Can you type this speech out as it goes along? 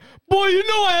Boy, you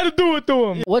know I had to do it to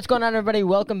him. What's going on, everybody?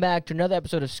 Welcome back to another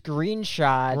episode of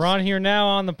Screenshots. We're on here now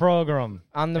on the program.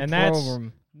 That's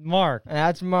Mark. And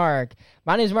that's Mark.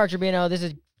 My name is Mark Tribino. This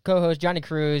is co-host Johnny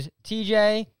Cruz.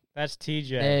 TJ. That's TJ.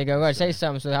 There you go. Go ahead, say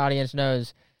something so the audience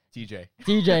knows.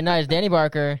 TJ, nice. Danny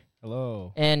Barker.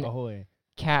 Hello. And Ahoy.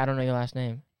 Kat, I don't know your last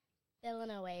name.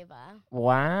 Villanueva.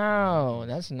 Wow,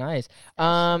 that's nice.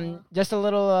 Just a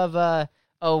little of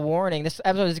a warning. This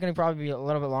episode is going to probably be a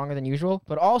little bit longer than usual,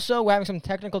 but also we're having some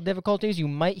technical difficulties. You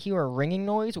might hear a ringing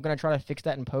noise. We're going to try to fix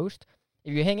that in post.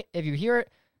 If you hear it,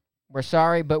 we're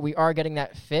sorry, but we are getting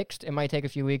that fixed. It might take a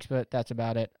few weeks, but that's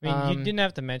about it. I mean, you didn't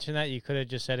have to mention that. You could have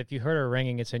just said if you heard a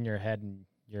ringing, it's in your head and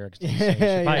you're.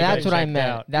 That's what I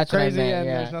meant. That's crazy, what I meant. and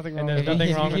Yeah. there's nothing wrong. And there's with nothing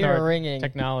If wrong you with hear a our ringing,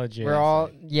 technology.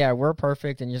 we're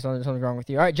perfect, and just something wrong with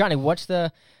you. All right, Johnny, what's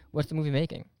the movie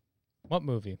making? What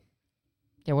movie?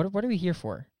 Yeah, what are we here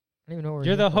for? I don't even know. What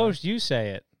You're we're the here for. host. You say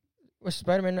it. What's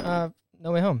Spider-Man?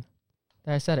 No Way Home.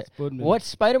 I said it. Spudman. What's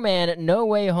Spider-Man No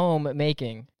Way Home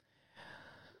making?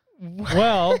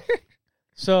 Well,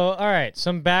 so all right,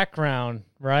 some background,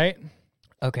 right?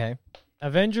 Okay.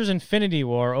 Avengers Infinity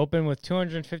War opened with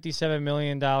 $257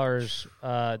 million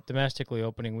domestically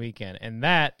opening weekend, and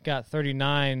that got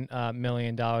 $39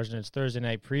 million in its Thursday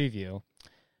night preview.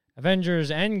 Avengers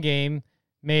Endgame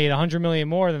made $100 million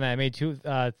more than that. It made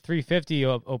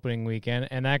 $350 opening weekend,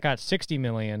 and that got $60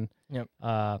 million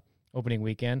opening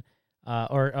weekend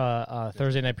or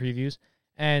Thursday night previews.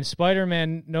 And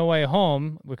Spider-Man No Way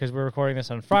Home, because we're recording this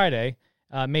on Friday,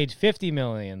 made $50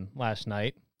 million last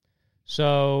night.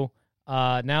 So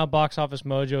now Box Office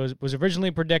Mojo was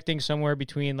originally predicting somewhere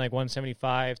between like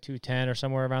 175, 210, or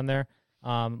somewhere around there.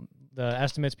 The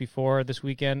estimates before this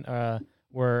weekend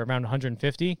were around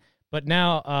 150. But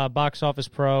now Box Office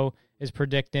Pro is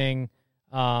predicting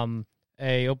a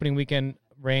opening weekend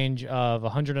range of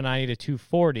 190 to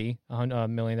 240 $100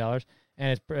 million.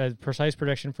 And it's a precise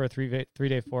prediction for a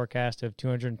three-day forecast of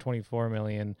 224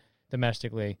 million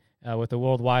domestically, with a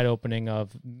worldwide opening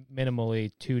of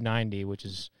minimally 290, which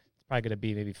is probably going to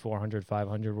be maybe 400,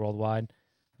 500 worldwide,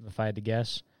 if I had to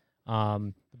guess.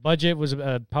 The budget was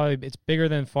it's bigger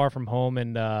than Far From Home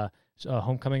and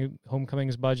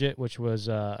Homecoming's budget, which was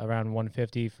around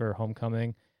 150 for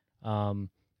Homecoming, and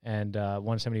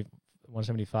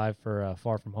 175 for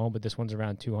Far From Home. But this one's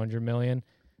around 200 million.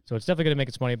 So it's definitely going to make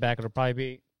its money back. It'll probably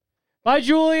be, bye,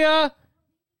 Julia.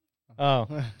 Oh,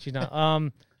 she's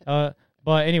not.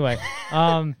 But anyway,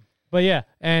 but yeah,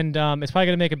 and it's probably going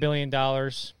to make $1 billion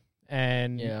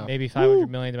and maybe 500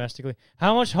 million domestically.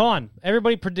 How much? Hold on,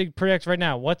 everybody predicts right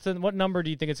now. What number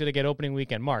do you think it's going to get opening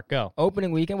weekend? Mark, go.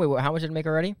 Opening weekend. Wait, how much did it make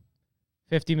already?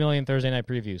 50 million Thursday night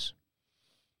previews.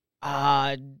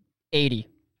 80.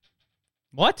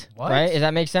 What? Right? Does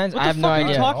that make sense? What I have the no fuck idea.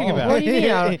 are you talking about? What do you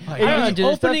mean? I don't do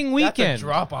this stuff. Opening weekend. That's a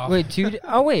drop off.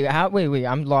 Wait, wait.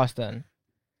 I'm lost then.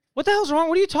 What the hell's wrong?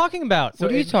 What are you talking about?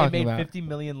 What are you talking about? It made 50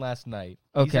 million last night.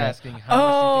 Okay. He's asking how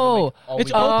much do you think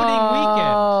it's opening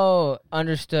weekend. Oh,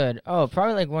 understood. Oh,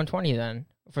 probably like 120 then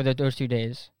for those 2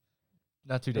 days.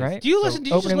 Not 2 days. Right? Do you listen?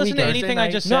 Do you just opening listen to weekend. anything Thursday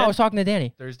I just No, said? I was talking to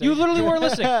Danny. Thursday. You literally weren't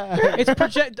listening. It's a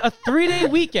 3-day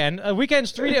weekend. A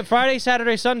weekend's 3 day, Friday,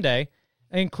 Saturday, Sunday,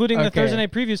 including the Thursday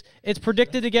night previews. It's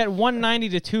predicted to get 190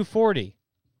 to 240.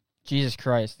 Jesus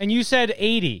Christ. And you said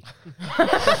 80.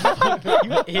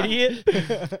 You idiot.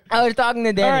 I was talking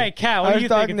to Danny. All right, Kat, what do you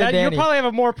think? You probably have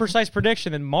a more precise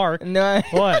prediction than Mark. No.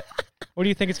 What? What do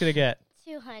you think it's going to get?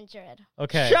 200.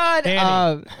 Okay. Shut Danny.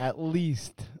 up. At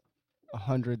least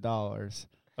 $100.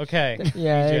 Okay.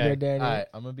 Yeah, there you DJ. go, Danny. All right,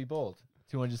 I'm going to be bold.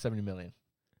 270 million.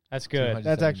 That's good. 200.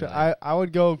 That's actually, I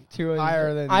would go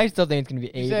higher than. I still think it's going to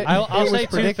be 80. You said I'll it was say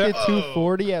predicted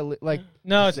 240 like.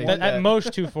 No, it's Say at that.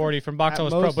 most 240 from Box at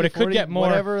Office Pro, most but it could 240, get more.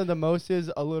 Whatever the most is,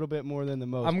 a little bit more than the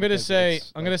most. I'm gonna because say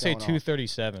it's, I'm gonna say going off.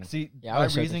 237. See, Yeah, I my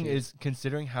was so reasoning confused. is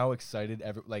considering how excited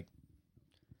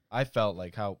I felt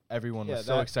like how everyone was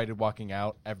so excited walking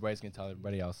out. Everybody's going to tell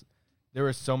everybody else. There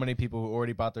were so many people who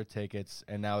already bought their tickets,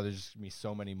 and now there's just going to be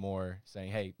so many more saying,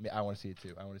 hey, I want to see it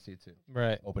too. I want to see it too.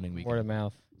 Right. Opening weekend. Word of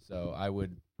mouth. So I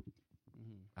would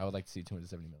like to see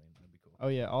 270 million. That'd be cool. Oh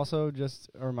yeah. Also, just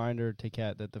a reminder to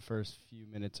Kat that the first few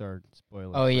minutes are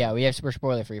spoilers. Oh, yeah. We're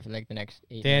spoiler free for like the next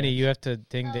 8 Danny, minutes. you have to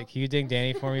ding. Can you ding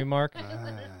Danny for me, Mark?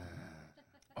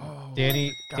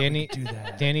 Danny, do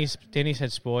that. Danny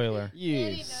said spoiler.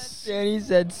 Yes. Danny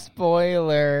said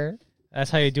spoiler.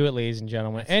 That's how you do it, ladies and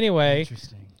gentlemen. Anyway,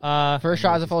 Interesting. First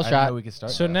shot is a full I didn't know shot. we could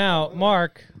start so that. now,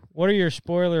 Mark, what are your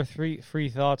spoiler-free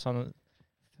thoughts on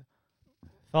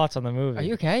the movie? Are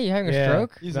you okay? You having a Yeah.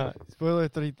 stroke? He's No. spoiler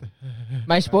 3.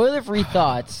 My spoiler-free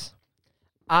thoughts.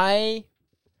 First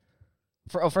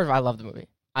of all, I love the movie.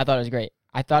 I thought it was great.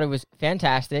 I thought it was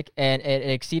fantastic, and it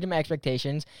exceeded my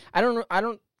expectations. I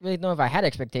don't really know if I had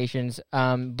expectations,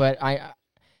 but I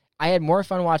had more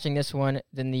fun watching this one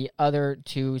than the other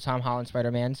two Tom Holland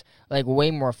Spider-Mans. Like,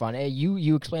 way more fun.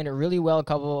 You explained it really well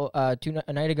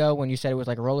a night ago when you said it was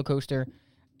like a roller coaster.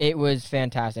 It was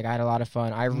fantastic. I had a lot of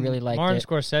fun. I really liked Martin it.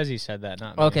 Scorsese said that,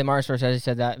 not me. Okay, Martin Scorsese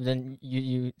said that. Then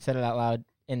you said it out loud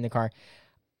in the car.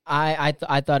 I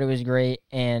thought it was great,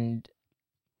 and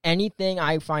anything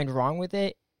I find wrong with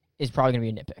it is probably gonna be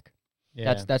a nitpick.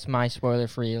 Yeah. That's my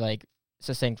spoiler-free, like,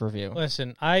 succinct review.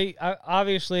 Listen, I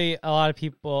obviously a lot of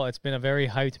people. It's been a very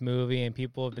hyped movie, and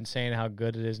people have been saying how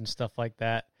good it is and stuff like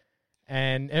that.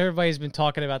 And everybody's been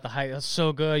talking about the hype. It's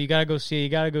so good. You gotta go see it. You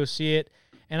gotta go see it.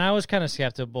 And I was kind of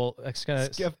skeptical.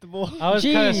 Skeptical. I was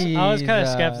kind of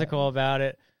Jeez, skeptical about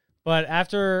it. But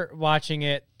after watching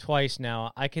it twice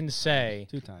now, I can say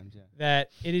 2 times, yeah. that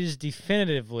it is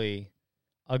definitively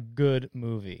a good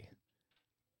movie.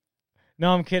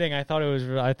 No, I'm kidding. I thought it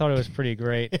was pretty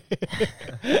great.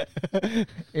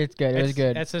 It's good. It was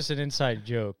good. That's just an inside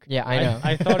joke. Yeah, I know.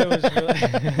 I thought it was really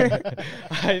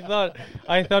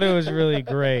I thought it was really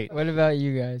great. What about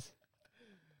you guys?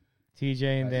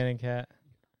 TJ and Dan and Kat. You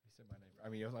said my name. I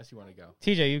mean, unless you want to go.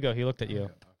 TJ, you go. He looked at you.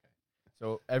 Okay.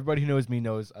 So everybody who knows me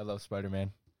knows I love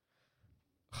Spider-Man.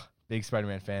 Big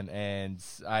Spider-Man fan, and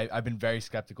I've been very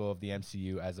skeptical of the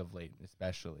MCU as of late,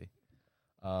 especially.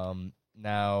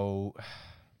 Now,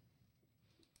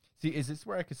 see, is this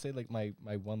where I could say like my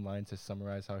one line to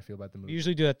summarize how I feel about the movie? You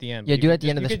usually do it at the end. Yeah, You do it could at the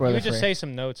end of the you spoiler could just free. say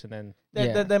some notes and then.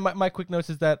 Yeah. Then my quick notes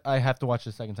is that I have to watch it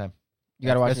a second time. You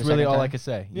gotta watch That's it a really second all time. I could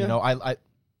say. Yeah. You know, I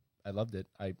loved it.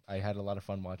 I had a lot of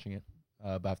fun watching it.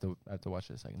 But I have to watch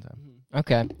it a second time.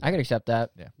 Okay, I could accept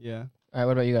that. Yeah. All right,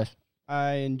 what about you guys?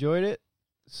 I enjoyed it.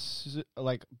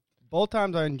 Like, both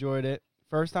times I enjoyed it.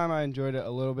 First time I enjoyed it a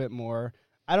little bit more.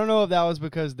 I don't know if that was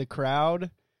because the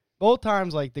crowd. Both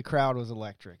times, like, the crowd was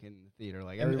electric in the theater.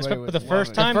 Like, everybody was But the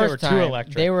first loving it. time they were too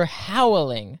electric. They were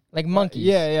howling like monkeys.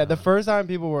 Yeah. The first time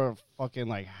people were fucking,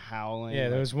 like, howling. Yeah,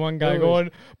 there like, was one guy it was-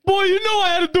 going, "Boy, you know I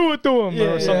had to do it to him," Yeah,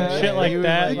 or some yeah, shit like he was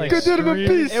that. like, Like, "Good did him in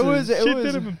screaming. pieces." It was- Shit was-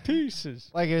 did him in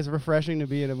pieces. Like, it was refreshing to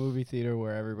be in a movie theater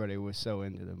where everybody was so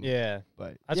into the movie. Yeah,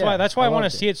 But that's why I want to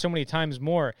loved see it so many times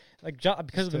more, like because of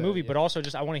the Just, movie, yeah. but also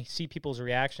just I want to see people's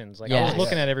reactions. Like I was Yes.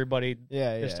 looking at everybody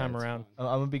Yeah, this time it's around. I'm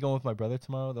gonna be going with my brother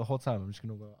tomorrow. The whole time, I'm just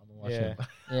gonna watch Yeah. it.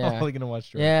 I'm Yeah. only gonna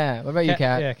watch. Jordan. Yeah. What about you,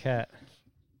 Kat? Yeah, Kat.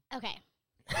 Okay.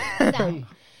 So,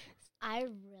 I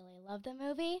really loved the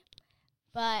movie,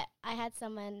 but I had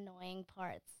some annoying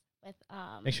parts with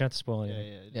Make sure not to spoil Yeah,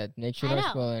 anything. yeah. Yeah, make sure I don't know.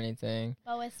 spoil anything.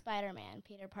 but with Spider-Man,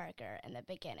 Peter Parker in the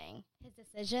beginning, his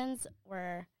decisions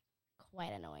were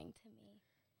quite annoying to me.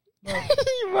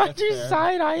 Why'd That's you fair.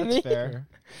 side eye That's me? fair.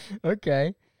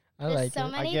 Okay. I There's like so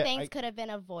it. many get- things could have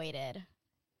been avoided.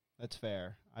 That's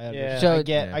fair. I Yeah. understand. So-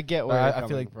 I get where But you're I coming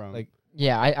feel like from. like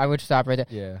Yeah, I would stop right there.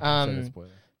 yeah. Um,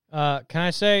 Spoiler. Can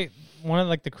I say one of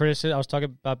like the criticisms I was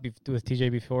talking about with TJ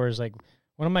before is like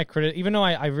one of my even though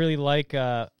I really like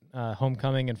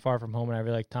Homecoming and Far From Home and I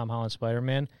really like Tom Holland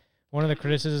Spider-Man, one of the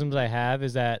criticisms I have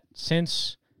is that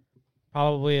since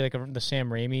probably like the Sam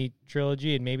Raimi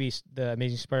trilogy and maybe the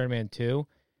Amazing Spider-Man 2,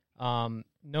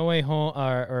 No Way Home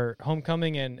or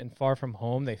Homecoming and Far From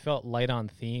Home, they felt light on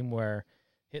theme where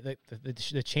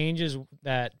the changes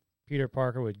that Peter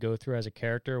Parker would go through as a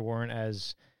character weren't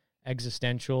as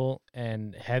existential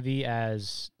and heavy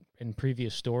as in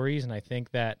previous stories. And I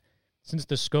think that since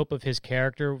the scope of his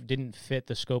character didn't fit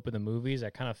the scope of the movies, I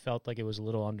kind of felt like it was a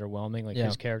little underwhelming. Like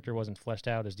his character wasn't fleshed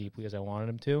out as deeply as I wanted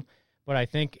him to. But I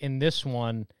think in this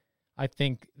one, I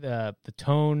think the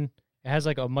tone, it has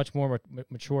like a much more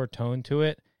mature tone to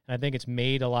it. And I think it's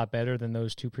made a lot better than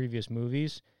those two previous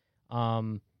movies.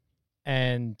 And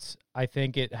I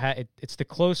think it's the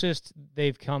closest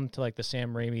they've come to like the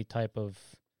Sam Raimi type of.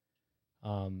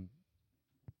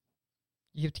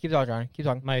 You have to keep talking, Johnny. Keep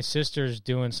talking. My sister's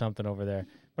doing something over there,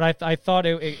 but I thought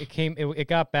it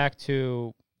got back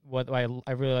to what I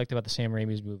really liked about the Sam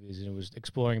Raimi's movies, and it was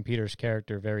exploring Peter's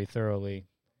character very thoroughly.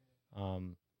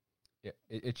 Yeah,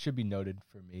 it should be noted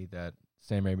for me that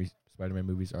Sam Raimi's Spider-Man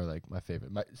movies are like my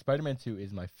favorite. Spider-Man 2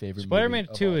 is my favorite. Spider-Man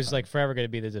movie of 2 all is time. like forever going to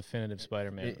be the definitive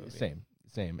Spider-Man movie.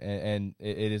 Same, and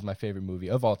it is my favorite movie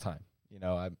of all time. You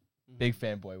know, I'm a big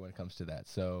fanboy when it comes to that.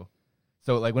 So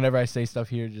like whenever I say stuff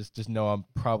here, just know I'm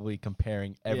probably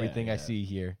comparing everything I yeah. see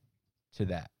here to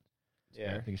that. So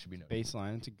Yeah. I think it should be noted.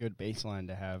 baseline. It's a good baseline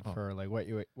to have Oh. for like what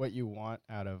you want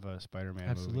out of a Spider-Man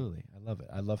movie. Absolutely, I love it.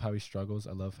 I love how he struggles.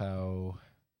 I love how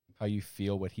you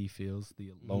feel what he feels,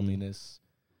 the loneliness,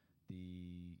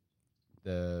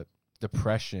 the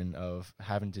depression of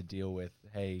having to deal with,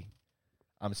 hey,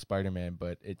 I'm Spider-Man,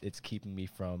 but it's keeping me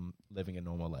from living a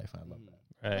normal life. I love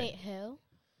that. Right. Wait, who?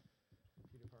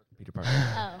 Peter Parker.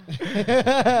 Oh.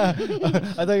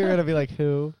 I thought you were gonna be like,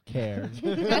 who cares?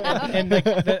 And like,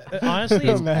 honestly,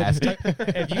 Imagine.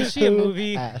 if you see a Who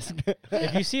movie, asked?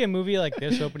 if you see a movie like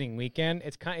this opening weekend,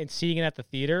 it's seeing it at the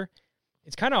theater.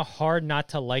 It's kind of hard not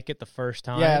to like it the first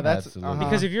time. Yeah, that's Absolutely.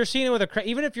 because if you're seeing it with a crowd,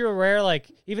 even if you're aware,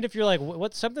 even if you're like,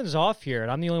 what something's off here,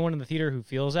 and I'm the only one in the theater who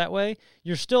feels that way,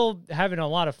 you're still having a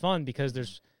lot of fun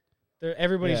because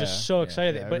everybody's just so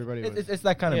excited. Yeah, but everybody was- It's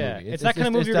that kind of movie. it's that kind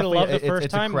of movie you're gonna love the first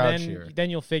it's a time, crowd and cheer.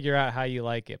 then you'll figure out how you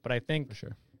like it. But I think For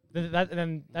sure.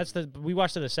 we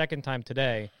watched it a second time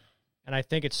today, and I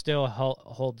think it still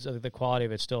holds the quality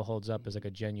of it still holds up as like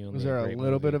a genuinely. Was there a great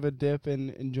little movie. bit of a dip in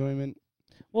enjoyment?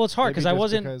 Well, it's hard Maybe because I just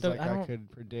wasn't. because, like, I could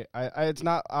predict. I it's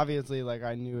not obviously like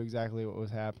I knew exactly what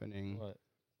was happening. What?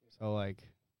 So like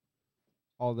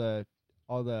all the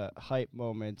hype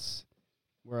moments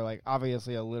were like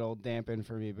obviously a little dampened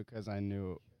for me because I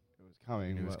knew it was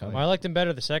coming. Knew it was but, coming. Well, I liked him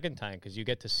better the second time because you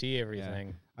get to see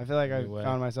everything. I feel like I New way.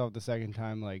 found myself the second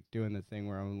time like doing the thing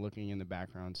where I'm looking in the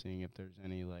background, seeing if there's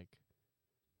any like.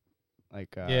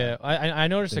 Yeah, I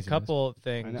noticed a Laziness. couple of I,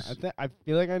 things. I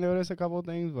feel like I noticed a couple of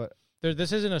things, but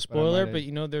This isn't a I spoiler, might but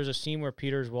have- there's a scene where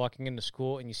Peter's walking into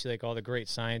school and you see like all the great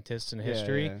scientists in yeah,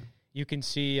 history. yeah. You can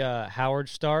see Howard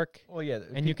Stark, Well, yeah,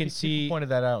 And you can people see- pointed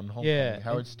that out in Homecoming. Yeah,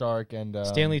 Howard and Stark and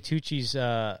Stanley Tucci's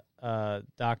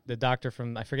the doctor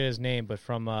from, I forget his name, but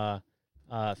from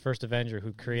First Avenger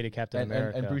who created Captain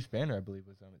America. and Bruce Banner, I believe,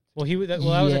 was on it. Well, that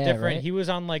was a Yeah, different. right? He was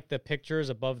on like the pictures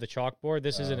above the chalkboard.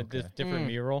 This isn't a okay. different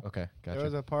mural. Okay, gotcha. There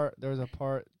was a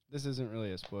part. This isn't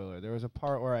really a spoiler. There was a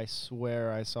part where I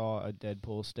swear I saw a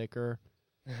Deadpool sticker,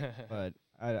 but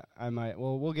I might.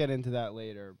 Well, we'll get into that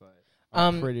later. But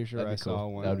I'm pretty sure that'd I be cool. saw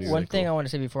one. That'd be One really thing cool. I want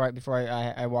to say before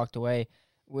I walked away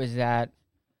was that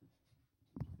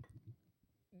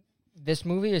this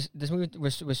movie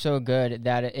was so good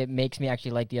that it makes me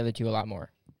actually like the other two a lot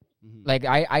more. Mhm. Like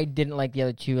I didn't like the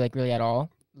other two like really at all.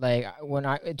 Like when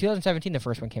 2017 the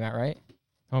first one came out, right?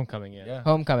 Homecoming, yeah. Yeah.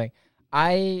 Homecoming.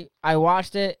 I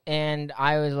watched it and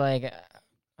I was like,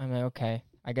 I'm like, okay,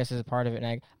 I guess it's a part of it.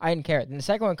 And I didn't care. Then the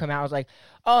second one came out, I was like,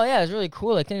 oh yeah, it's really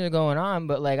cool. Like things are going on,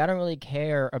 but like I don't really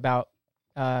care about.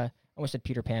 I almost said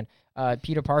Peter Pan.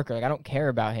 Peter Parker. Like I don't care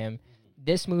about him.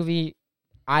 This movie,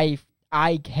 I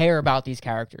care about these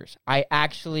characters. I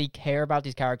actually care about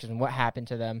these characters and what happened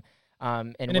to them.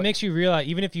 And it makes you realize,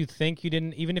 even if you think you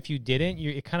didn't, even if you didn't,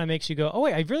 it kind of makes you go, "Oh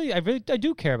wait, I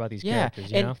do care about these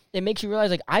characters." You and know, it makes you realize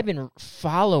like I've been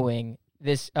following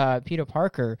this Peter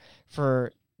Parker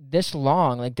for this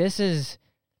long. Like this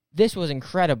was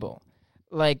incredible.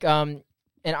 Like and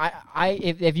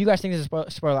if you guys think this is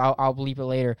a spoiler, I'll bleep it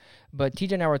later. But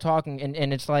TJ and I were talking,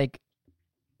 and it's like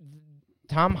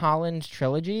Tom Holland's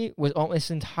trilogy was almost this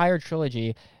entire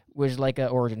trilogy was like an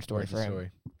origin story for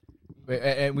him.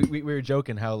 And we were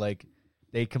joking how like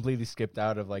they completely skipped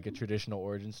out of like a traditional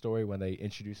origin story when they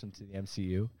introduced him to the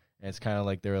MCU, and it's kind of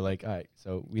like they were like, all right,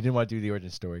 so we didn't want to do the origin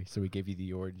story, so we gave you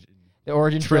the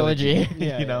origin trilogy.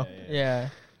 Yeah, you know. Yeah.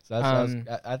 So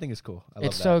I think it's cool. I love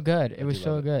It's that. so good. I It was do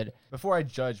so love it. good. Before I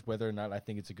judge whether or not I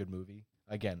think it's a good movie,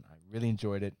 again, I really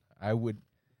enjoyed it. I would,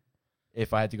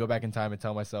 if I had to go back in time and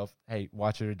tell myself, hey,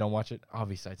 watch it or don't watch it,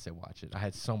 obviously I'd say watch it. I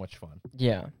had so much fun.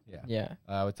 Yeah. Yeah. Yeah.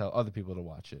 I would tell other people to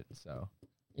watch it. So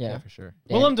Yeah. for sure.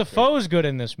 Willem Dafoe's good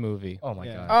in this movie. Oh my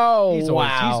Yeah. god. Oh, He's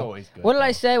wow. always good. What did I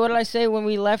though. say? What did I say when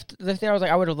we left the theater? I was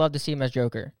like, I would have loved to see him as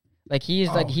Joker. Like he's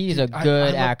Oh, he's dude, a good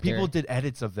I love- actor. People did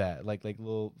edits of that, like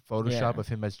little Photoshop Yeah. of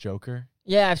him as Joker.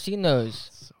 Yeah, I've seen those.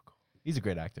 So cool. He's a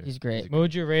great actor. He's great. What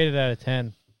would you rate it out of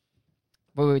 10?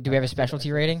 Wait, do we have I a said specialty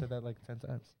that- rating? I said that like 10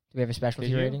 times. Do we have a specialty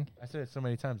Did you? rating? I said it so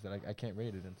many times that I can't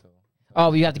rate it until. Oh,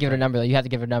 but you have to give it a number though. You have to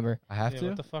give it a number. I have Yeah, to.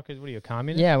 what the fuck what are you, a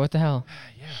communist? Yeah. What the hell?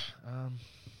 Yeah. You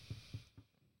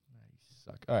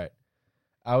suck. All right.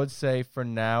 I would say for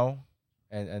now,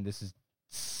 and this is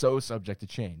so subject to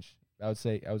change. I would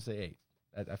say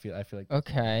 8. I feel like I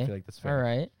Okay. feel like that's fair. All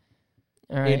right.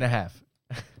 All 8.5.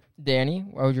 right. Danny,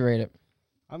 what would you rate it?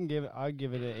 I'd give it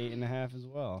an 8.5 as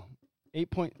well.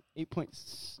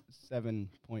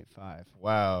 8.7.5.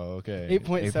 Wow. Okay.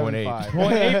 8.75.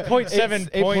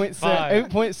 8.7.5.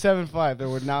 8.75. There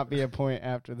would not be a point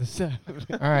after the 7.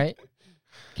 All right.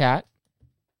 Kat,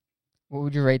 what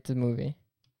would you rate the movie?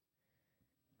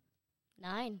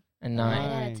 9. A 9 9.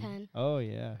 out of 10. Oh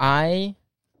yeah. I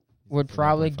would It's a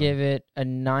probably 9.5. give it a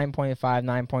 9.5,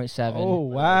 9.7. Oh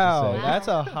What wow, did you say? that's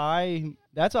a high.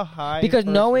 That's a high. Because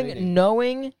first knowing rating.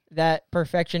 knowing that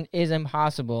perfection is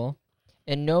impossible,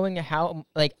 and knowing how,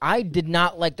 like, I did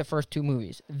not like the first two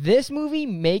movies. This movie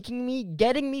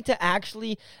getting me to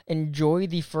actually enjoy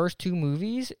the first two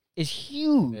movies is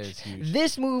huge. It is huge.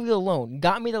 This movie alone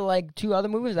got me to like two other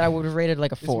movies that I would have rated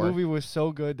like a 4. This movie was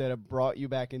so good that it brought you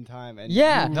back in time. And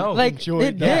Yeah, you No, like enjoyed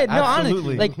it that. did. No,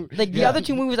 absolutely. honestly, like the Yeah. other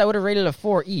two movies, I would have rated a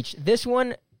 4 each. This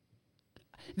one,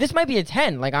 this might be a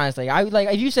 10. Like honestly, I like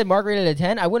if you said Mark rated a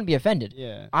 10, I wouldn't be offended.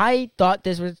 Yeah. I thought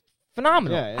this was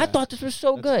phenomenal. Yeah, I yeah. thought this was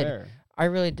so That's good. fair. I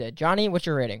really did. Johnny, what's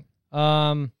your rating?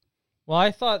 Well,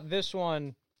 I thought this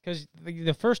one because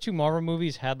the first two Marvel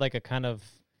movies had like a kind of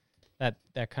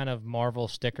that kind of Marvel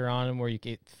sticker on them where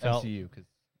it felt. MCU, because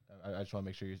I just want to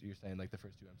make sure you're saying like the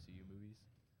first two MCU movies.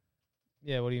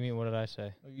 Yeah, what do you mean? What did I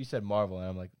say? You said Marvel, and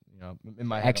I'm like, in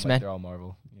my head, I'm X-Men. like, they're all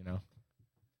Marvel.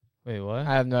 Wait, what?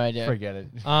 I have no idea. Forget it.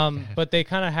 But they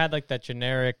kind of had like that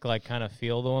generic like kind of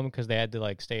feel to them because they had to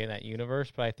like stay in that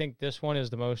universe. But I think this one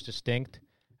is the most distinct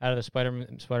out of the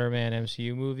Spider-Man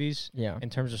MCU movies Yeah.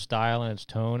 in terms of style and its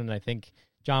tone. And I think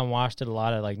John Watts did a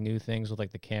lot of like new things with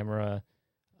like the camera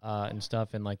and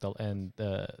stuff, and like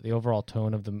the overall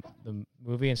tone of the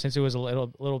movie. And since it was a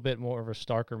little bit more of a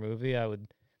starker movie, I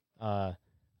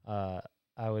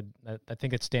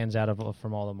think it stands out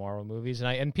from all the Marvel movies.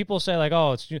 And people say like,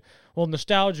 oh, it's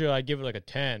nostalgia. I give it like a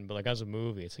 10, but like as a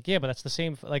movie, it's like yeah, but that's the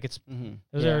same. Like it's Mhm.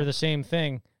 those Yeah. are the same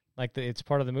thing. Like it's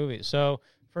part of the movie. So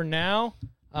for now,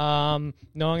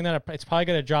 knowing that it's probably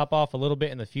going to drop off a little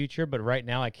bit in the future, but right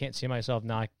now I can't see myself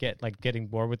not getting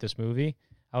bored with this movie.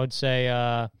 I would say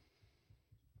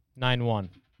 9-1.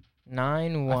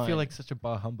 9-1. I feel like such a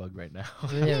bah humbug right now.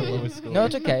 Yeah. Lowest score. No,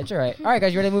 it's okay. It's all right. All right,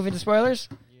 guys, you ready to move into spoilers?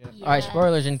 Yeah. All right,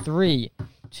 spoilers in 3,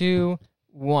 2,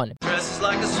 1. Dresses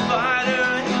like a spider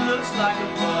and he looks like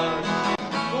a bug.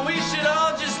 But we should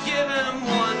all just give him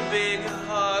one big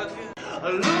hug.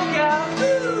 Look out,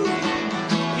 ooh,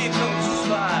 here comes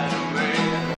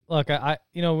Spider-Man. Look,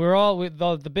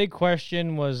 the big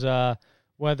question was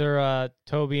whether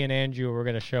Toby and Andrew were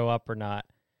going to show up or not.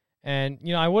 And,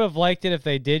 I would have liked it if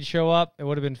they did show up. It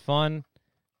would have been fun.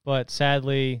 But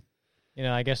sadly,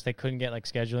 I guess they couldn't get like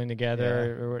scheduling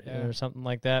together or something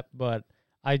like that. But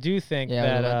I do think Yeah, it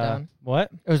was a that letdown.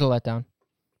 what? It was a letdown.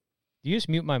 Do you just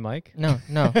mute my mic? No.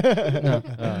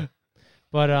 Oh.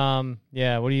 But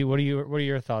yeah. What are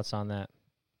your thoughts on that?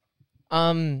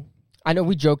 I know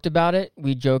we joked about it.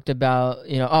 We joked about,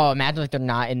 oh, imagine like they're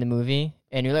not in the movie,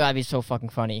 and you're like, that'd be so fucking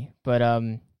funny. But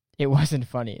it wasn't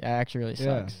funny. That actually really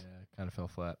Yeah. sucks. Yeah, kind of fell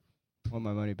flat. Want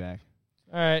my money back.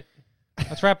 All right,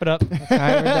 let's wrap it up. All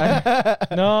right, we're done.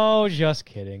 No, just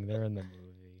kidding. They're in the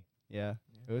movie. Yeah,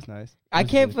 it was nice. I It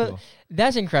was can't. really Bel cool.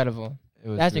 That's incredible. It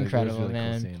was That's really- it was incredible, really cool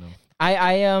man. seeing them.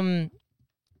 I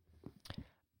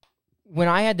when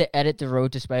I had to edit the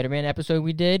Road to Spider-Man episode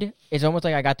we did, it's almost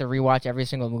like I got to rewatch every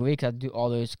single movie because I do all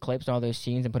those clips and all those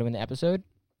scenes and put them in the episode.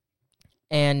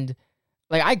 And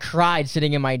like I cried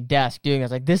sitting in my desk doing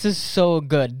this. Like this is so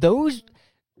good. Those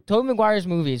Tobey Maguire's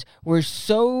movies were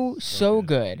so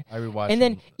good. I rewatched And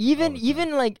then them even all the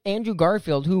time. like Andrew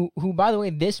Garfield, who by the way,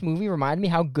 this movie reminded me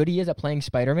how good he is at playing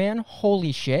Spider-Man.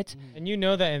 Holy shit. And you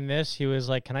know that in this, he was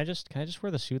like, "Can I just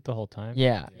wear the suit the whole time?"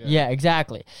 Yeah, Yeah. yeah,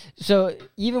 exactly. So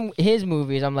even his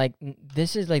movies, I'm like,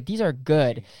 this is like these are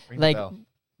good. Ring like, the bell.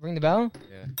 ring the bell.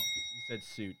 Yeah. You said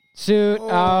suit. Suit. Oh, wait,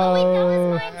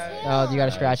 that was mine Oh, too. you got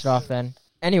to scratch it off then.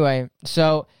 Anyway,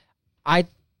 so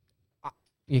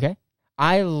you okay?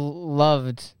 I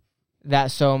loved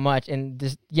that so much, and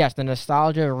this, yes, the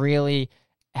nostalgia really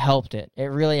helped it. It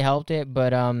really helped it,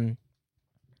 but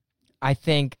I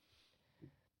think,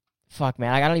 fuck,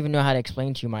 man, I don't even know how to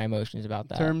explain to you my emotions about In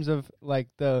that. terms of like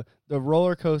the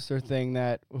roller coaster thing,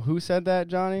 that who said that,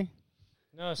 Johnny?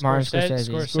 No, Martin Scorsese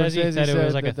Scorsese said it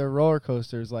was like that the roller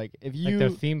coasters, like if like you their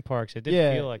theme parks. It did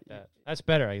Yeah. feel like that. That's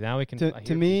better. Like, now we can. I to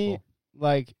hear me, people.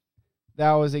 like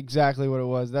that was exactly what it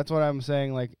was. That's what I'm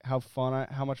saying. Like how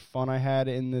much fun I had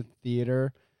in the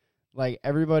theater. Like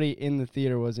everybody in the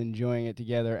theater was enjoying it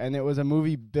together, and it was a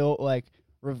movie built like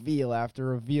reveal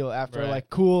after Right. like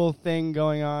cool thing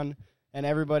going on, and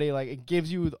everybody like it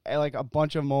gives you like a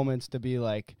bunch of moments to be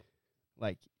like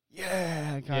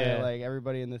yeah, kind of Yeah. like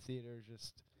everybody in the theater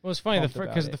just. It was funny pumped about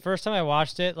because it. the first time I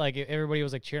watched it, like everybody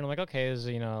was like cheering. I'm like, okay, this is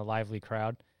a lively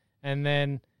crowd, and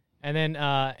then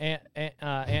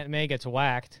Aunt May gets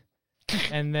whacked,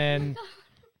 and then what?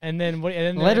 And then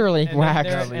Literally and whacked.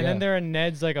 Then Probably, and then yeah. they're in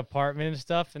Ned's like apartment and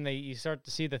stuff, and you start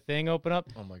to see the thing open up,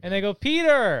 Oh my god. and they go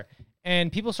Peter,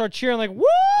 and people start cheering like woo,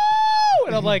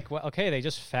 and I'm like, well, okay, they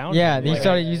just found Yeah, him. they Like,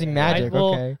 started using magic.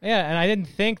 Okay. Yeah, and I didn't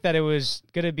think that it was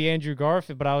gonna be Andrew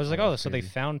Garfield, but I was like, oh, that's so they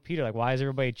crazy. found Peter. Like, why is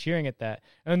everybody cheering at that?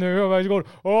 And everybody's going,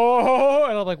 oh,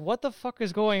 and I'm like, what the fuck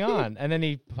is going on? And then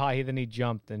he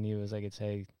jumped and he was like, it's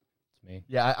me.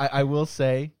 Yeah, I will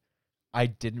say, I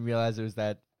didn't realize it was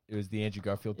the Andrew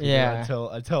Garfield Peter Yeah.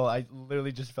 until I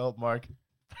literally just felt Mark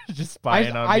just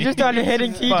spying on me. I just started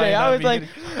hitting TJ. Spying I on was me. like,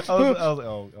 I was like,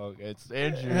 oh, it's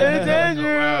Andrew. it's Andrew.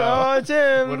 Wow. Oh, it's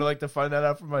him. Would have liked to find that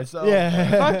out for myself.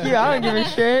 Yeah. Fuck you. I don't give a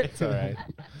shit. It's all right.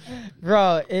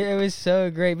 Bro, it was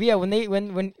so great. But yeah, when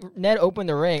Ned opened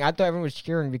the ring, I thought everyone was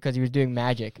cheering because he was doing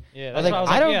magic. Yeah, I was that's like,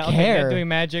 why I don't yeah, okay, care. Ned doing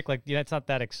magic, like, yeah, it's not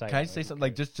that exciting. Can I say something?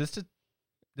 Like, just to,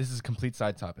 this is a complete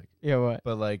side topic, Yeah, what?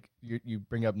 but like you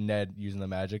bring up Ned using the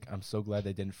magic. I'm so glad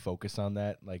they didn't focus on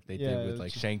that, like they Yeah, did with like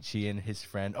it's- Shang-Chi and his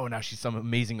friend. Oh, now she's some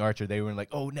amazing archer. They were like,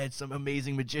 oh, Ned's some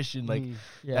amazing magician. Like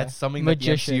Yeah. that's something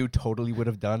Magician. that the MCU totally would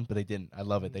have done, but they didn't. I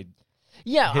love it. They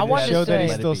Yeah, I hidden wanted it. to Showed that he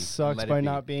say. Let it still be. sucks Let it by be.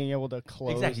 not being able to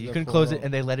close. exactly. You the can close it portal.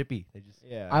 and they let it be. They just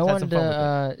Yeah. I Let's have wanted some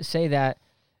fun with to say that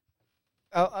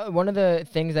one of the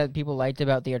things that people liked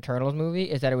about the Eternals movie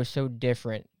is that it was so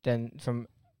different than from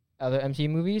other MCU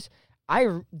movies.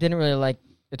 Didn't really like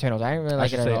Eternals. I didn't really I like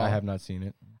should it say at all. I have not seen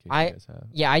it. In case I- you guys have.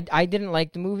 Yeah, I didn't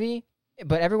like the movie,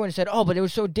 but everyone said, "Oh, but it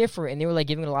was so different," and they were like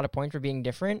giving it a lot of points for being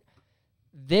different.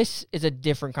 This is a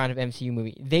different kind of MCU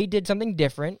movie. They did something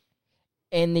different,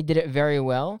 and they did it very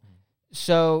well.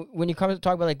 So when you come to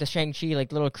talk about like the Shang-Chi,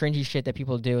 like little cringy shit that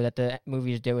people do, that the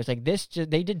movies do, it's like this.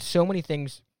 They did so many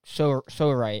things so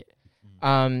right. There's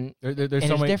And so it's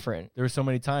many. different. There were so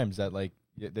many times that like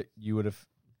that you would have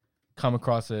come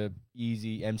across a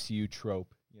easy MCU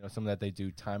trope, something that they do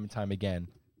time and time again,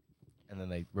 and then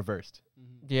they reversed.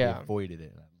 They Yeah, avoided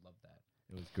it, and I love that.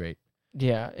 It was great.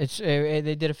 yeah.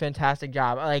 They did a fantastic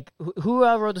job. Like who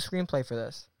wrote the screenplay for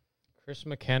this? Chris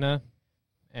McKenna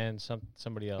and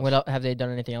somebody else. What else, have they done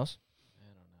anything else? I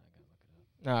don't know. I gotta look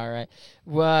it up. All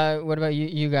right. What about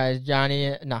you guys,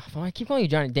 Johnny? Nah, I keep calling you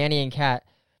Johnny. Danny and Kat.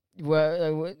 What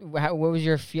was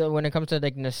your feel when it comes to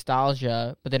like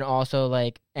nostalgia, but then also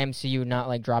like MCU not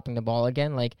like dropping the ball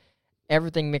again, like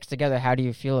everything mixed together? How do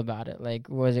you feel about it? Like,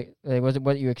 was it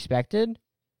what you expected?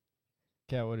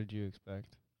 Kat, what did you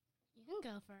expect? You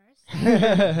can go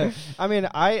first. I mean,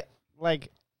 I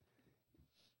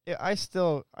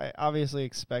obviously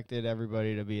expected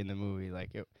everybody to be in the movie.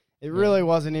 Like it really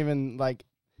wasn't even like,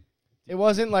 it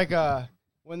wasn't like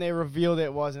when they revealed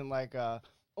it wasn't like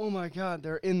oh my god,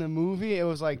 they're in the movie. It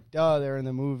was like, duh, they're in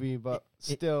the movie, but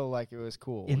still like it was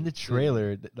cool. In the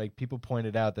trailer, like people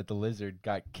pointed out that the lizard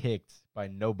got kicked by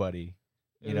nobody.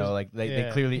 It was- Like they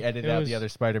yeah. clearly edited It out was- the other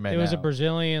Spider-Man. It was a out.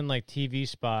 Brazilian like TV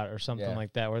spot or something Yeah.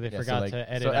 like that where they Yeah, so, forgot like- to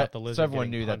edit so, out the lizard. So everyone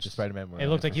getting knew that punched. the Spider-Man were. It on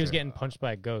looked for like he was sure. getting punched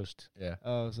by a ghost. Yeah.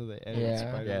 Oh, so they edited Yeah.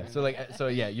 Spider-Man. Yeah. So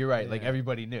yeah, you're right. Like Yeah.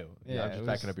 everybody knew. Yeah, I'm it just was-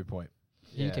 backing up your point.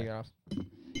 You Yeah. can take it off.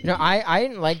 I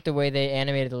didn't like the way they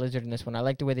animated the lizard in this one. I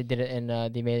liked the way they did it in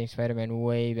the Amazing Spider-Man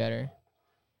way better.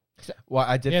 Well,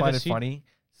 I did Yeah, find the it funny.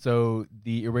 So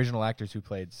the original actors who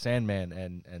played Sandman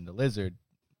and the Lizard,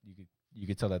 you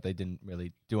could tell that they didn't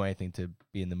really do anything to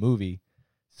be in the movie.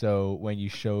 So when you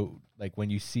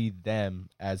see them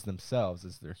as themselves,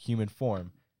 as their human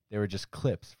form, they were just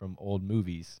clips from old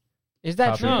movies. Is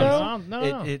that Copy true and though?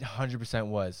 No. It 100%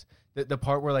 was. The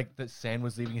part where like the sand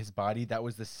was leaving his body, that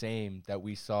was the same that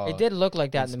we saw It did look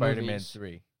like that in the Spider-Man movies.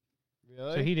 3.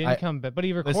 Really? So he didn't I- come back, but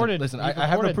he recorded. listen, he I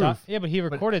have no recorded proof, yeah, but he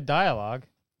recorded dialogue.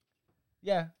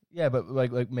 Yeah, but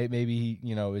maybe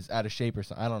he is out of shape or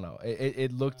something. I don't know.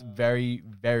 It looked very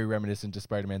very reminiscent to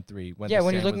Spider-Man 3 when Yeah, the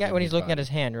when he's sand looking was at leaving his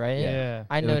body. hand, right? Yeah.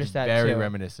 I It looked noticed that very too.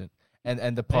 reminiscent. And the I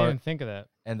didn't part even think of that.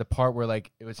 and the part where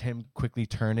like it was him quickly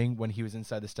turning when he was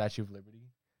inside the Statue of Liberty,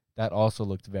 that also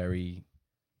looked very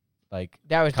like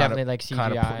That was kinda- definitely like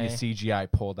kind CGI. of CGI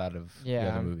pulled out of the Yeah.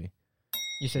 other movie.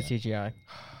 You said Yeah. CGI.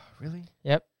 Really?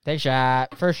 Yep. Take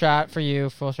shot. First shot for you.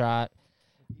 Full shot.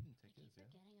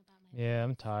 Yeah,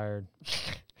 I'm tired.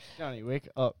 Johnny, wake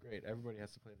up. Great. Everybody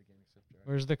has to play the game except Jared.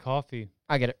 Where's the coffee?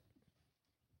 I get it.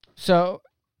 So,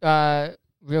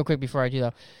 real quick before I do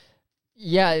though,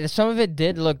 yeah, some of it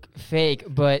did look fake,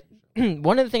 but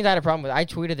one of the things I had a problem with, I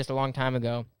tweeted this a long time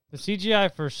ago. The CGI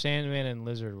for Sandman and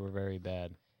Lizard were very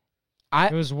bad. I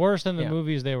It was worse than the Yeah.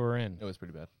 movies they were in. It was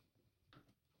pretty bad.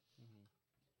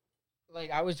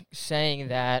 I was saying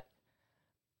that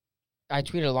I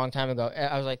tweeted a long time ago.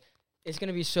 I was like, it's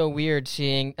gonna be so weird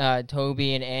seeing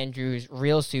Toby and Andrew's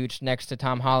real suits next to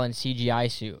Tom Holland's CGI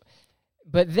suit.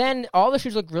 But then all the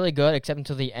suits look really good, except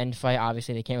until the end fight.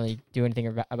 Obviously, they can't really do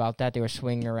anything about that. They were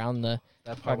swinging around the.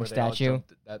 That Fucking part where they all statue.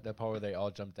 jumped, that part where they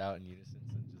all jumped out in unison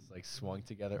and just like swung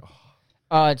together. Oh,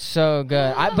 Oh, it's so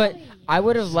good. But I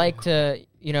would have liked to,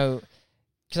 because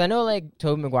I know like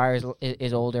Tobey Maguire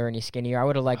is older and he's skinnier. I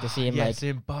would have liked to see him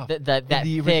him buff. that the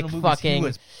thick original movies, he fucking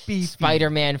was beefy.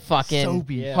 Spider-Man fucking. So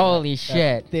beefy. Yeah, holy that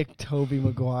shit! thick Toby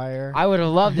Maguire. I would have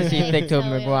loved to see Thick thick Tobey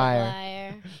Tobey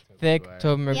Maguire. Thick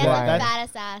Tobey He has Maguire. the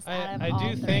fattest ass out of I all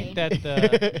do three. think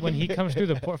that when he comes through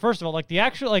the port, first of all, like the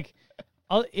actual like,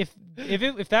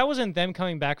 if that wasn't them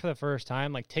coming back for the first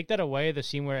time, like take that away, the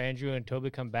scene where Andrew and Toby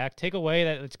come back, take away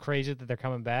that it's crazy that they're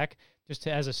coming back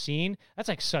as a scene. That's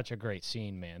like such a great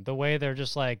scene, man. The way they're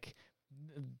just like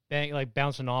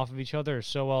bouncing off of each other is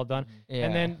so well done. Yeah.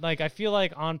 And then like I feel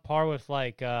like on par with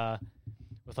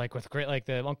with great like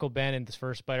the Uncle Ben in this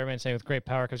first Spider-Man saying with great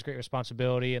power comes great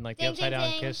responsibility and like the Ding, upside ding,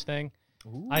 down ding. kiss thing.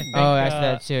 Ooh. I think, Oh, that's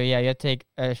that too. Yeah, you have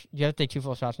to take 2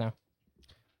 full shots now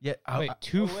Yeah, Wait,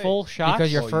 two full shots?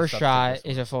 because your Oh, you first sucked at shot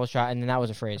this is a full shot, and then that was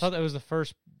a I phrase. thought that was the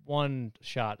first one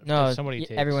shot. No, that somebody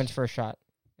takes. everyone's first shot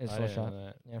is I full didn't know shot.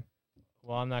 that. Yeah.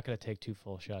 Well, I'm not gonna take 2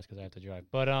 full shots because I have to drive.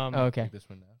 But Oh, okay. Take this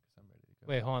one now, 'cause I'm ready to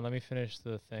go. wait, hold on. Let me finish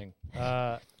the thing.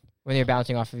 When you're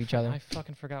bouncing off of each other. I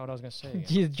fucking forgot what I was gonna say. again.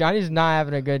 Jeez, Johnny's not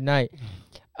having a good night.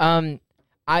 Go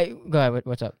ahead.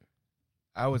 What's up?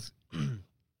 I was, oh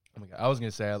my god, I was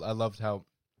gonna say I loved how.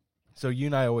 So you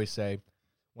and I always say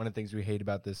one of the things we hate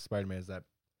about this Spider-Man is that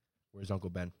where's Uncle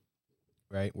Ben,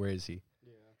 right? Where is he?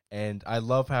 Yeah. And I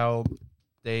love how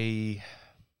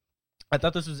I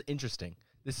thought this was interesting.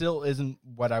 This still isn't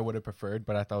what I would have preferred,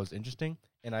 but I thought it was interesting,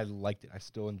 and I liked it. I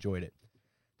still enjoyed it.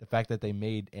 The fact that they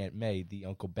made Aunt May the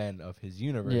Uncle Ben of his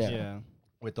universe, Yeah.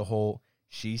 with the whole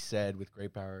she said, with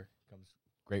great power comes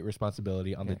great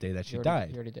responsibility on the day that she You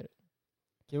died. already did it.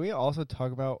 Can we also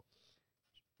talk about,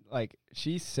 like,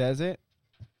 she says it,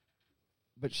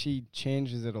 but she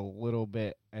changes it a little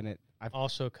bit, and it.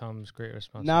 Also comes great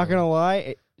responsibility. Not gonna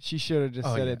lie, she should have just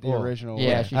Oh, said yeah. it the Well, original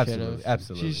yeah, way. she absolutely, should've.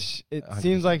 absolutely. It 100%.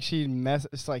 seems like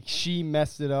it's like she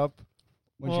messed it up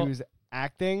when she Well- was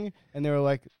acting, and they were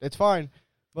like, "It's fine,"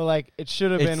 but like it should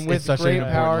have It's- been it's with such an great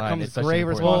important power line. comes It's such an great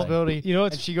important line. responsibility. You know,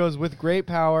 And she goes with great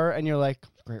power, and you're like,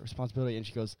 "Great responsibility," and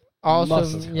she goes, Also,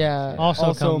 Must. yeah.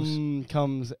 Also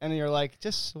comes, and you're like,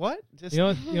 "Just what?" Just You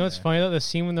know what's funny though? The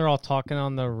scene when they're all talking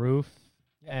on the roof,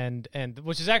 and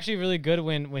which is actually really good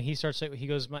when he starts. He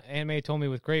goes, "My Aunt May told me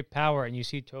with great power," and you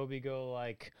see Toby go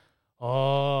like,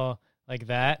 "Oh," like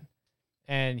that,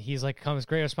 and he's like, "Comes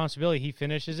great responsibility." He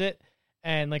finishes it,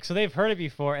 and like so they've heard it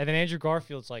before, and then Andrew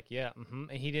Garfield's like, "Yeah," and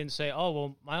he didn't say, "Oh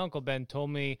well, my Uncle Ben told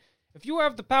me." If you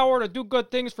have the power to do good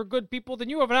things for good people, then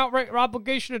you have an outright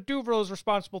obligation to do those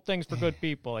responsible things for good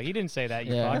people. Like, he didn't say that,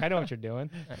 you Yeah. fuck. I know what you're doing.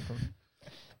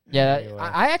 Yeah, Anyway.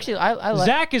 I actually I like.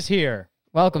 Zach is here.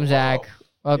 Welcome, Zach.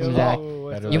 Welcome, Yo, Zach. what's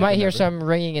Better up? You late might than hear never. some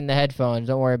ringing in the headphones.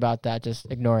 Don't worry about that. Just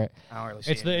ignore it. I don't really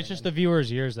see It's just the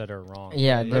viewers' ears that are wrong.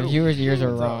 Yeah, the viewers' ears are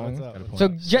What's up, wrong. what's up? Got a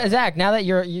point. So, Zach, now that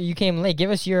you came late, give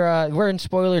us your. We're in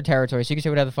spoiler territory, so you can say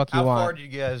whatever the fuck you How far want.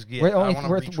 did you guys get? We're I only- wanna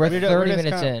we're- retrace we're it. 30 just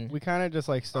minutes kinda- in. We kind of just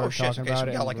like started Oh shit! talking Okay, so about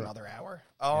we it. got like and another hour.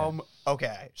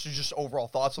 Okay. So just overall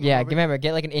thoughts on Yeah, the movie. remember,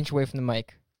 get like an inch away from the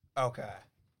mic. Okay.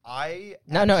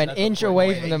 No, an That's inch the point. away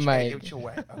Wait, from the inch- mic. inch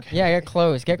away. Okay. Yeah, get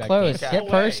close. Get Back close. there. Get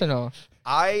Okay. personal.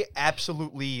 I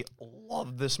absolutely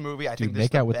love this movie. I think Dude, this is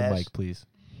make the out with best. the mic, please.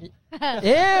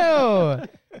 Ew!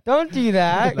 Don't do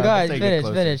that. No, Go ahead, just say get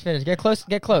closer. finish. Get close.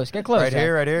 Get close. Right Zach.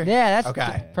 here, right here. Yeah, that's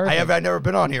Okay. perfect. I've never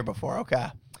been on here before. Okay.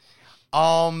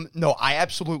 No, I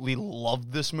absolutely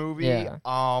loved this movie. Yeah.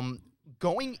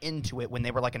 Going into it when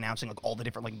they were like announcing like all the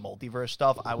different like multiverse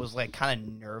stuff, I was like kind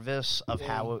of nervous of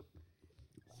how it.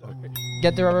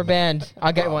 Get the rubber band.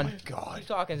 I'll get one. God. Keep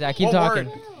talking, Zach. Keep What talking.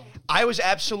 word? I was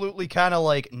absolutely kind of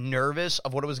like nervous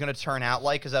of what it was going to turn out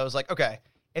like because I was like, okay,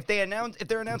 if they're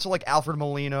announcing like Alfred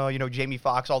Molina, Jamie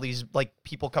Foxx, all these like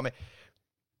people coming,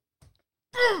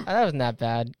 Oh, that wasn't that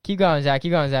bad. Keep going, Zach.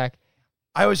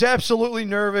 I was absolutely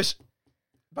nervous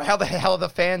by how the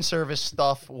fan service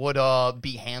stuff would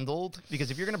be handled because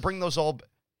if you're going to bring those all,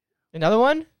 Another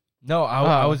one? No,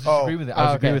 I was Oh. agree with it. I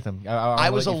was Oh, agree okay. with him. I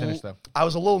was let a you finish, though. I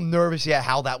was a little nervous,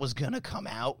 how that was going to come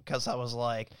out because I was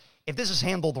like, if this is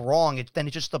handled wrong, then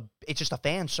it's just a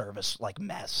fan service like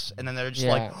mess, and then they're just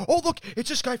like, Yeah. oh look, it's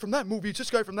this guy from that movie,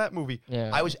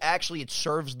 Yeah. it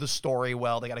serves the story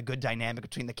well. They got a good dynamic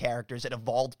between the characters. It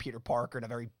evolved Peter Parker in a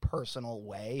very personal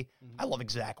way. I love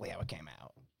exactly how it came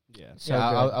out. Yeah. So Yeah,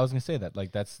 good. I was gonna say that.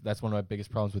 Like that's one of my biggest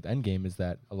problems with Endgame is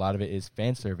that a lot of it is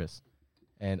fan service,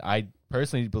 and I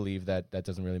personally believe that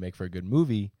doesn't really make for a good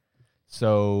movie.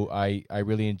 So I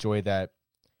really enjoy that.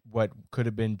 What could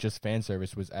have been just fan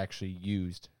service was actually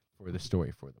used for the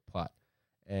story, for the plot,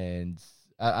 and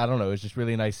I don't know. It's just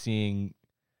really nice seeing,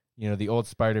 the old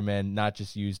Spider-Man not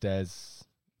just used as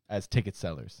as ticket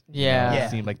sellers. Yeah. Yeah.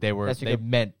 It seemed like they That's a good-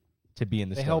 meant to be in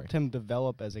the They story. helped him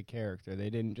develop as a character. They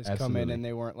didn't just come in Absolutely. and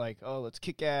they weren't like, oh, let's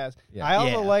kick ass. Yeah. I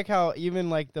also Yeah. like how even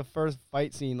like the first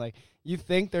fight scene, like you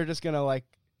think they're just gonna like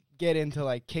get into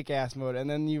like kick ass mode, and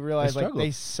then you realize like struggled.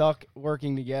 they suck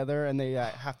working together, and they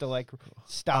have to like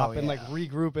stop Oh, and yeah. like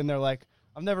regroup, and they're like,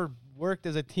 I've never worked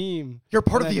as a team. You're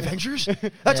part of And the then- Avengers?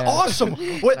 That's Yeah. awesome.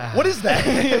 What is that?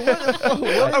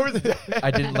 I was-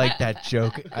 I didn't like that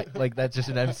joke. Like that's just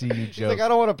an MCU He's joke. like, I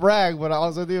don't want to brag, but I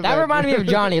also do. That reminded me of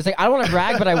Johnny. It's like, I don't want to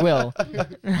brag, but I will.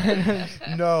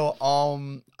 No,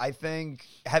 I think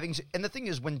and the thing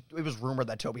is, when it was rumored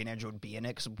that Toby and Andrew would be in it,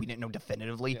 because we didn't know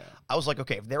definitively, Yeah. I was like,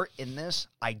 okay, if they're in this,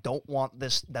 I don't want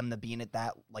them to be in it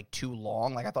that like too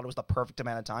long. Like I thought it was the perfect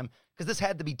amount of time, because this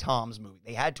had to be Tom's movie.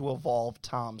 They had to evolve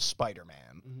Tom's Spider-Man.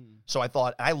 So I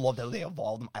thought, I loved how they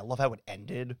evolved him. I love how it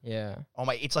ended. Yeah. Oh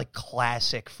my, it's like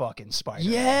classic fucking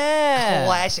Spider-Man. Yeah.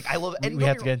 Classic. I love. And we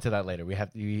have to get into that later. We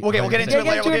have to. Okay, we'll get into Yeah, it get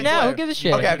later. into We'll it get now. Who later. gives a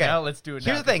shit? Okay, okay. Now let's do it.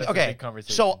 Here's now, the thing. 'cause that's a Okay, big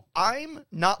conversation. so I'm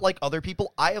not like other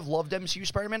people. I have loved MCU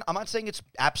Spider-Man. I'm not saying it's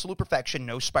absolute perfection.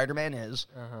 No Spider-Man is.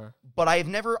 But I've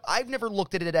never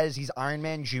looked at it as he's Iron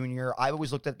Man Jr. I've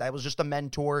always looked at that was just a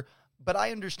mentor. But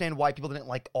I understand why people didn't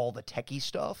like all the techie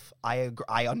stuff. I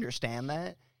understand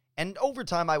that. And over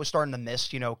time, I was starting to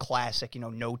miss, classic,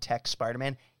 no tech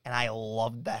Spider-Man. And I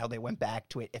loved that how they went back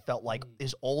to it. It felt like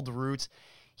his old roots.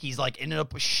 He's like ended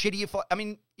up shitty. I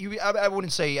mean, I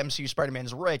wouldn't say MCU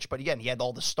Spider-Man's rich, but again, he had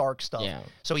all the Stark stuff. Yeah.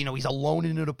 So he's alone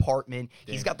in an apartment.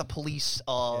 He's got the police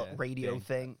radio ding.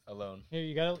 thing. alone. Here,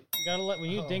 you gotta let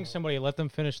when you ding somebody, let them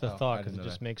finish the Oh, thought, I because didn't it know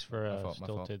just that. makes for a fault, my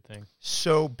fault. stilted thing.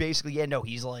 So basically,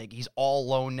 he's all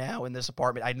alone now in this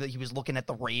apartment. I know he was looking at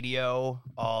the radio,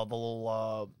 the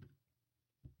little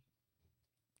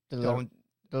The little, going.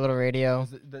 the little radio.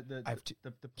 I have to,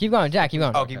 Keep going, Jack. Keep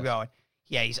going. oh, keep going.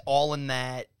 Yeah, he's all in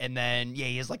that, and then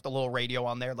he has like the little radio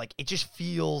on there. Like it just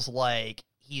feels like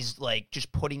he's like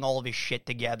just putting all of his shit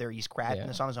together. He's crafting Yeah.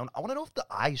 this on his own. I want to know if the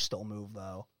eyes still move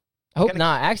though. I hope kinda-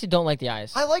 not. I actually don't like the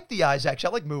eyes. I like the eyes actually.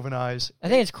 I like moving eyes. I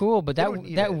think it's cool, but They that don't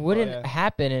need that it. wouldn't Oh, yeah.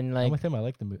 happen in I'm like with him. I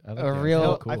like the movie. a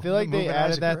real- I feel like they Moving eyes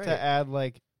added are that great. to add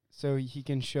like so he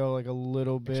can show like a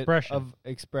little bit Expression. of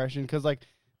expression because like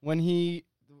when he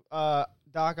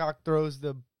Doc Ock throws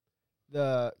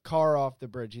the car off the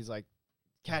bridge, he's like,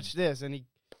 catch this, and he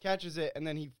catches it, and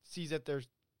then he sees that there's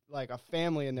like a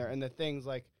family in there, and the things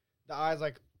like the eyes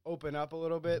like open up a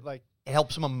little bit, like It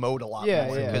helps him emote a lot Yeah,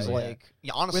 more yeah, because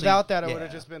yeah. honestly, without that it would have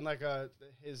yeah. just been like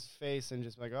his face and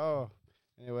just like oh,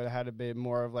 and it would have had to be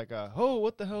more of like a oh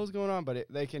what the hell's going on, but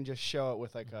they can just show it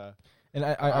with like a And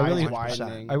I eyes really, 100%.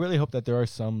 widening. I really hope that there are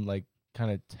some like kind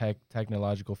of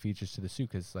technological features to the suit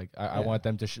because like I Yeah. want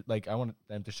them to I want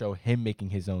them to show him making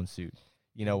his own suit.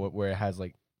 Where it has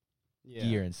like yeah.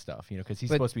 gear and stuff. Because he's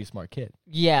But- supposed to be a smart kid.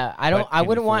 yeah. I But can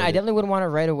wouldn't want. afford I it. definitely wouldn't want it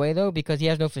right away though because he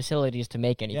has no facilities to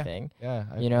make anything. Yeah,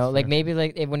 Like maybe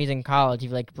like when he's in college, he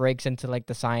like breaks into like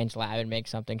the science lab and makes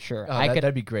something. Sure, I could.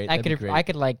 That'd be great. I That'd be could, great. I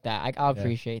could like that. I'll Yeah.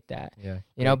 appreciate that.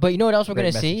 Yeah. But you know what else we're Great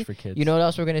gonna message see? for kids. You know what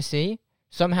else we're gonna see?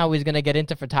 Somehow he's gonna get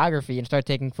into photography and start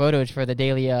taking photos for the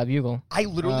Daily Bugle. I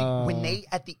literally, when Oh. they,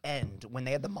 at the end, when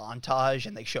they had the montage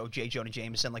and they showed J. Jonah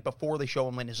Jameson, like before they show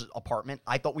him in his apartment,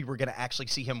 I thought we were going to actually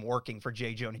see him working for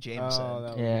J. Jonah Jameson. Oh,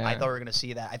 that would- Yeah. I thought we were going to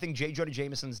see that. I think J. Jonah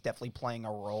Jameson's definitely playing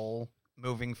a role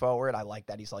moving forward. I like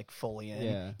that he's like fully in.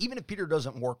 Yeah. Even if Peter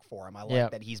doesn't work for him, I like Yeah.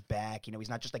 that he's back. He's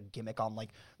not just a gimmick on like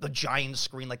the giant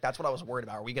screen. Like that's what I was worried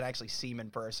about. Are we going to actually see him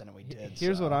in person? And we did.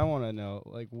 Here's so. what I want to know: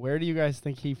 like, where do you guys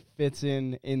think he fits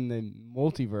in the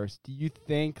multiverse? Do you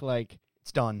think like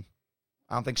It's done.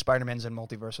 I don't think Spider-Man's in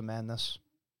Multiverse of Madness.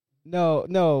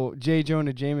 no, J.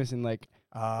 Jonah Jameson? Like,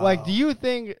 do you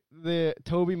think the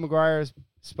Tobey Maguire's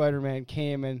Spider-Man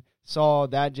came and saw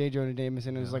that J. Jonah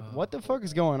Jameson and was like, "What the fuck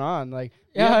is going on?" Like,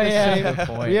 we have the same, That's a good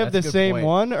point. we have That's the a good same point.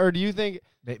 one, or do you think?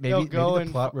 Maybe they'll go the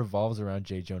and plot revolves around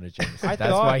J. Jonah Jameson. I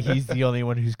That's thought- why he's the only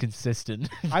one who's consistent.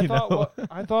 I you thought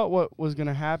know? what was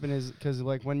gonna happen is because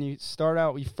like when you start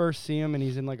out, you first see him and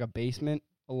he's in like a basement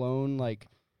alone, like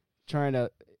trying to.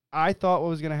 I thought what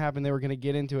was gonna happen, they were gonna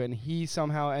get into it, and he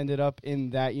somehow ended up in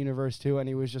that universe too, and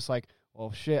he was just like,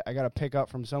 "Well, shit, I gotta pick up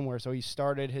from somewhere." So he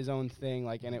started his own thing,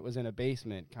 like, and it was in a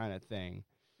basement kind of thing.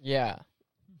 Yeah.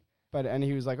 And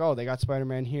he was like, "Oh, they got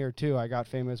Spider-Man here too. I got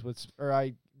famous with, or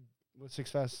I was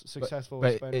successful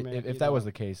with But Spider-Man." if that was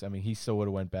the case, I mean, he still would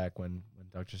have went back when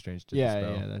Doctor Strange did the yeah,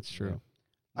 spell. yeah, that's true.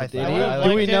 I Did think- he? I Do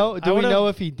we liked it. know? I Do we would've- know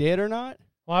if he did or not?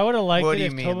 Well, I would have liked What it do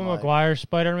if you mean, Tobey like- Maguire's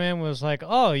Spider-Man was like,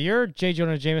 "Oh, your J.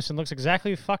 Jonah Jameson looks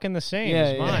exactly fucking the same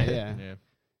as mine." yeah.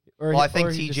 Or Well, I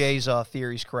think he just- TJ's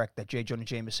theory is correct that J. Jonah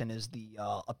Jameson is the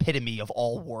epitome of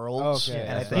all worlds. Okay,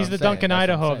 and I that's think He's the I'm saying, Duncan that's what I'm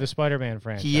Idaho of saying. the Spider-Man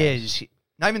franchise. he is.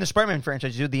 Not even the Spider-Man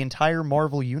franchise, dude. The entire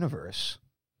Marvel universe.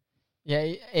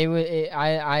 Yeah, it would.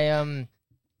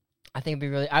 I think it'd be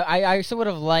really. I still would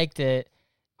have liked it.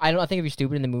 I think it'd be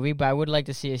stupid in the movie, but I would like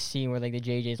to see a scene where like the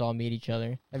JJs all meet each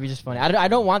other. That'd be just funny. I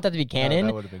don't want that to be canon,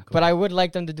 That would have been cool. but I would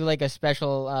like them to do like a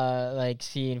special like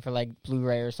scene for like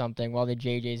Blu-ray or something while the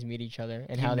JJs meet each other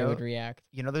and You how they know- would react.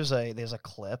 You know, there's a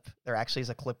clip. There actually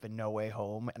is a clip in No Way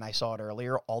Home, and I saw it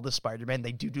earlier. All the Spider-Man,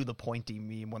 they do the pointy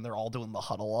meme when they're all doing the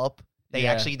huddle up. They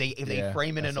Yeah. actually they Yeah,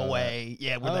 frame it I in saw a that. way,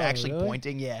 where Oh, they're actually really?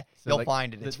 pointing. Yeah, So, you'll like,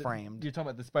 find it. It's framed. You're talking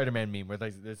about the Spider-Man meme where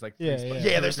there's like Yeah, three yeah. Spider-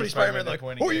 Yeah, there's three Spider-Man, like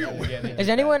like, pointing "Who are at you?" it. Yeah, Is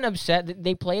anyone upset that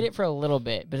they played it for a little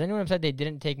bit? But is anyone upset they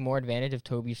didn't take more advantage of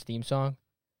Toby's theme song?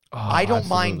 Oh, I don't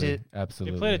mind absolutely, it.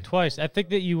 Absolutely. They played it twice. I think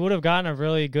that you would have gotten a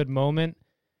really good moment,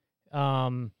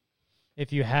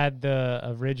 if you had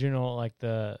the original, like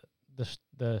the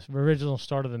original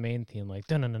start of the main theme, like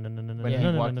When he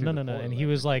walked through the and portal, he that'd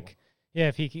was be like, cool.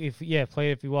 yeah, play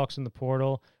it if he walks in the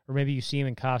portal, or maybe you see him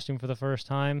in costume for the first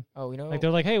time. Oh, you know, Like they're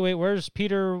like, hey, wait, where's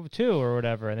Peter 2 or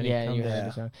whatever, and then yeah, he comes you in. heard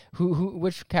the song.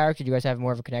 Which character do you guys have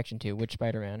more of a connection to? Which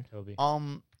Spider-Man? Toby.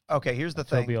 Okay, here's the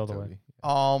thing. Toby all the way.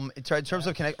 In terms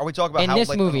of connect, are we talking about In how, this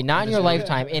like, movie, not in this your movie?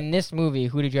 lifetime. In this movie,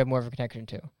 who did you have more of a connection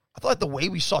to? I thought the way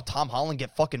we saw Tom Holland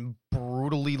get fucking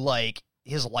brutally, like,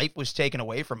 his life was taken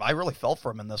away from him. I really felt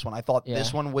for him in this one. I thought Yeah.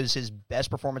 this one was his best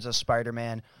performance as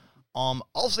Spider-Man.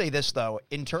 I'll say this, though.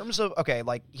 In terms of,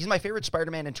 he's my favorite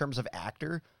Spider-Man in terms of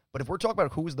actor, but if we're talking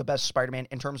about who was the best Spider-Man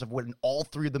in terms of when all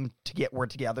three of them were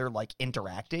together, like,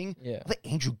 interacting, Yeah. I think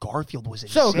Andrew Garfield was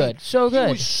So insane. good, so He good.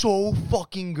 was so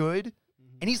fucking good.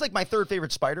 And he's, like, my third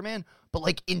favorite Spider-Man, but,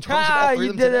 like, in terms of all three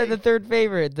you of them did today, the third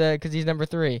favorite because he's number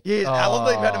 3. yeah, I love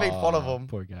that you had to make fun of him.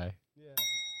 Poor guy.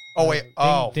 Oh, wait.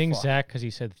 Ding fuck. Zach because he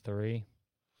said 3.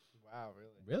 Wow,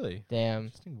 really? Really? Damn,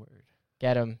 Interesting word.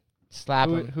 get him, slap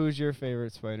him. Who's your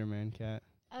favorite Spider-Man, Cat?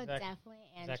 Oh, Zach- definitely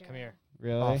Andrew. Zach, come here.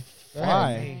 Really? Oh, Go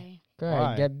Why? Sorry. Go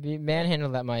Why? ahead,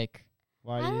 manhandle that mic.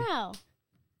 Why I do don't you? know.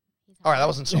 All right, that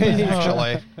wasn't so bad,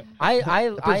 actually.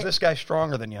 I This guy's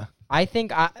stronger than you. I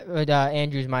think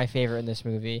Andrew's my favorite in this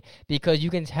movie because you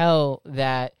can tell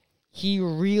that he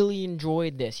really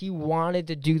enjoyed this. He wanted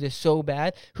to do this so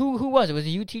bad. Who was it? Was it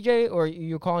you, TJ, or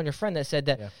you were calling your friend that said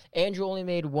that Yeah. Andrew only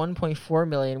made 1.4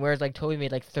 million, whereas like Toby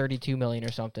made like 32 million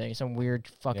or something, some weird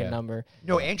fucking Yeah. number.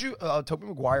 No, Tobey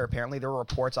Maguire, apparently there were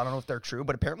reports, I don't know if they're true,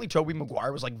 but apparently Tobey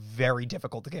Maguire was, like, very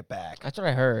difficult to get back. That's what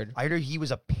I heard. I heard he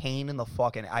was a pain in the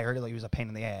fucking, I heard he was a pain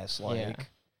in the ass. Like, Yeah.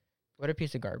 What a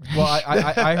piece of garbage. Well,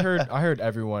 I heard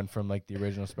everyone from like the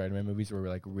original Spider-Man movies were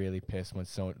like really pissed when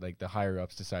like the higher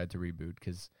ups decided to reboot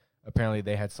because apparently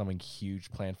they had something huge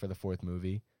planned for the fourth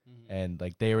movie and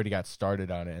like they already got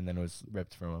started on it and then it was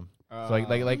ripped from them. So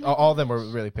like all of them were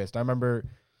really pissed. I remember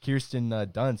Kirsten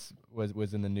Dunst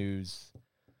was in the news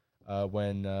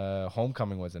when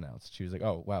Homecoming was announced. She was like,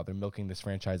 "Oh wow, they're milking this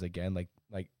franchise again." Like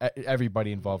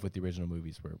everybody involved with the original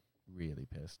movies were really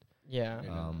pissed. yeah.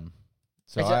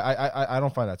 So It's I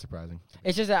don't find that surprising.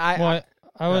 It's just that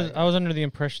I was under the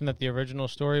impression that the original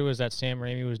story was that Sam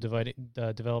Raimi was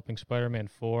developing Spider-Man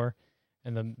 4,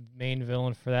 and the main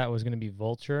villain for that was going to be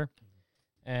Vulture.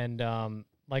 And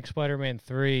like Spider-Man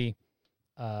 3,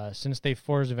 since they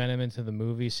forced Venom into the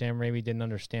movie, Sam Raimi didn't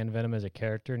understand Venom as a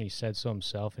character, and he said so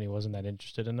himself, and he wasn't that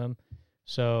interested in him.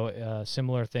 So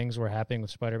similar things were happening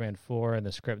with Spider-Man 4, and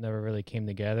the script never really came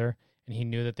together. And he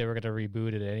knew that they were going to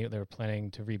reboot it. They were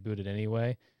planning to reboot it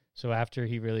anyway. So after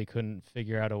he really couldn't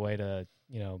figure out a way to,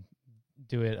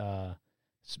 do it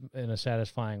in a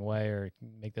satisfying way or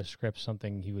make the script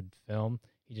something he would film,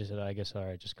 he just said, "I guess all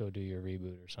right, just go do your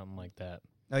reboot or something like that."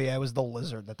 oh yeah, it was the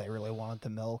lizard that they really wanted to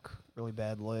milk really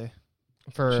badly.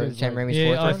 for She's Sam like- Raimi's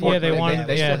Yeah, fourth they one? they- wanted,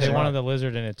 they they switched wanted it the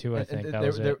lizard in it too. I And think that there,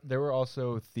 was it. there were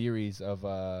also theories of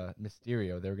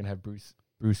Mysterio. They were gonna have Bruce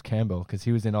Campbell because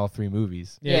he was in all three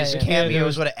movies. Yeah, His yeah. there cameos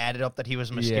was- would have added up that he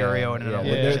was Mysterio and yeah. an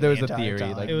Yeah. illusion There was the a entire theory,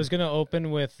 time. like- It was going to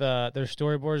open with their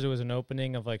storyboards. It was an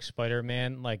opening of like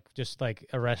Spider-Man, like just like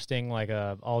arresting like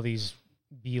all these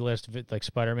B-list like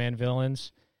Spider-Man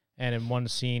villains, and in one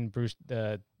scene,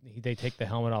 they take the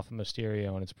helmet off of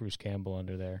Mysterio, and it's Bruce Campbell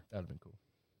under there. That'd have been cool.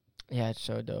 Yeah, it's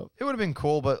so dope. It would have been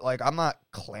cool, but like I'm not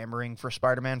clamoring for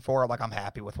Spider-Man 4. Like I'm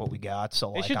happy with what we got.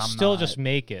 So They like should I'm still not- just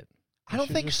make it. I don't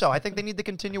should think just- so. I think they need to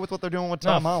continue with what they're doing with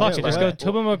No, Tom Holland. fuck it. Just go What?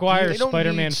 Tobey Maguire, They don't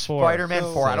Spider-Man need 4. Spider-Man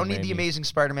 4. I don't Sam need the Raimi. Amazing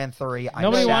Spider-Man 3. I'm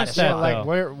Nobody wants that, satisfied. though.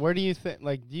 Like where do you think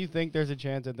do you think there's a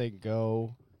chance that they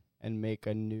go and make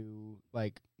a new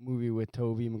like movie with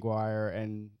Tobey Maguire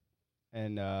and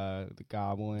the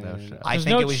Goblin. No shot. I There's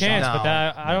think no it was chance, no. but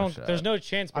I No don't. shot. There's no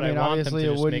chance, I but mean, want them obviously to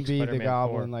it just wouldn't make be the Spider-Man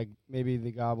Goblin. 4. Like maybe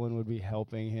the Goblin would be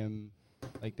helping him.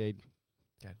 Like they.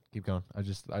 Yeah, keep going. I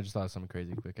just thought of something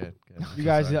crazy. Quick, go ahead. You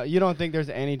guys, you don't think there's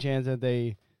any chance that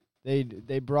they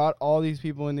brought all these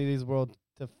people into this world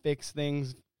to fix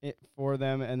things for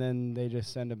them, and then they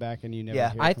just send it back, and you never.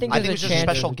 Yeah. hear I from think I them? think it was just a There's a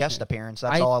special chance. guest appearance.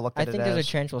 That's all I looked at I think it there's a as.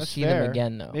 chance we'll That's see them fair.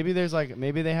 again, though. Maybe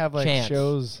they have like Chance.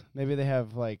 shows. Maybe they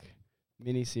have like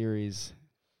miniseries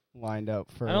lined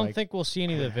up for. I don't like, think we'll see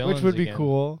any of the villains. which would be again.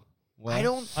 cool. I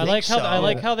don't. I think like how so. I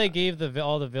like how they gave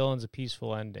all the villains a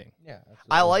peaceful ending. Yeah,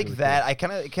 I like that. I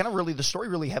kind of really the story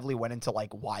really heavily went into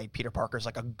like why Peter Parker's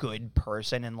like a good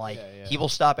person and like he will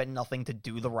stop at nothing to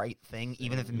do the right thing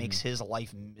even if it makes his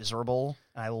life miserable.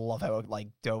 And I love how it like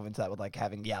dove into that with like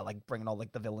having like bringing all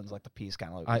like the villains like the peace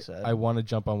kind of like you said. I want to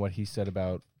jump on what he said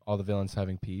about all the villains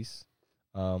having peace.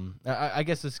 I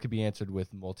guess this could be answered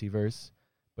with multiverse,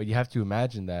 but you have to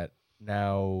imagine that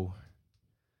now.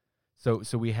 So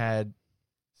we had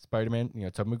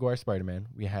Spider-Man, Tobey Maguire Spider-Man.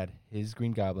 We had his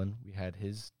Green Goblin. We had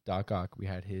his Doc Ock. We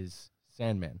had his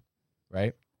Sandman,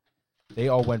 right? They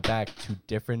all went back to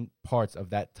different parts of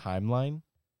that timeline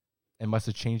and must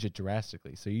have changed it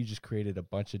drastically. So you just created a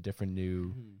bunch of different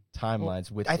new timelines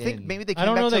within. I think maybe they I came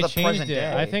don't back know to they the changed present it.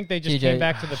 day. I think they just TJ, came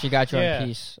back to the. She got you yeah. on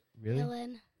peace. Really?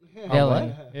 Villain.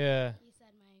 Villain. Yeah. You said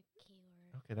my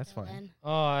keyword. Okay, that's fine. Villain.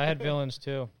 Oh, I had villains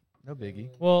too. No biggie.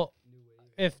 Well,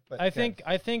 if But I think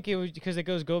it was because it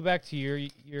go back to your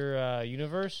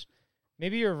universe.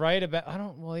 Maybe you're right about. I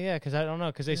don't. Well, yeah, because I don't know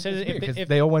because they said if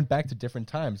they all went back to different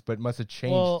times, but must have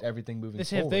changed everything moving they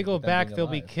say forward. if they go with them back, being they'll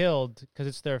be alive. killed because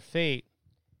it's their fate.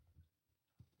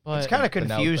 But It's kind of But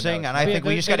now- confusing, and I Yeah, think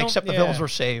we they- just they got to don't- accept the yeah. villains were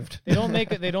saved. They don't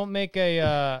make it. They don't make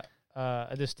a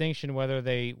distinction whether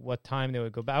what time they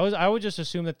would go back. I would just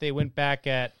assume that they went back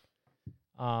at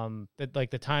that like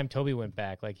the time Toby went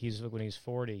back, like when he's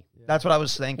 40. That's what I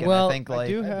was thinking. Well, I think I like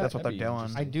do have- that's what they're that'd be doing.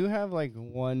 interesting. I do have like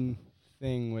one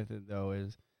thing with it though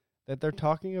is that they're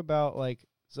talking about like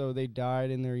so they died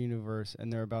in their universe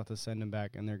and they're about to send them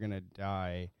back and they're gonna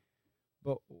die,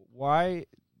 but why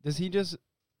does he just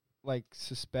like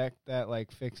suspect that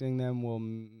like fixing them will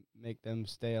make them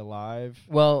stay alive?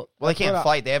 Well, Well, they That's can't what I-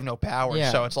 fight. They have no powers.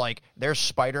 Yeah. So it's like they're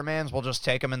Spider-Mans. We'll just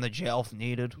take them in the jail if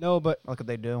needed. No, but Look what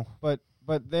they do. but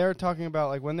they're talking about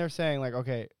like when they're saying like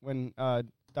okay when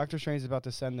Doctor Strange is about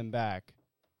to send them back,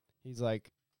 he's like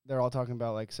they're all talking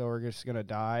about like so we're just gonna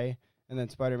die, and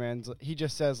then he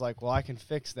just says like well I can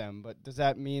fix them, but does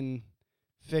that mean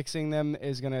fixing them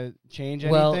is gonna change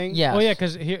well, anything? yes. Well, yeah,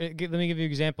 because here, let me give you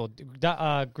an example.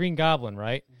 Green Goblin,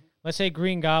 right? Let's say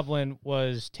Green Goblin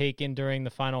was taken during the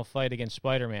final fight against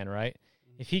Spider-Man, right?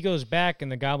 If he goes back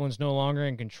and the Goblin's no longer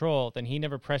in control, then he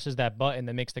never presses that button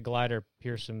that makes the glider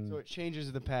pierce him. So it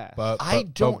changes the past. I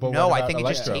don't but know. what I think it about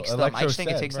just Electro? takes them. I Electro just think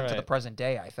it said- takes them to the Right. present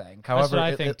day. I think. However, what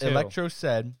I think, too. Electro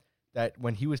said that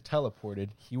when he was teleported,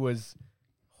 he was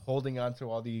holding on to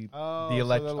all the so the the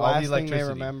last thing they electricity.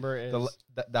 remember is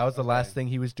That was the last okay. thing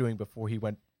he was doing before he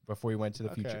went to the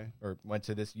future Okay. or went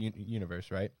to this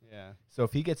universe, right? yeah. So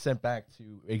if he gets sent back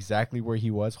to exactly where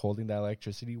he was holding that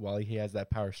electricity while he has that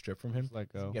power stripped from him, Let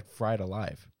he's gonna go. get fried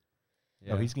alive.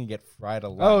 Yeah. No, he's gonna get fried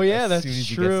alive. Oh yeah, as that's soon as he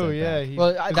gets true. sent Yeah. back. he-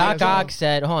 Well, 'cause Doc he has Ock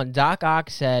said, hold on, Doc Ock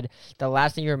said the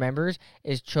last thing he remembers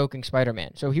is choking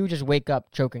Spider-Man. So he would just wake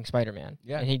up choking Spider-Man,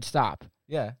 Yeah. and he'd stop.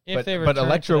 Yeah, If but they but return to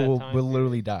Electro that will time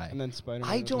literally die. and then Spider-Man.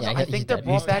 I don't Yeah, know. I he's think they're dead.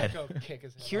 brought He's back.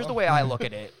 dead. Here's the way I look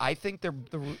at it. I think they're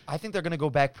going to go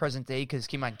back present day because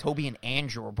keep in mind Toby and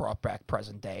Andrew were brought back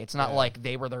present day. It's not like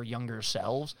they were their younger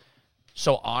selves.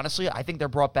 So honestly, I think they're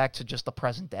brought back to just the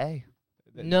present day.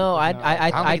 No, I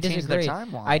I don't think it changes their disagree.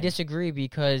 timeline. I disagree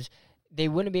because they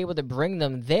wouldn't be able to bring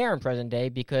them there in present day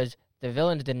because the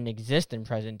villains didn't exist in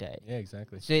present day. Yeah,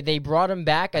 exactly. So they brought them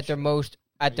back at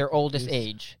their oldest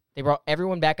age. They brought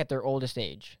everyone back at their oldest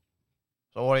age.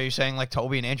 So what are you saying? Like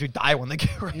Toby and Andrew die when they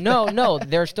get ready? No,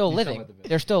 they're still He's talking living. about the villains.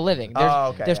 They're still living.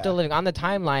 They're still living. On the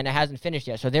timeline, it hasn't finished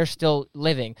yet, so they're still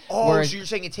living. Oh, Whereas so you're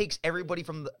saying it takes everybody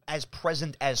from as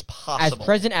present as as possible?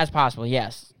 present as possible,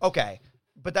 yes. Okay,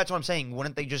 but that's what I'm saying.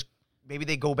 Wouldn't they just maybe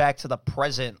they go back to the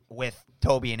present with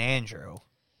Toby and Andrew?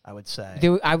 I would say.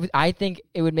 I think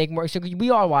it would make more. So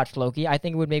we all watched Loki. I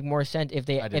think it would make more sense if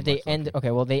they I didn't watch ended. Loki.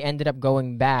 Okay, well they ended up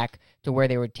going back to where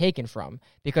they were taken from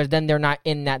because then they're not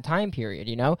in that time period.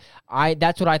 You know,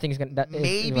 that's what I think is gonna.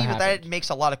 Maybe, but that makes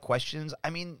a lot of questions.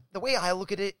 I mean, the way I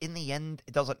look at it, in the end,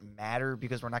 it doesn't matter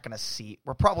because we're not going to see.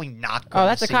 We're probably not. Going Oh,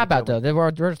 that's to a see cop out Toby. though.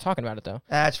 We're just talking about it though.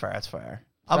 That's fair. That's fair.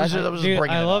 I was just Dude,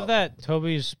 bringing I it love up. that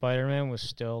Toby's Spider-Man was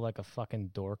still like a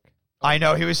fucking dork. I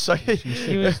know he was so.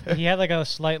 He had like a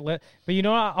slight lip, but you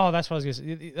know what? Oh, that's what I was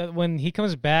gonna say. When he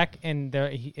comes back and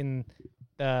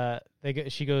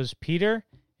she goes, Peter,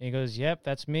 and he goes, "Yep,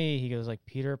 that's me." He goes like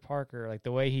Peter Parker, like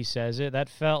the way he says it. That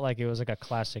felt like it was like a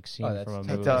classic scene from a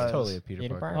movie. does. Totally a Peter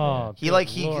Peter Parker. Parker.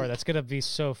 Oh, Lord, that's gonna be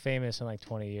so famous in like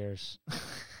 20 years.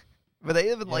 But they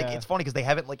haven't Yeah. it's funny because they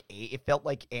haven't it felt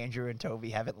like Andrew and Toby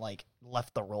haven't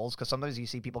left the roles, because sometimes you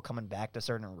see people coming back to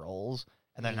certain roles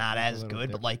and they're not it's a as little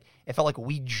good, but it felt like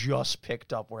we just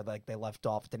picked up where they left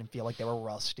off. It didn't feel like they were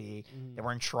rusty. They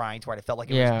weren't trying to write. It felt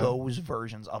like it was those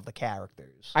versions of the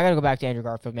characters. I gotta go back to Andrew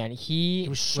Garfield, man. He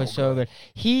was so good.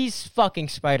 He's fucking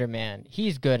Spider-Man.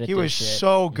 He's good at He this was shit.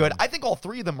 so good. I think all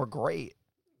three of them were great.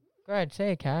 Go ahead,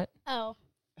 say it, Kat. Oh,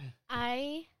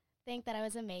 I think that it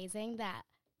was amazing that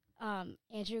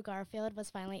Andrew Garfield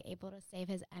was finally able to save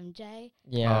his MJ.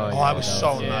 Yeah. Oh, that was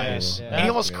so Yeah. nice. Yeah. And he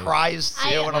almost Great. cries too.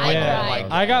 And I'm I like, cried. oh my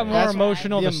God. I got more That's-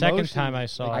 emotional the the second emotion- time I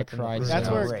saw I it. than the cried. first That's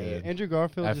time. where great. Andrew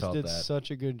Garfield I just felt did that. such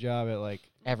a good job at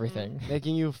Everything.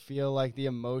 making you feel like the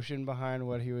emotion behind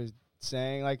what he was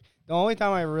saying. Like the only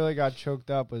time I really got choked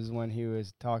up was when he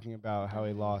was talking about how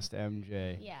he lost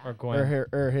MJ Yeah. Or Gwen.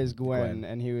 or his Gwen, Gwen.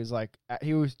 and he was like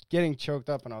he was getting choked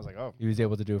up, and I was like, oh He was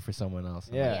able to do it for someone else.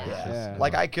 Yeah. Yeah.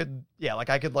 I could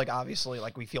obviously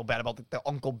we feel bad about the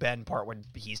Uncle Ben part when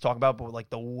he's talking about, but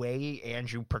the way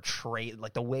Andrew portrayed,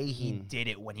 the way he did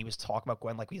it when he was talking about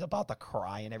Gwen, he's about to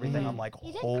cry and everything. I'm like,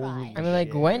 He did holy cry. I mean,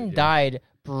 Gwen Yeah. died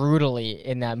brutally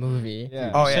in that movie.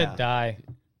 yeah. Oh, You yeah. said die.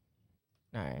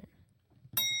 All right.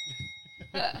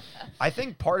 I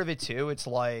think part of it too, it's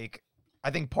I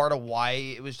think part of why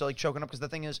it was choking up, because the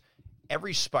thing is,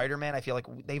 every Spider-Man, I feel like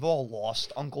they've all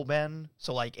lost Uncle Ben,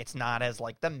 so it's not as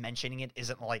them mentioning it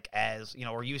isn't as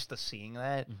we're used to seeing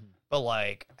that. But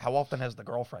how often has the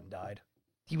girlfriend died?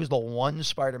 He was the one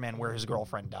Spider-Man where his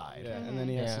girlfriend died. Yeah, and then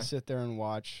he has Yeah. to sit there and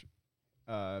watch.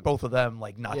 Both of them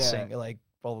not Yeah. sing,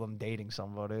 both of them dating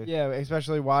somebody. Yeah,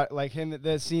 especially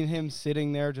seeing him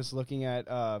sitting there just looking at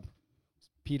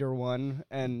Peter 1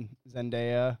 and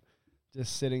Zendaya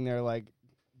just sitting there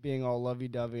being all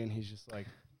lovey-dovey, and he's just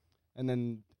and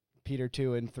then Peter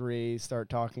 2 and 3 start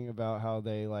talking about how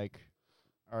they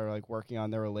are working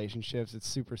on their relationships. It's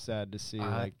super sad to see.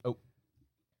 I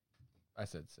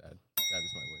said sad. That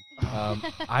is my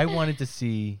word. I wanted to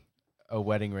see a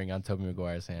wedding ring on Tobey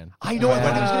Maguire's hand. I know. I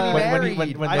thought he was going to be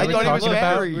married. when I they were thought he was talking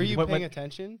about- married. Were you when- paying when-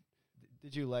 attention?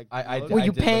 Did you look? Were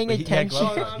you paying but he had attention?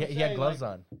 gloves No, on. no, I'm He had saying, gloves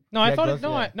on. No, He I had thought gloves,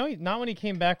 yeah. no, not when he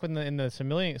came back in the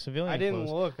civilian I didn't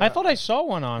clothes. look. I thought I saw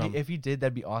one on him. If he did,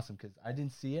 that'd be awesome because I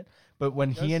didn't see it. But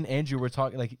when he Does- and Andrew were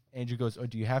talking, Andrew goes, "Oh,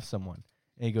 do you have someone?"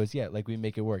 And he goes, "Yeah, we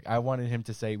make it work." I wanted him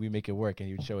to say, "We make it work," and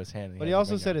he would show his hand. And But he had the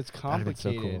also ring said on. it's That'd have been so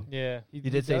complicated. cool. Yeah. He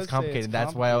did say it's does complicated.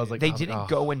 That's why I was like, They oh, didn't oh.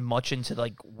 go in much into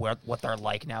what they're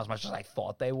like now as much as I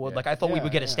thought they would. Yeah. I thought we Yeah,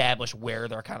 would get yeah. established where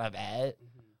they're kind of at.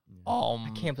 I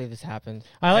can't believe this happened.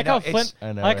 I like know, how it's- Flint.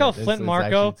 I know, I like how right? It's- Flint it's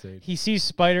Marco actually insane. he sees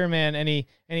Spider-Man and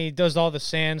he does all the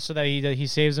sand so that he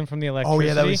saves him from the electricity. Oh,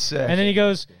 yeah, that was sick. And then he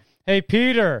goes, "Hey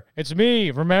Peter, it's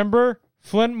me. Remember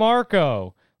Flint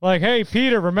Marco? Hey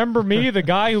Peter, remember me, the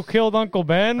guy who killed Uncle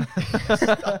Ben?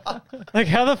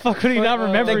 How the fuck would he not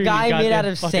remember? The you guy made goddamn out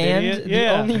of fucking sand, idiot? the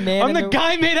Yeah, only man I'm in the the-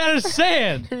 guy made out of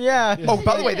sand. Yeah. Oh,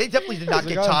 by the way, they definitely did not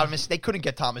He's get like, oh. Thomas. They couldn't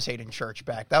get Thomas Hayden Church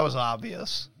back. That was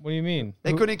obvious. What do you mean?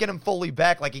 They couldn't get him fully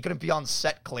back. He couldn't be on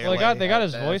set clearly. Well, they got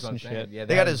his That's voice what I'm and saying. shit. Yeah,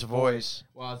 They got his voice.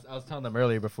 Well, I was telling them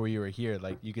earlier before you were here,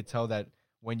 you could tell that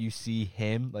when you see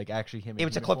him, actually him. It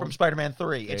was a clip from Spider-Man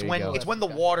 3. There it's you when go. it's when the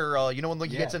water, when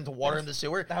he gets Yeah. into water in the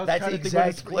sewer. That was That's trying the to think what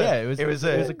exact it's- clip. Yeah, it was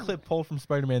it. a clip pulled from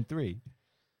Spider-Man 3.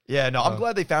 Yeah, no, I'm Oh.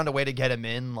 glad they found a way to get him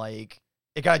in.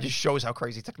 It kind of just shows how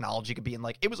crazy technology could be. And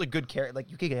it was a good character.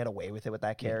 You could get away with it with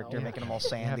that character, yeah. making him all You have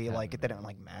sandy. to have It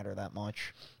didn't matter that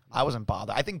much. I wasn't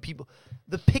bothered. I think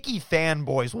the picky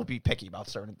fanboys will be picky about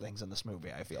certain things in this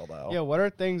movie. I feel though. Yeah, what are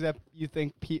things that you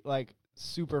think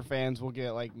super fans will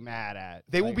get mad at?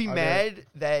 They will be mad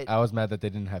that I was mad that they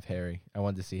didn't have Harry. I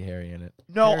wanted to see Harry in it.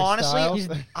 no, Harry honestly, Styles?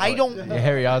 I don't. Yeah,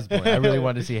 Harry Osborn. I really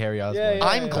wanted to see Harry Osborn. yeah,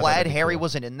 I'm yeah. glad That'd be Harry cool.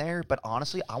 wasn't in there, but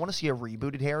honestly, I want to see a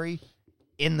rebooted Harry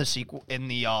in the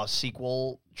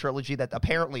sequel trilogy that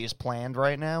apparently is planned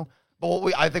right now.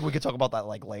 But I think we could talk about that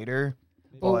later.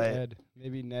 But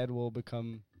Maybe Ned will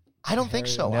become. I don't think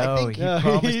so. No, I think he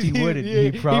promised he wouldn't.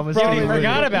 He promised Dude, he he wouldn't.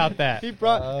 forgot about that. He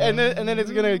brought, and then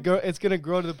it's gonna go. It's gonna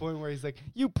grow to the point where he's like,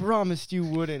 "You promised you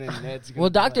wouldn't," and Ned's gonna.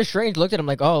 Well, be Doctor like, Strange looked at him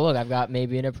like, "Oh, look, I've got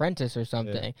maybe an apprentice or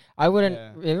something." I wouldn't.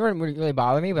 Yeah. It wouldn't really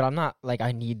bother me, but I'm not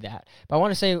I need that. But I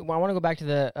want to go back to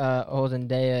the whole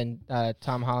Zendaya and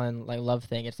Tom Holland love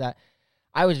thing. It's that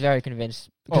I was very convinced.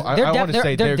 Oh, I want to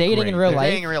say they're dating great. in real They're life.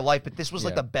 dating in real life, but this was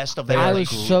like Yeah. the best of They their. I are was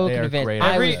like, so they are convinced. great.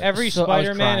 I Every was so- I was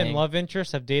Spider-Man and crying. love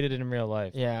interest have dated in real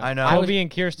life. Yeah, I know. I was, Toby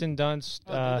and Kirsten Dunst.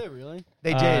 Oh, did they really?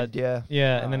 They Uh, did, yeah.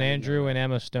 Yeah, and then I didn't Andrew know and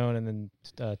Emma Stone, and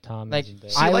then Tom. Like, and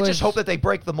Zendaya. See, I let's was- just hope that they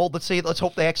break the mold. Let's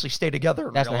hope they actually stay together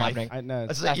in That's real not life. happening. I know.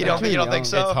 That's That's you not don't happening. think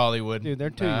so? It's Hollywood. Dude, they're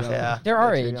too Nah. young. Yeah. They're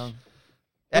our They're too age. young.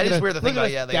 That is weird to think Look about.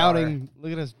 at Yeah, us they are. doubting.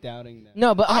 Look at us doubting that.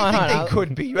 No, but I hold think on, they hold on.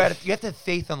 could be. You have to have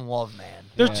faith and love, man.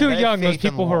 They're Yeah. too They have young. Those faith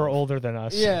and people who are love. older than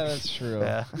us. Yeah, that's true.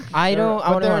 Yeah. I don't. But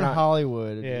I want they're in to.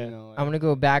 Hollywood. Yeah. You know, I'm gonna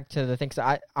go back to the things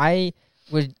that I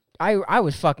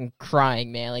was fucking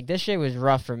crying, man. Like this shit was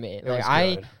rough for me. It Like was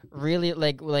I good. really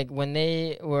like when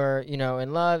they were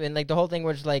in love, and like the whole thing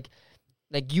was like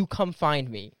you come find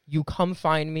me,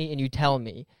 and you tell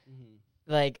me.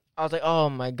 Like I was like, oh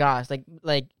my gosh,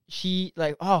 like she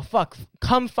like, oh fuck,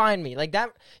 come find me, like that.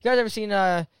 You guys ever seen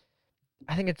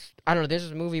I think I don't know. There's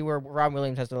this movie where Robin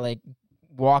Williams has to like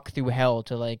walk through hell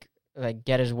to like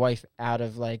get his wife out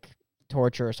of like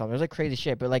torture or something. It was like crazy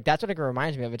shit, but like that's what it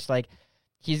reminds me of. It's like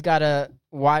he's gotta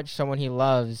watch someone he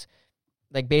loves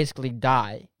like basically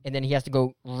die, and then he has to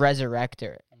go resurrect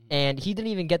her, and he didn't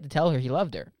even get to tell her he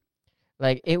loved her.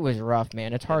 Like it was rough,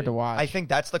 man. It's hard to watch. I think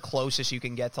that's the closest you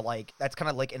can get to like that's kind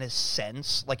of like in a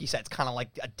sense, like you said, it's kind of like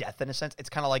a death in a sense. It's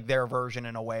kind of like their version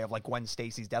in a way of like Gwen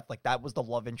Stacy's death. Like that was the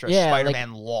love interest Yeah, like,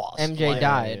 Spider-Man lost. MJ Like,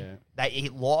 died. Yeah. That he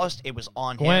lost. It was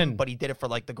on Gwen. him, but he did it for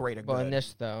like the greater Well, good. in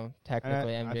this though,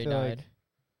 technically I MJ feel like- died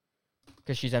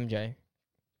because she's MJ. What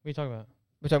are you talking about?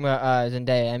 We're talking about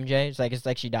Zendaya, MJ. It's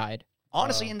like she died.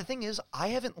 Honestly, and the thing is, I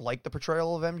haven't liked the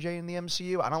portrayal of MJ in the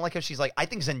MCU. I don't like how she's like. I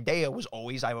think Zendaya was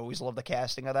always. I've always loved the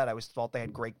casting of that. I always thought they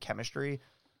had great chemistry,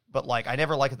 but like I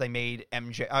never liked that they made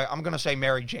MJ. I'm gonna say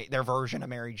Mary Jane, their version of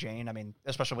Mary Jane. I mean,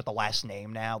 especially with the last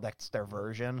name now, that's their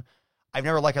version. I've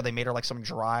never liked how they made her like some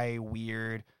dry,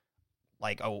 weird,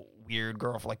 like a weird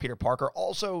girl for like Peter Parker.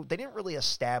 Also, they didn't really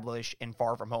establish in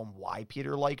Far From Home why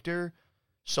Peter liked her.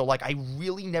 So, like, I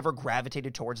really never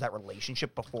gravitated towards that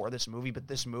relationship before this movie, but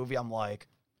this movie, I'm like,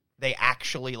 they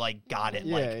actually, like, got it.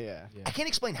 Yeah, Like, yeah. I can't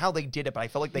explain how they did it, but I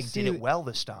feel like they did it well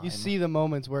this time. You see the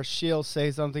moments where she'll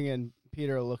say something and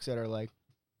Peter looks at her like,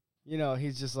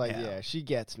 he's just like, Yeah. yeah, she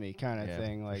gets me kind of Yeah,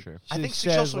 thing. for Like, sure. I she think she's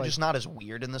says, also like- just not as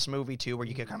weird in this movie, too, where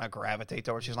you can kind of gravitate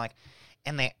towards. She's like,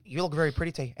 you look very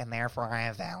pretty today, and therefore I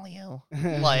have value.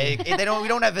 Like, we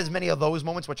don't have as many of those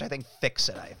moments, which I think fix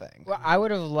it, I think. Well, I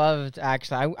would have loved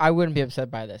actually. I wouldn't be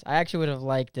upset by this. I actually would have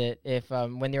liked it if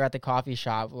when they were at the coffee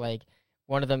shop, like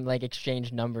one of them like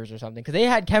exchanged numbers or something because they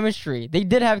had chemistry. They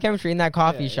did have chemistry in that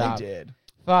coffee Yeah, shop. They did.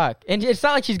 Fuck, and it's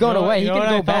not like she's going away. He You know can what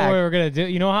go I back. thought we were gonna do.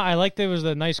 You know how I liked it was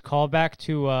a nice callback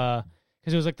to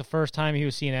because it was like the first time he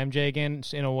was seeing MJ again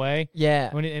in a way.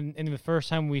 Yeah, When and the first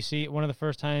time one of the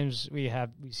first times we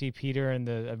see Peter and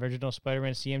the original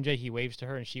Spider-Man see MJ, he waves to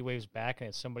her and she waves back, and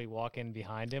it's somebody walking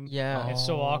behind him. yeah. It's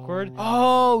so awkward.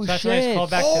 Oh So that's a shit! nice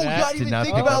callback Oh, to that. yeah, I didn't Did not even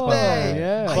think pick up about on that. that.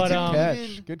 Yeah, But, good um,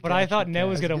 catch. Good But I catch, thought good Ned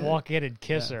was catch. gonna walk in and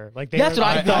kiss her. Like That's what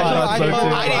I like, thought. I I didn't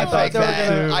thought think they were that.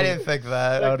 gonna- I didn't think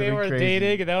that. Like would've they been were crazy.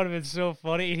 dating, and that would have been so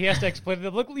funny. And he has to explain to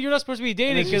them, "Look, you're not supposed to be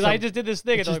dating it's because just I a- just did this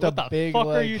thing." And it's they're just like, a "What the big, fuck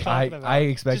are like- you talking about?" I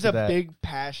expected Just a that. big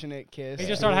passionate kiss. They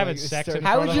just started having Like, sex start- in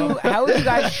How front would of you? them. How would you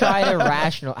guys try to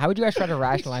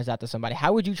rationalize that to somebody?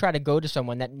 How would you try to go to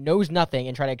someone that knows nothing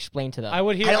and try to explain to them? I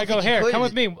would hear. I don't I go, think you here, could. come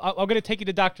with me. I'm going to take you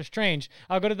to Doctor Strange.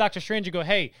 I'll go to Doctor Strange and go,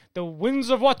 hey, the winds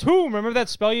of Watum. Remember that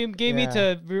spell you gave me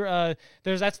to?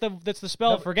 That's the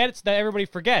spell. Forget it's that everybody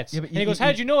forgets. Yeah, but and he you- goes, you-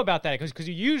 how did you know about that? Because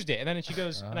you used it. And then she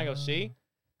goes, and I go, see.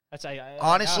 That's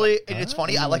Honestly, it's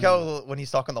funny. I like how when he's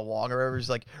talking to Wong or whatever, he's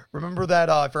like, "Remember that?"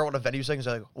 I forgot what event he was saying. He's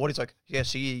like, "What?" He's like, "Yeah,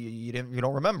 see, you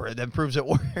don't remember it. That proves it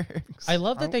works." I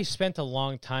love that they spent a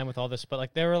long time with all this, but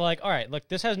like they were like, all right, look,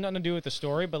 this has nothing to do with the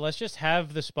story, but let's just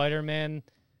have the Spider-Men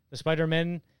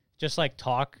just like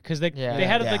talk because they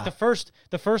had Yeah. like the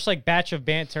first like batch of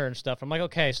banter and stuff. I'm like,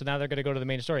 okay, so now they're gonna go to the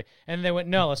main story, and they went,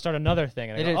 no, let's start another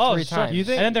thing. And They I did go, it 3 so- times. You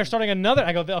think- and then they're starting another.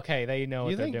 I go, okay, they know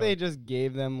You what they're think doing. they just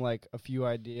gave them like a few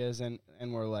ideas and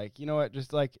were like, you know what,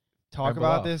 just like talk Or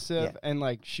about blow. this and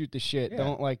like shoot the shit. Yeah.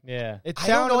 Don't like. yeah. It I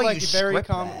don't sounded know how like you very script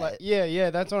common. that. Like,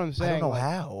 yeah, that's what I'm I saying. don't know like,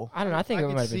 how. I don't know. I think I it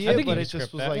might could have been. see I it, think but you it can just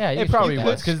script was that. like Yeah, you It probably could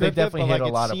was because they script it, definitely but, hit like, a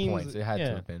it lot of seems- points. It had to Yeah.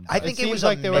 have been. I think it seems was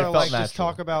like a they mix. were like felt just natural.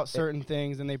 talk about certain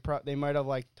things, and they might have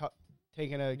like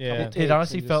taken a Yeah. couple It takes It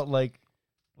honestly and just- felt like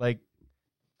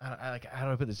how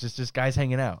do I put this? Just guys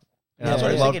hanging out. And Yeah, I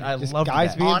yeah. loved, Thinking I just loved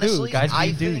guys that. being Honestly, Guys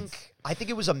I being dudes. think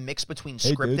it was a mix between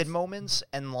Hey, scripted dudes. moments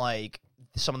and like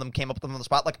some of them came up with them on the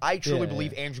spot. Like I truly Yeah,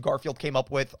 believe yeah. Andrew Garfield came up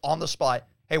with on the spot.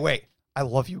 Hey, wait, I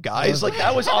love you guys. Like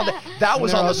that was on the they're on all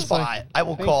the just spot. like, I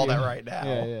will "Thank call you." that right now.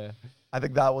 Yeah, yeah. I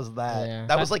think that was that. Yeah.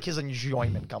 That was like his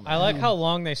enjoyment coming. I like how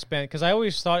long they spent because I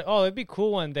always thought, oh, it'd be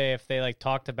cool one day if they like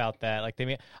talked about that. Like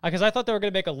they, because I thought they were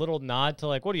gonna make a little nod to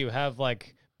like, what do you have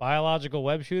like biological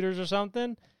web shooters or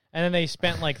something? And then they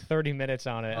spent like 30 minutes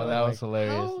on it. Oh, And that I'm was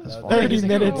hilarious. That's That funny. was 30 hilarious.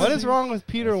 minutes. What is wrong with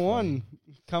Peter That's One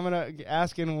coming up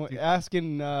asking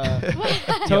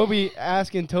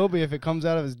Toby if it comes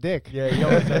out of his dick? Yeah, he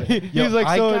always said it. He's Yo, like,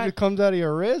 I so got- it comes out of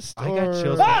your wrist? I got or-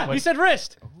 chills. like, When- he said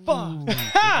wrist. Ooh, good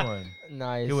one.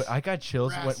 Nice. Dude, I got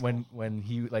chills when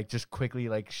he like just quickly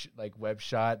like web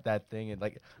shot that thing and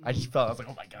like I just felt I was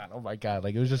like oh my god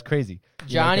like it was just crazy.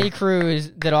 Johnny Cruz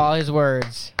did all his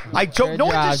words. I don't. Good No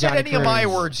one job, just said Johnny any of my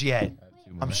Cruz. words yet. I have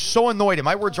two more. I'm so annoyed, and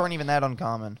my words aren't even that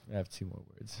uncommon. I have two more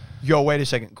words. Yo, wait a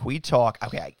second. Can we talk?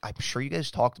 Okay, I'm sure you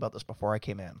guys talked about this before I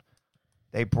came in.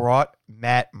 They brought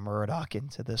Matt Murdock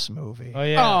into this movie. Oh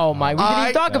yeah. Oh my! We didn't I-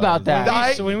 even talk about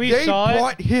that. So when we they saw it-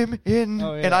 brought him in,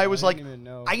 Oh, yeah, and I was like, didn't even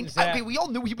know. okay, we all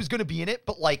knew he was going to be in it,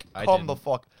 but like, I come the didn't.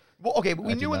 fuck. Well, okay, but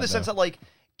we I knew did in the not sense know. that like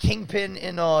Kingpin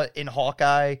in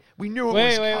Hawkeye, we knew it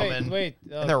was coming. Wait.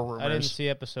 And there were I didn't rumors. see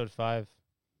episode 5.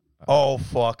 Oh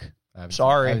fuck. I haven't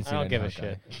Sorry. seen- haven't I seen don't any give a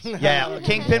Hawkeye. shit. Yeah,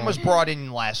 Kingpin was brought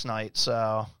in last night,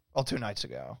 so 2 nights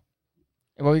ago.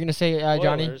 What were you gonna say,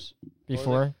 Johnny? Spoilers.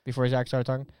 Before Zach started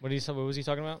talking? What was he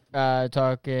talking about?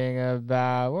 Talking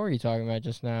about what were you talking about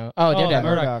just now? Oh, Oh, Daredevil.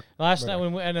 Murdoch. Last night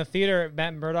when we, in a theater,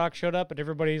 Matt Murdock showed up and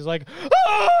everybody's like,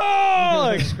 "Oh!"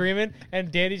 like screaming,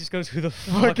 and Danny just goes, "Who the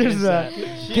fuck is that?"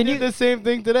 She Can did you- the same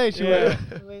thing today. She Yeah.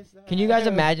 went, Can you guys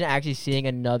imagine actually seeing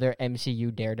another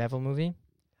MCU Daredevil movie,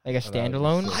 like a that would be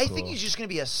standalone? so I cool. think he's just going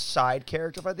to be a side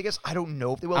character. I guess I don't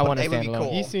know if they will. I but want a it would be standalone.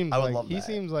 cool. He seems I would like love he that.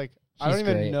 seems like I He's don't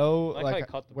even great. know I like how he like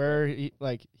cut the where he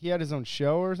had his own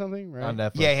show or something, right? On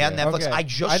Netflix. Yeah, he had Netflix. I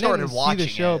just started didn't watching see the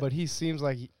show, it. but he seems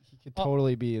like he could Al-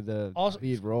 totally be the also-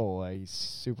 lead role. Like, he's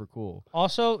super cool.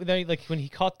 Also, they, like when he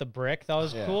caught the brick, that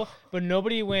was Yeah. cool. But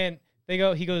nobody went. He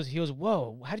goes,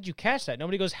 whoa, how did you catch that?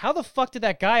 Nobody goes, how the fuck did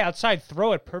that guy outside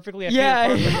throw it perfectly at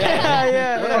Yeah, Peter Parker?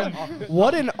 yeah.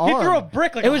 What an He threw a arm!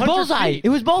 brick like It was 100 bullseye. feet. It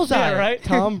was bullseye. Yeah, right?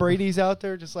 Tom Brady's out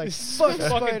there just like fuck Fucking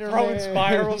Spider-Man. throwing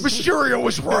spirals. Mysterio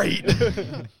was right.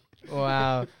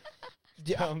 Wow.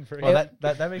 Tom Brady. Well,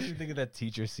 that makes me think of that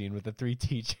teacher scene with the 3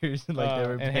 teachers and like they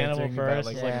were and Hannibal bantering about, Buress,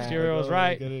 like, it's like, Mysterio was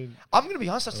right. I'm going to be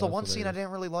honest. That's the That was one scene I hilarious.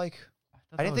 didn't really like.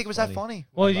 I didn't think it was that funny.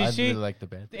 Well, I you see, really like the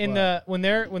band. in the when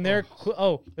they're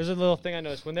there's a little thing I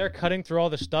noticed when they're cutting through all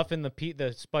the stuff in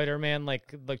the Spider-Man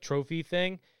like trophy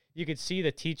thing. You could see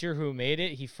the teacher who made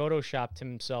it. He photoshopped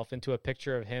himself into a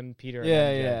picture of him, Peter. Yeah,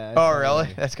 and MJ. yeah. Oh,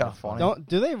 really? That's kind of funny.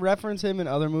 Do they reference him in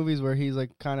other movies where he's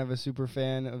like kind of a super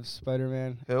fan of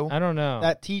Spider-Man? Who? I don't know.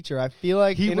 That teacher, I feel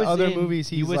like in other movies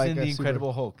he he's was like in a the super-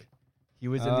 Incredible Hulk. He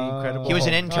was in the Oh. Incredible. He was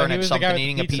an Hulk. intern he at was the guy something with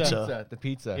eating the a pizza. pizza. The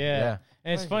pizza. Yeah.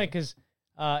 And it's funny because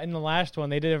in the last one,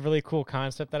 they did a really cool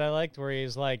concept that I liked where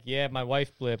he's like, yeah, my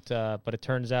wife blipped, but it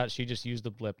turns out she just used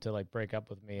the blip to like break up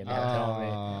with me and didn't tell me.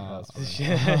 Oh.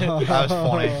 That was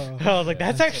funny. I was like,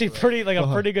 that's actually a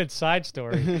pretty good side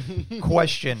story.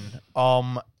 Question.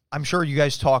 I'm sure you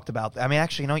guys talked about that. I mean,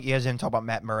 actually, you know what? You guys didn't talk about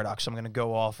Matt Murdock, so I'm going to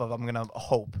go off of, I'm going to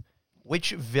hope.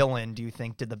 Which villain do you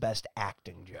think did the best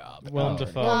acting job? Willem Oh,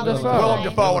 Dafoe. Willem Dafoe. Dafoe. Willem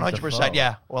Dafoe, Willem 100%. Dafoe.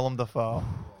 Yeah, Willem Dafoe.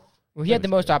 Well, he had the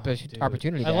most opportunity. I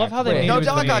to love act, how they but- made No, was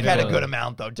the Doc main Ock had a villain. good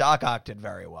amount, though. Doc Ock did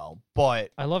very well.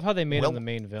 But I love how they made Will- him the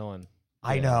main villain.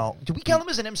 I know. Do we count him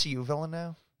as an MCU villain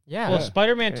now? Yeah. Well,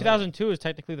 Spider-Man 2002 is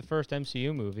technically the first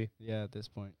MCU movie. Yeah, at this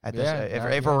point. At this, Yeah,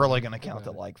 if we're really going to count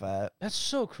it like that. That's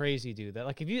so crazy, dude. That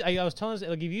like if you, I was telling us,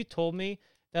 like if you told me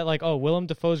that like, oh, Willem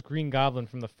Dafoe's Green Goblin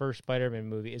from the first Spider-Man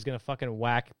movie is gonna fucking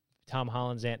whack Tom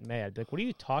Holland's Aunt May, I'd be like, what are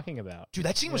you talking about? Dude,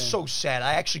 that scene was so sad.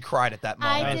 I actually cried at that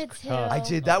moment. I was did too. tough. I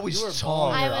did. That was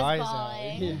tough. I Your was eyes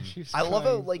bawling. out. She was I love how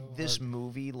crying like so this hard.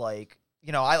 movie, like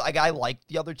you know, I like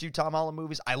the other two Tom Holland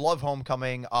movies. I love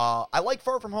Homecoming. I like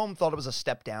Far From Home. Thought it was a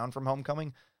step down from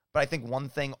Homecoming, but I think one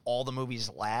thing all the movies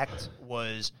lacked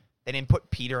was they didn't put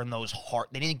Peter in those hard.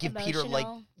 They didn't give Peter like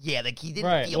Emotional. like he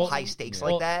didn't Right. feel Well, high stakes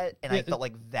well, like that, and I yeah, felt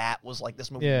like that was like this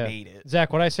movie Yeah, made it.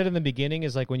 Zach, what I said in the beginning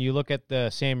is like when you look at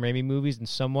the Sam Raimi movies and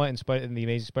somewhat in the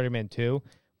Amazing Spider-Man 2,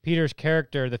 Peter's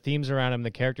character, the themes around him, the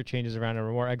character changes around him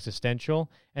are more existential.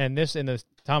 And in the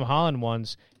Tom Holland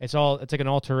ones, it's like an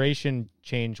alteration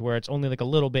change where it's only like a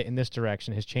little bit in this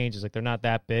direction. His changes, like they're not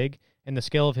that big, and the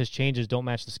scale of his changes don't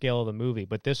match the scale of the movie.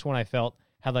 But this one I felt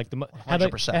had like it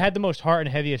 100%. had the most heart and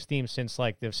heaviest themes since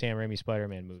like the Sam Raimi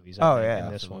Spider-Man movies. Oh, I think, yeah,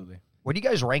 in this one. Absolutely. Where do you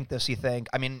guys rank this? You think?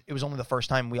 I mean, it was only the first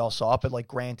time we all saw it, but like,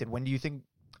 granted, when do you think?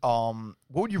 What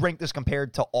would you rank this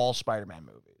compared to all Spider-Man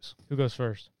movies? Who goes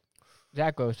first?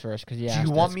 Zach goes first because Do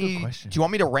you want That's a good me? question. Do you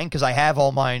want me to rank? Because I have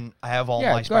all mine. I have all Yeah,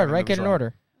 my. go ahead. Spider-Man Rank it movies in on.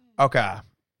 order. Okay.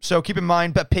 So keep in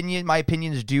mind, my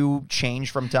opinions do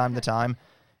change from time to time.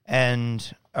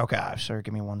 And, okay, sorry,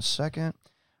 give me 1 second.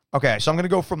 Okay, so I'm going to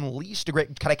go from least to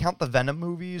great. Can I count the Venom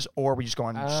movies, or are we just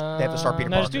going, they have to start Peter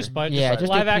No, Parker? just do Spider. Yeah, just just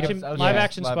live do action, Peter- live yeah.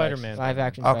 action Spider-Man. Live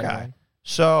action Okay. Spider-Man.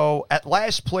 So at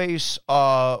last place,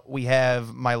 we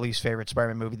have my least favorite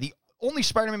Spider-Man movie. The only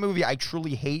Spider-Man movie I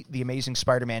truly hate, The Amazing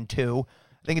Spider-Man 2.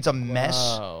 I think it's a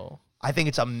mess. Whoa. I think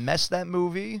it's a mess, that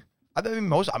movie. I mean, I'm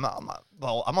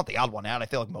not the odd one out. I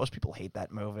feel like most people hate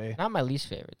that movie. Not my least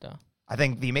favorite, though. I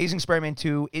think The Amazing Spider-Man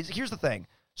 2 is... Here's the thing.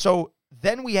 So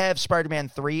then we have Spider-Man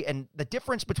 3, and the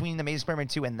difference between The Amazing Spider-Man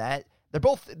 2 and that, they're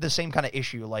both the same kind of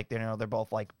issue. Like, they're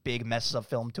both, like, big messes of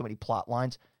film, too many plot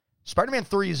lines. Spider-Man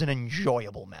 3 is an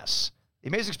enjoyable mess. The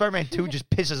Amazing Spider-Man 2 just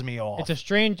pisses me off.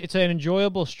 It's an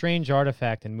enjoyable, strange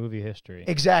artifact in movie history.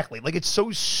 Exactly. Like, it's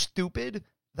so stupid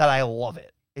that I love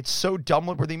it. It's so dumb.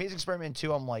 Where The Amazing Spider-Man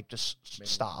 2, I'm like, just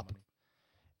stop.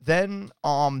 Then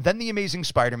The Amazing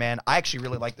Spider-Man, I actually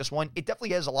really like this one. It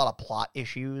definitely has a lot of plot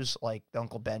issues, like the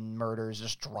Uncle Ben murder is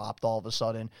just dropped all of a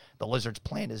sudden. The Lizard's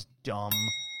plan is dumb.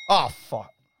 Oh,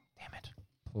 fuck. Damn it.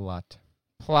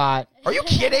 Plot. Are you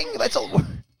kidding? That's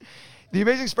The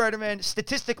Amazing Spider-Man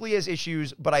statistically has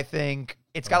issues, but I think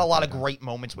it's got a lot of great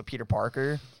moments with Peter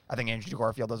Parker. I think Andrew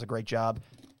Garfield does a great job.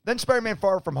 Then Spider-Man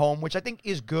Far From Home, which I think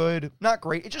is good. Not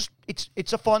great.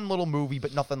 It's a fun little movie,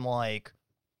 but nothing like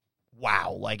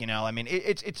wow. Like, I mean,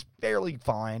 it's fairly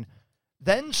fine.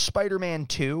 Then Spider-Man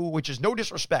 2, which is no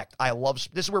disrespect.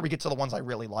 This is where we get to the ones I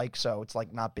really like, so it's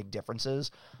like not big differences.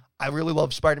 I really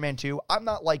love Spider-Man 2. I'm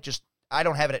not like I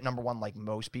don't have it at number one like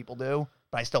most people do,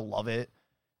 but I still love it.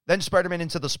 Then Spider-Man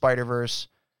Into the Spider-Verse.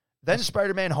 Then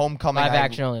Spider-Man Homecoming. Live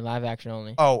action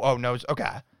only. Oh, no. Okay.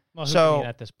 Well, who So- can eat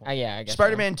at this point? Yeah, I guess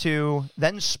Spider-Man 2,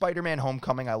 then Spider-Man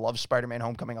Homecoming. I love Spider-Man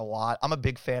Homecoming a lot. I'm a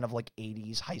big fan of like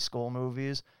 80s high school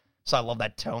movies. So I love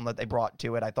that tone that they brought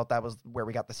to it. I thought that was where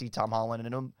we got to see Tom Holland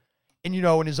and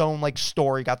in his own like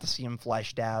story, got to see him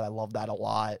fleshed out. I love that a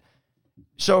lot.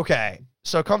 So okay.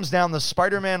 So it comes down to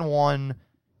Spider-Man 1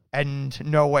 and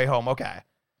No Way Home. Okay.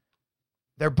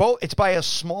 They're both it's by a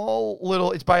small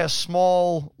little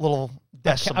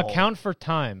decimal. Account for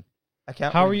time.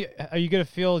 Account How are you going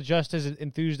to feel just as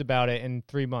enthused about it in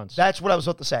 3 months? That's what I was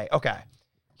about to say. Okay.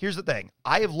 Here's the thing.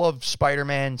 I have loved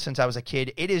Spider-Man since I was a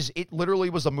kid. It literally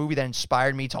was a movie that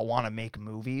inspired me to want to make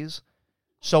movies.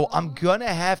 So I'm going to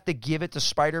have to give it to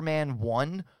Spider-Man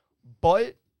 1,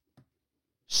 but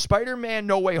Spider-Man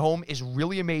No Way Home is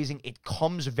really amazing. It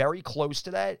comes very close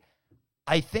to that.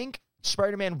 I think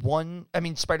Spider-Man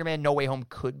No Way Home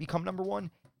could become number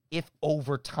one if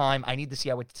over time, I need to see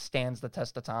how it stands the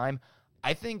test of time.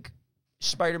 I think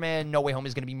Spider-Man No Way Home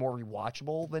is going to be more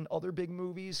rewatchable than other big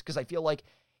movies because I feel like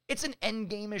it's an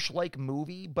Endgame-ish like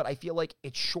movie, but I feel like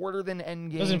it's shorter than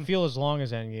Endgame. It doesn't feel as long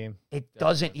as Endgame. It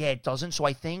doesn't. Yeah, it doesn't. So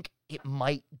I think it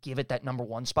might give it that number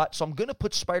one spot. So I'm going to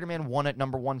put Spider-Man 1 at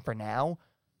number one for now.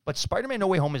 But Spider-Man No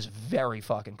Way Home is very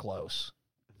fucking close.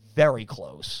 Very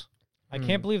close. I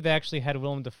can't believe they actually had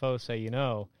Willem Dafoe say,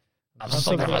 I'm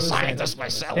something of a scientist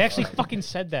myself. They actually fucking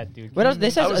said that, dude. What else? They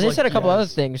said was like, a couple yes. other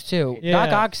things too. Yeah.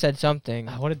 Doc Ock said something.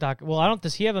 What did Doc? Well,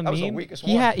 does he have a That was the meme? weakest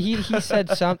He one. had he said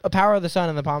some a power of the sun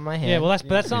in the palm of my hand. Yeah, well,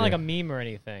 that's not like a meme or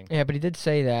anything. yeah, but he did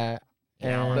say that.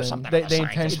 Yeah, And something they of a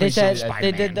scientist intentionally they said myself,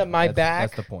 they did the Spider-Man. my back.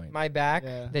 That's the point. My back.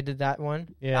 Yeah. They did that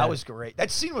one. Yeah, That was great. That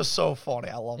scene was so funny.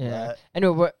 I love Yeah. that.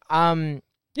 Anyway, what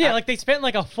yeah. Like they spent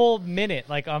like a full minute,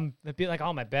 like they'd be like,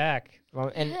 "Oh, my back."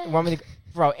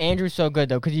 bro, Andrew's so good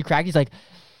though because he cracked. He's like,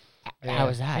 how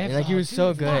was that? And, like he was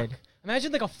so good.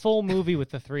 Imagine like a full movie with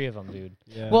the three of them, dude.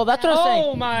 Yeah. Well, that's what I'm saying.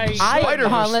 Oh my!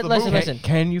 Spider-Verse, the movie. Listen.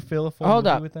 Can you fill a full Hold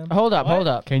movie up. with them? Hold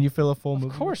up. Can you fill a full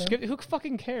movie? Of course, with them? who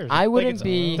fucking cares? I Like, wouldn't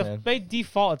it's- be- By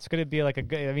default, it's gonna be like a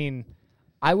good. I mean,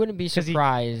 I wouldn't be 'Cause he-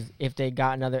 surprised if they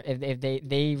got another if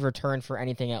they returned for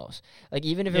anything else. Like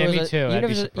even if it Yeah, was me too. even I'd if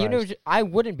be it was, even if it was, surprised. I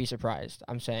wouldn't be surprised.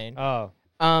 I'm saying. oh,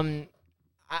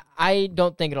 I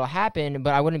don't think it'll happen,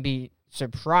 but I wouldn't be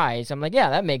surprised. I'm like, yeah,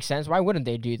 that makes sense. Why wouldn't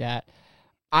they do that?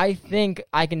 I think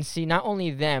I can see not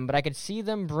only them, but I could see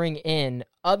them bring in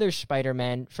other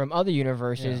Spider-Men from other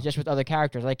universes just with other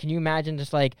characters. Like, can you imagine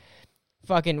just like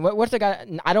fucking what's the guy?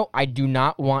 I do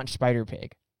not want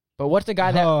Spider-Pig, but what's the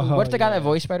guy that that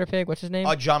voiced Spider-Pig? What's his name?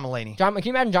 John Mulaney. Can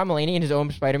you imagine John Mulaney in his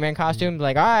own Spider-Man costume?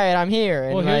 Like, all right, I'm here.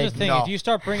 And well, like, here's the thing: no. if you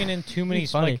start bringing in too many,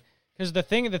 Funny. because the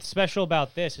thing that's special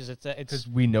about this is it's Because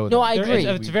we know No, that. I agree.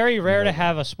 It's very rare to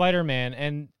have a Spider-Man,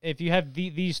 and if you have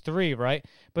these three, right?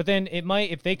 But then it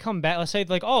might, if they come back, let's say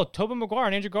like, oh, Tobey Maguire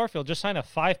and Andrew Garfield just signed a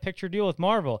 5-picture deal with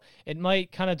Marvel, it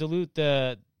might kind of dilute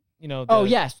the Oh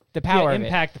yes, the power of it.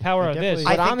 impact, the power of this. definitely-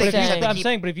 What I'm saying- I'm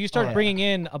saying, but if you start yeah. bringing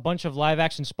in a bunch of live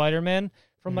action Spider-Man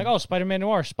from like, oh, Spider-Man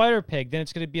Noir, Spider-Pig, then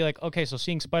it's going to be like, okay, so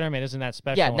seeing Spider-Man isn't that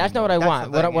special. Yeah, that's not what I That's want.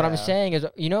 the What, thing, what I'm yeah. saying is,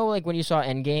 like when you saw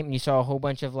Endgame and you saw a whole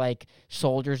bunch of like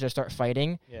soldiers that start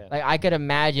fighting. Yeah. Like I could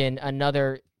imagine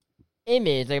another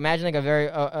image. Like imagine like a very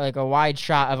like a wide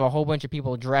shot of a whole bunch of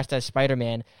people dressed as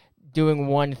Spider-Man doing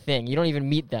one thing. You don't even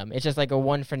meet them. It's just like a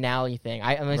one finale thing.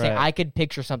 I'm gonna say Right. I could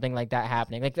picture something like that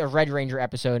happening, like the Red Ranger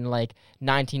episode in like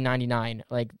 1999.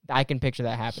 Like I can picture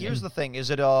that happening. Here's the thing: is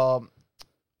it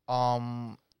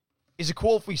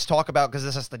cool if we talk about, because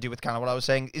this has to do with kind of what I was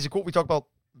saying? Is it cool if we talk about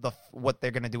what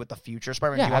they're gonna do with the future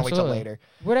Spider-Man? Yeah, Do you want to wait till absolutely. later?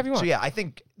 Whatever you want. So yeah, I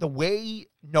think the way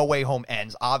No Way Home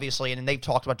ends, obviously, and they've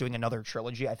talked about doing another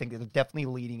trilogy. I think they're definitely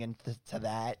leading into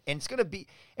that, and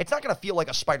it's not gonna feel like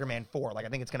a Spider-Man 4. Like I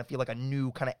think it's gonna feel like a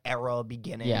new kind of era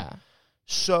beginning. Yeah.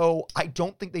 So I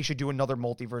don't think they should do another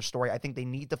multiverse story. I think they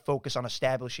need to focus on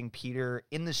establishing Peter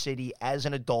in the city as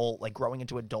an adult, like growing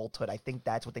into adulthood. I think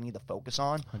that's what they need to focus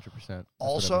on. 100%.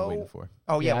 Also- waiting for.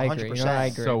 Oh yeah, I 100%. agree. You know, I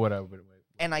agree. So what I've been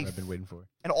And I've been waiting for.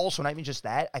 And also, not even just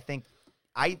that, I think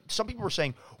some people were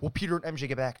saying, "Will Peter and MJ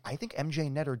get back?" I think MJ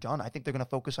and Ned are done. I think they're going to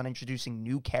focus on introducing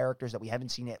new characters that we haven't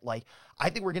seen yet. Like, I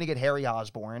think we're going to get Harry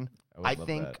Osborn. I would love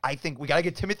that. I think we got to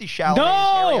get Timothy Chalamet. No!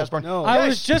 as Harry Osborn. No. I Yes.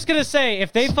 was just gonna say,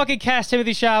 if they fucking cast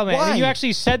Timothy Chalamet, Why? and you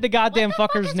actually said the goddamn What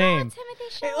the fucker's fuck is wrong name, with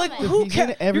Timothy like Chalamet? who He's in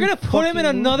cares? every You're gonna put him in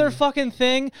fucking another movie. fucking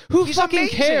thing? Who He's fucking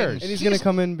amazing. cares? And he's gonna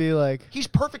come in and be like, He's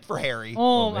perfect for Harry.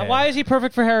 Oh, man. why is he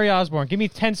perfect for Harry Osborn? Give me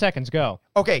 10 seconds. Go.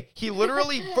 Okay, he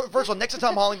literally, first of all, next to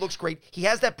Tom Holland looks great. He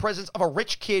has that presence of a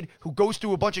rich kid who goes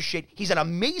through a bunch of shit. He's an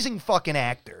amazing fucking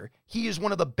actor. He is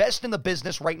one of the best in the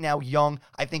business right now, young.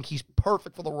 I think he's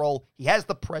perfect for the role. He has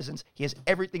the presence. He has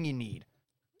everything you need.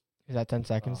 Is that 10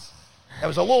 seconds? That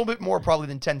was a little bit more probably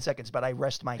than 10 seconds, but I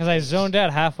rest my Because I case. zoned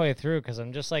out halfway through because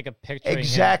I'm just like picturing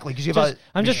Exactly, him. because you have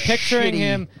I'm just picturing shitty-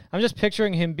 him. I'm just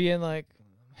picturing him being like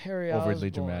Harry Overly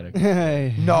Osborn. dramatic.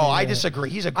 hey. No, I disagree.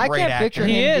 He's a I great can't actor. picture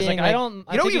He him is being like I don't.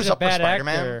 I You know think he he's was a up for bad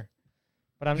Spider-Man? actor.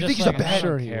 But I'm You just think he's like a bad- I don't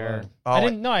Sure he care. was. Oh, I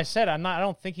didn't know. I said I'm not. I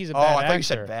don't think he's a Oh, bad I actor. thought you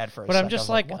said bad for a But I'm second. just I was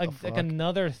like like, what the fuck?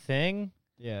 another thing.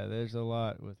 Yeah, there's a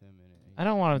lot with him in it. I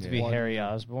don't want him to be Yeah. Harry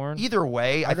Osborn. Either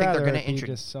way, I I'd think they're rather going it to be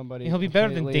introduce. just somebody. He'll be better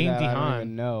than completely Dane that I don't DeHaan.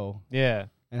 even know, Yeah.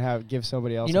 and give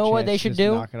somebody else. You know a what chance they to should just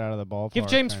do? Knock it out of the ballpark. Give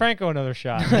James man. Franco another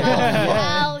shot.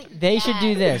 Well, They should do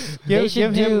yes. this. They Give should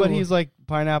him, do. but he's like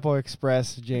Pineapple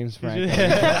Express James Franco.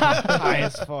 Yeah. High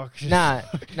as fuck.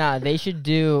 Nah. They should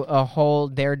do a whole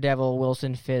Daredevil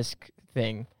Wilson Fisk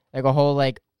thing, like a whole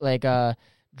like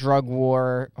drug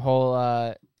war,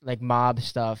 whole like mob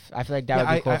stuff. I feel like that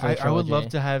would be cool for the I would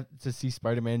trilogy. love to see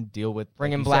Spider-Man deal with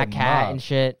Bring like in you Black said, Cat mob. and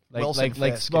shit. Wilson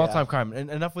like Fisk, small yeah. time crime. And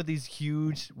enough with these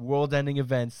huge world-ending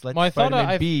events. Let Well, I thought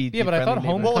Spider-Man be. yeah, the but I thought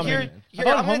friendly neighborhood Homecoming. Well, Spider-Man. I thought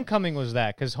I'm gonna- Homecoming was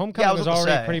that because Yeah, Homecoming I was was about to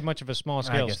already say. pretty much of a small I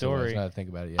scale guess story, Now that I think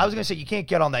about it. I was going to say, you can't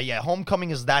get on that yet.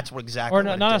 Homecoming is that's what exactly. or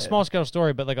what it not a did. small scale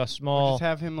story, but like a Or small. just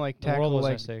have him like The world tackle was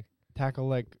like interesting.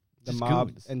 the Just mob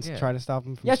goons. and Yeah. try to stop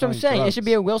him from. Yeah, that's what I'm selling saying. It drugs. should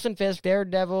be a Wilson Fisk,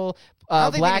 Daredevil, I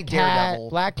don't think they Black need Cat, Daredevil.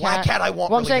 Black Cat. I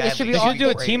want. Well, I'm really saying it badly. should be They all- should do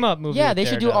a great. team up movie. Yeah, with they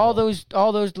should do all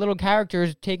Daredevil. those little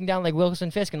characters taking down like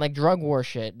Wilson Fisk and like drug war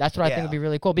shit. That's what I think Yeah. would be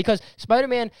really cool because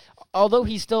Spider-Man, although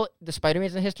he's still the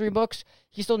Spider-Man's in the history books,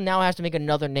 he still now has to make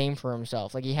another name for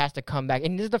himself. Like he has to come back,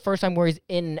 and this is the first time where he's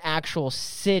in an actual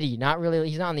city. Not really,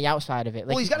 he's not on the outside of it.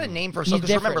 Like, Well, he's got a name for he's himself.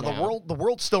 Because remember, different the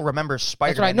world still remembers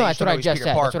Spider-Man. what I know, They that's still what I know he's just Peter said,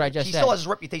 that's Parker. what I just He said. still has his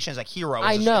reputation as a hero.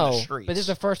 I in the know, streets. but this is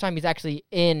the first time he's actually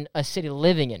in a city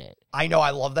living in it. I know.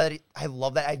 I love that.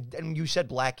 And you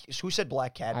said Who said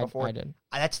Black Cat before? I did.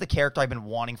 That's the character I've been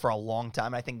wanting for a long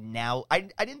time. I think now I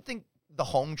didn't think the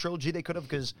home trilogy they could have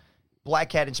because Black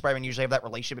Cat and Spider-Man usually have that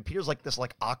relationship. But Peter's like this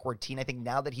like awkward teen. I think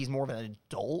now that he's more of an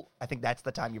adult, I think that's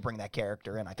the time you bring that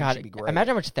character in. I think it God, should be great. imagine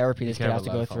how much therapy this You kid can has have to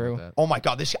a lot go of fun with through. that. Oh my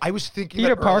god, this I was thinking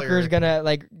Peter that Parker is earlier. gonna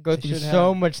like go They through should so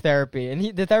have- much therapy,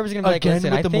 and the therapist gonna be like, Again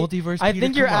 "Listen, with I the think multiverse, I Peter,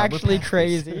 think you're come on, we're actually past this."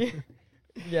 crazy."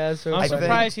 Yeah, so I'm I think-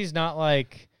 surprised he's not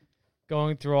like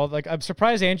going through all like. I'm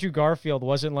surprised Andrew Garfield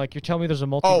wasn't like. You're telling me there's a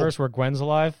multiverse where Gwen's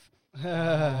alive,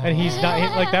 and he's not.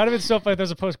 Like that would have been so funny. If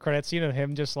there's a post-credit scene of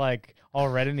him just like all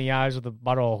red in the eyes with a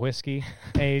bottle of whiskey,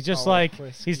 and he's just like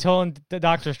he's telling the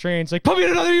Doctor Strange like, "Put me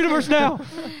in another universe now."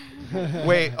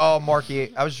 Wait,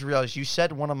 Marky, I was just realized you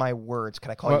said one of my words.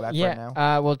 Can I call you back right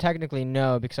now? well, technically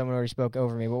no, because someone already spoke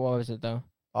over me. But what was it though?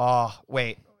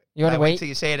 Wait. You want I to wait wait? till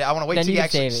you say it. I want to wait Then till you you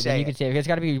can actually save it. say Then you it. can save it. It's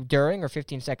got to be during or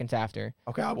 15 seconds after.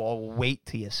 Okay, I will wait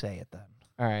till you say it then.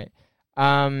 All right.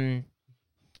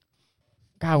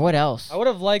 God, what else? I would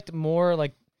have liked more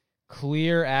like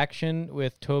clear action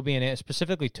with Toby and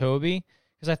specifically Toby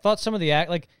because I thought some of the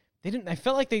they didn't. I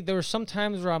felt like there were some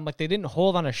times where I'm like they didn't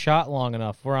hold on a shot long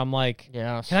enough. Where I'm like,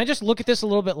 Yeah. can I just look at this a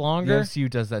little bit The longer? MCU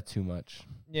does that too much.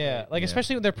 Yeah, like Yeah.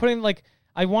 especially when they're putting like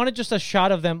I wanted just a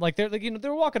shot of them like they're like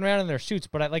they're walking around in their suits,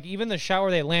 but like even the shot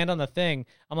where they land on the thing,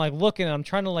 I'm like looking and I'm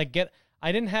trying to like get.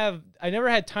 I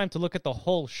never had time to look at the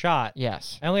whole shot.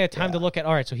 Yes. I only had time to look at,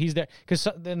 all right, so he's there. Because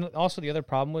then also the other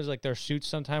problem was, like, their suits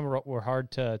sometimes were hard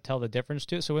to tell the difference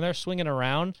to. So when they're swinging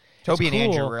around, Toby it's and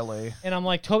Andrew, cool. really. And I'm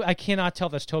like, Toby, I cannot tell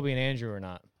if that's Toby and Andrew or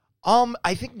not.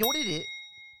 I think, you know what it is?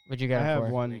 What'd you I get it have for?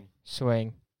 one.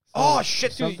 Swing. Oh,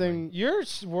 shit. Dude, Something. your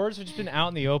words have just been out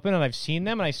in the open, and I've seen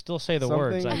them, and I still say the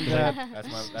words. Something I- that-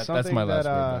 That's Something my last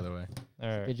that, word, by the way.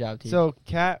 all right. Good job, T. So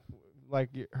Kat, like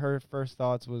her first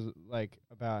thoughts was like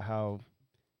about how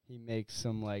he makes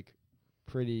some like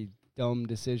pretty dumb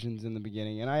decisions in the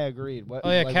beginning, and I agreed. What? Oh,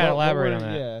 yeah, like, Kat, what elaborate were- on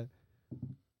that. Yeah,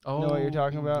 Oh, know what you're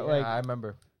talking about? Yeah, Like- I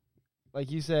remember.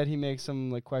 like you said, he makes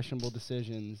some like questionable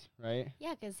decisions, right?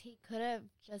 Yeah, because he could have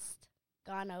just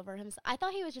gone over himself. I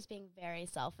thought he was just being very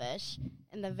selfish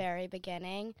in the very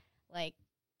beginning. Like,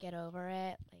 get over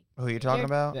it. Like, Who are you talking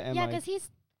about? And yeah, like, because he's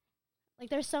like,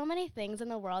 there's so many things in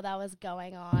the world that was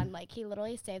going on. Like, he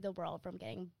literally saved the world from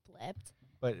getting blipped.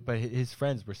 But his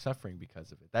friends were suffering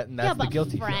because of it. That's Yeah, the but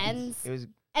guilty friends. It was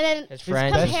And then his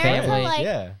friends, his compared to family. like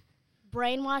yeah.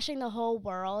 brainwashing the whole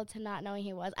world to not knowing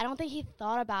he was, I don't think he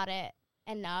thought about it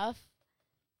enough.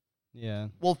 yeah,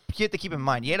 Well, you have to keep in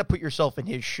mind, you had to put yourself in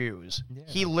his shoes. Yeah.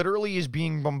 He literally is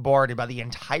being bombarded by the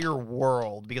entire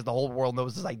world because the whole world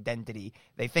knows his identity.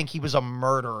 They think he was a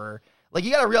murderer. Like,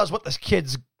 you got to realize what this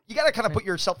kid's... You got to kind of put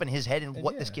yourself in his head and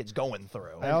what this Yeah. kid's going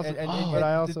through. I also- but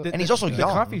I also- And he's also the young.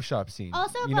 coffee shop scene.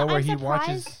 Also, you but know where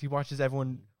I'm he watches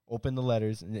everyone open the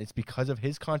letters, and it's because of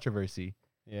his controversy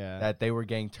yeah. that they were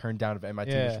getting turned down of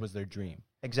MIT, Yeah. which was their dream.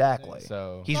 Exactly.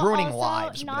 So He's But ruining also,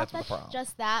 lives, but Not that's what the problem.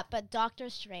 just that, but Doctor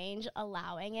Strange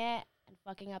allowing it and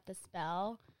fucking up the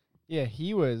spell. Yeah,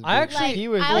 he was. I actually- Like, he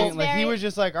was I was like he very- was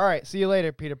just like, all right, see you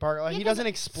later, Peter Parker. Like, Yeah, he 'cause doesn't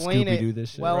explain Scooby-Doo it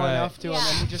this shit. well Right. enough to him, and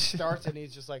Yeah. he just starts and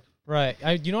he's just like, Right.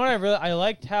 You know what I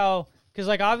liked how, because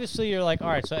like obviously you're like, all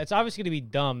right, so it's obviously going to be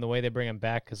dumb the way they bring him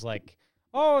back, because like,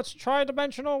 oh, it's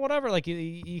tri-dimensional, whatever. Like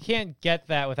you can't get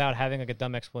that without having like a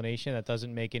dumb explanation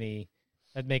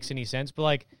that makes any sense. But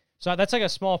like, so that's like a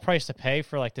small price to pay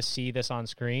for like to see this on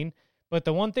screen. But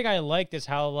the one thing I liked is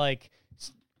how like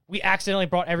we accidentally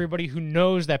brought everybody who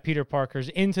knows that Peter Parker's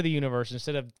into the universe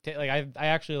instead of I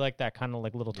actually like that kind of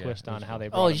like little Yeah, twist it was on how fun. they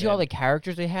brought Oh, him did you see all in. the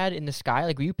characters they had in the sky?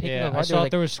 Like, were you picking Yeah, them I up? saw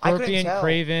Like, there was I couldn't Scorpion, tell.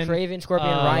 Craven, Craven, Scorpion,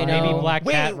 Rhino. maybe Black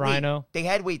Cat, Wait, Rhino. they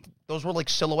had those were like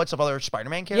silhouettes of other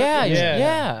Spider-Man Yeah, characters.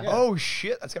 yeah. Oh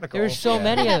shit, that's kind of cool. There were so Yeah.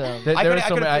 many of them. There I were could've-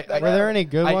 so I many. could've- were there any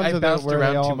good ones? I or bounced were they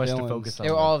around all too much to villains? focus on.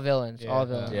 They were them. all villains. Yeah. All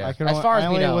villains. Yeah. I can As far as I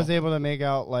we only know. was able to make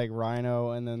out like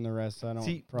Rhino, and then the rest I don't.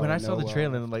 See, probably when I saw know the well.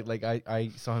 trailer, and like I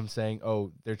saw him saying,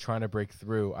 "Oh, they're trying to break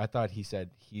through." I thought he said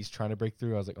he's trying to break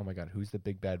through. I was like, "Oh my god, who's the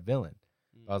big bad villain?"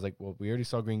 I was like, "Well, we already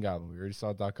saw Green Goblin. We already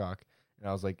saw Doc Ock," and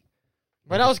I was like,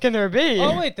 What else can there be?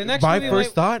 Oh wait, the next my movie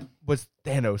first thought was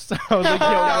Thanos. I was like,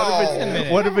 "Yo,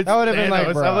 No. what if it's That would've been like,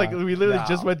 Thanos?" I'm like, bruh. we literally No.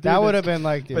 just went through That would this. have been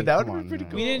like, dude, But that come would've been on, pretty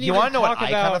man. cool. We didn't You even want to know what talk I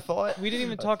about. kind of thought? We didn't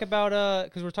even talk about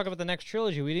because we're talking about the next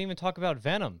trilogy. We didn't even talk about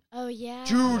Venom. Oh yeah,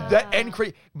 Dude, that end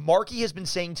crazy. Marky has been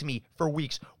saying to me for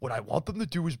weeks, what I want them to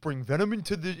do is bring Venom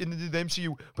into the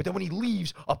MCU, but then when he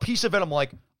leaves, a piece of Venom,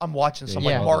 like, I'm watching some.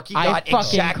 Yeah. Like, Marky I got fucking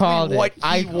exactly called it. what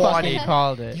I he fucking wanted.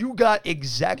 called it. You got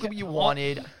exactly what you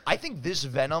wanted. I think this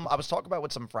Venom, I was talking about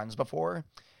with some friends before.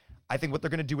 I think what they're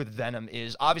going to do with Venom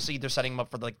is, obviously, they're setting him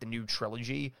up for, like, the new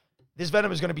trilogy. This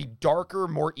Venom is going to be darker,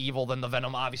 more evil than the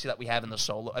Venom, obviously, that we have in those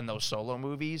solo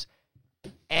movies.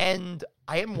 And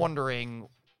I am wondering,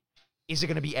 is it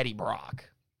going to be Eddie Brock?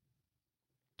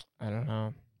 I don't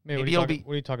know. Maybe it'll be-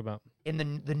 What are you talking about? In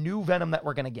the new Venom that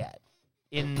we're gonna get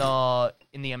in the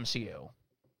MCU.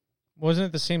 Wasn't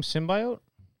it the same symbiote?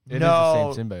 It No.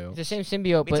 is the same symbiote. It's the same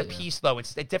symbiote, It's but a piece though.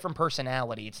 It's a different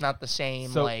personality. It's not the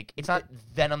same. So- like it's not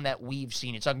Venom that we've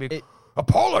seen. It's not gonna be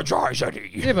apologize,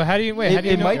 Eddie. Yeah, but how do you wait? How do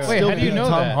you It know? might Wait, still how do you be know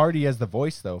Tom that? Hardy as the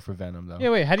voice though for Venom though. Yeah,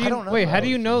 wait. How do I you don't know. wait? How do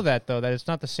you know that though? That it's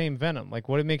not the same Venom. Like,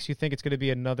 what makes you think it's going to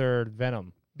be another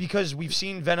Venom? Because we've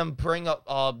seen Venom bring up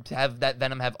to have that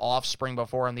Venom have offspring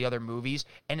before in the other movies,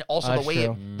 and also That's the way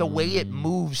true. the way it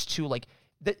moves too, like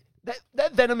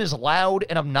that Venom is loud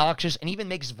and obnoxious, and even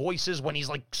makes voices when he's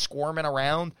like squirming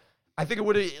around. I think it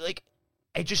would like.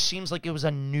 It just seems like it was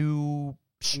a new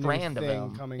strand of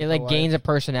him. it like gains a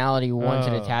personality once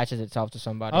it Oh. attaches itself to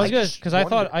somebody. I was I good just because I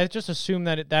thought wondered- I just assumed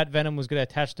that Venom was going to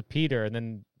attach to Peter and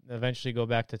then eventually go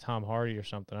back to Tom Hardy or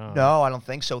something. I don't know. No, I don't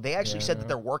think so. They actually said Yeah. that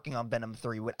they're working on Venom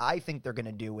 3. What I think they're going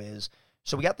to do is,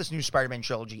 so we got this new Spider-Man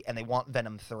trilogy, and they want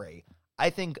Venom 3. I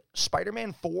think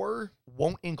Spider-Man 4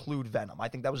 won't include Venom. I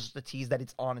think that was just the tease that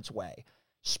it's on its way.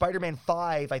 Spider-Man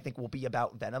 5, I think, will be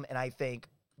about Venom, and I think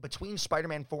between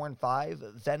Spider-Man 4 and 5,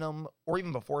 Venom, or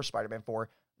even before Spider-Man 4,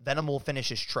 Venom will finish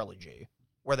his trilogy,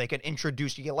 where they can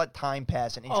introduce, you can let time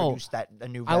pass and introduce a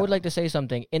new Venom. I would like to say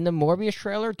something. In the Morbius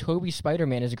trailer, Toby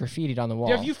Spider-Man is graffitied on the wall.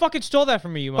 Yeah, you fucking stole that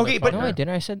from me, you Okay, but- No, I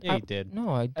didn't. I said... Yeah, you did. No,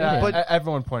 I didn't. But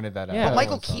everyone pointed that out. Yeah. But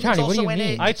Michael Everyone saw Keaton's it. Johnny, what do also you in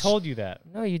mean? it. I told you that.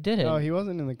 No, you didn't. No, he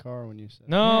wasn't in the car when you said.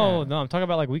 No, Yeah. no, I'm talking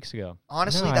about like weeks ago.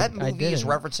 Honestly, No, that I movie is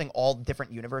didn't. referencing all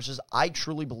different universes. I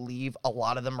truly believe a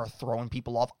lot of them are throwing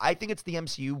people off. I think it's the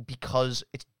MCU because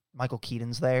it's Michael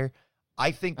Keaton's there.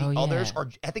 I think the others are.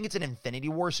 I think it's an Infinity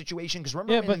War situation because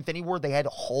remember in Infinity War they had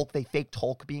Hulk. They faked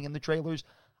Hulk being in the trailers.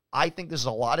 I think this is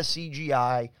a lot of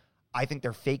CGI. I think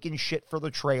they're faking shit for the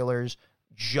trailers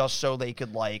just so they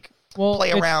could play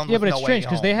around. Yeah, with but No it's Way strange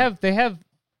because Home. they have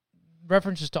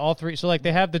references to all three. So like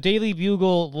they have the Daily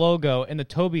Bugle logo and the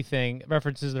Toby thing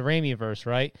references the Raimiverse,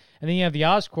 right? And then you have the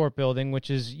Oscorp building, which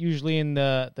is usually in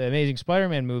the Amazing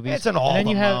Spider-Man movies. It's in all and then of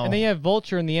you them, have though. and then you have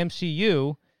Vulture in the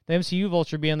MCU. The MCU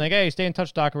Vulture being like, "Hey, stay in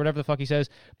touch, Doc," or whatever the fuck he says.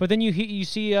 But then you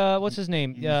see what's his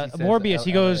name, He says Morbius.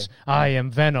 He goes, "I am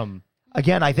Venom."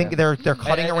 Again, I think they're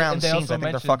cutting And around they scenes. also I think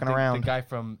they're mentioned fucking the around. guy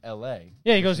from L.A.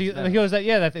 Yeah, he goes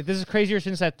that this is crazier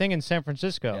since that thing in San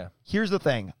Francisco. Yeah. Here's the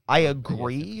thing. I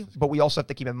agree, but we also have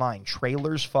to keep in mind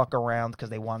trailers fuck around because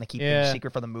they want to keep things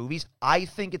secret for the movies. I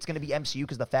think it's going to be MCU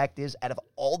because the fact is, out of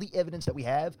all the evidence that we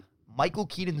have, Michael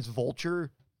Keaton's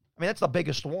Vulture, I mean, that's the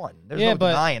biggest one. There's no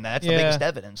denying that. That's the biggest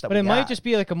evidence that but we it got. might just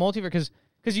be like a multiverse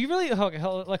because you really like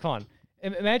hold on.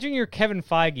 Imagine you're Kevin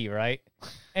Feige, right?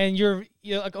 And you're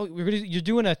like, oh, you're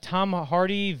doing a Tom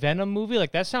Hardy Venom movie.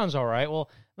 Like that sounds all right. Well,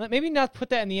 maybe not put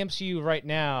that in the MCU right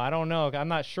now. I don't know. I'm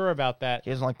not sure about that.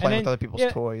 He doesn't like playing with other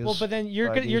people's toys. Well, but then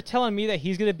you're Feige. telling me that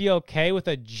he's gonna be okay with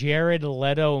a Jared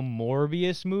Leto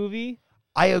Morbius movie.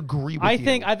 I agree with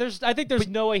you. I think there's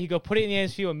no way he'd go put it in the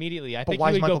MCU immediately. I But think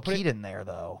why he is would go Michael put Keaton there,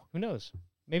 though? Who knows?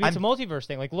 Maybe it's a multiverse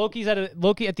thing. Like Loki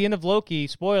at the end of Loki.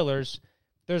 Spoilers.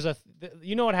 There's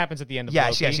you know what happens at the end of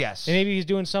Loki. Yes. And maybe he's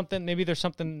doing something. Maybe there's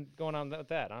something going on with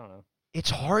that. I don't know. It's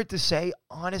hard to say,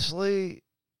 honestly.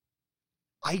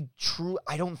 I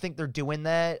don't think they're doing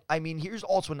that. I mean, here's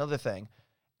also another thing.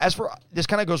 As for this,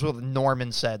 kind of goes with what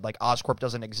Norman said, like Oscorp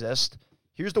doesn't exist.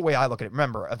 Here's the way I look at it.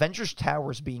 Remember, Avengers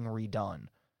Tower is being redone.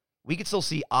 We could still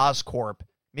see Oscorp.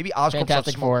 Maybe Oscorp.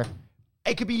 Fantastic Four.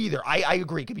 It could be either. I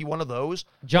agree. It could be one of those.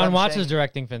 John Watts is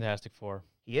directing Fantastic Four.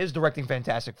 He is directing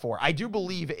Fantastic Four. I do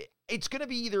believe it's going to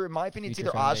be either, in my opinion, it's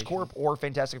Future either Foundation. Oscorp or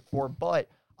Fantastic Four, but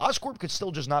Oscorp could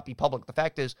still just not be public. The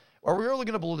fact is, are we really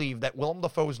going to believe that Willem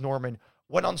Dafoe's Norman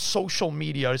went on social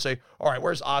media to say, all right,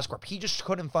 where's Oscorp? He just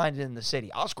couldn't find it in the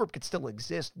city. Oscorp could still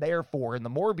exist. Therefore, in the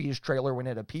Morbius trailer, when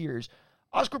it appears,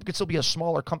 Oscorp could still be a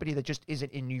smaller company that just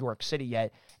isn't in New York City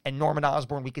yet. And Norman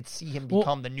Osborn, we could see him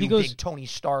become the new big Tony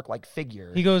Stark-like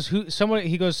figure. He goes,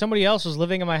 somebody else was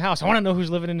living in my house. I want to know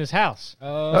who's living in his house.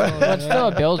 Well, it's still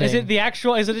a building. Is it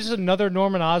just another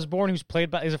Norman Osborn who's played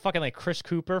by, is it fucking like Chris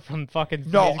Cooper from fucking...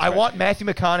 No, Amazing I want Matthew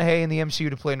McConaughey in the MCU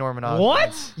to play Norman Osborn.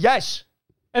 What? Yes.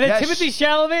 And then Yes. Timothy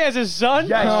Chalamet as his son?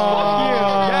 Yes. Fuck you.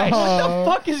 Yes. What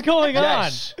the fuck is going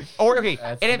Yes. Or, okay.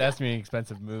 That's me an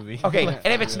expensive movie. Okay, and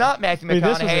if it's not Matthew Wait, this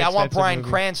was McConaughey, an I want expensive Bryan movie.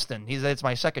 Cranston. That's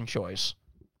my second choice.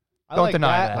 I Don't like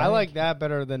deny that. I like that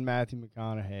better than Matthew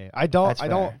McConaughey. I don't. That's I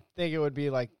don't fair. think it would be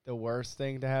like the worst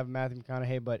thing to have Matthew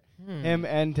McConaughey, but him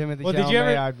and Timothy Well, Chalamet, did you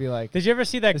ever- I'd be like, Did you ever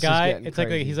see that This is guy? getting It's like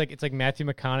crazy. it's like Matthew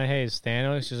McConaughey is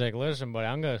Thanos. He's like, listen, buddy,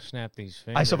 I'm gonna snap these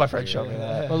fingers. I saw my friend here." show me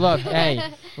that. Well, look, hey,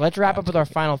 let's wrap up with our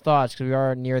final thoughts because we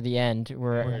are near the end.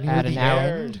 We're at an the hour.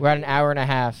 end. We're at an hour and a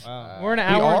half. We're in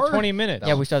an We hour are? and 20 minutes.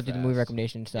 Yeah, we still have to do the movie fast.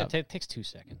 recommendation Yeah, stuff. it takes 2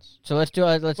 seconds. So let's do.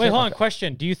 Let's Wait, do hold on.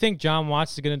 Question: do you think John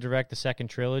Watts is gonna direct the second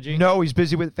trilogy? No, he's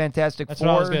busy with Fantastic That's Four.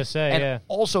 what I was gonna say, And yeah.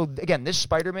 also, again, this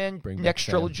Spider-Man Bring back next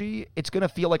Sam. trilogy, it's gonna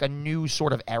feel like a new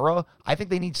sort of era. I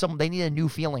think they need a new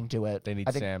feeling to it. They need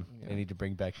I think, Sam. They need to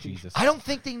bring back Jesus. I don't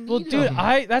think they need Well, dude, him. that's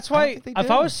I don't why think they if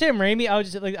do. I was Sam Raimi, I would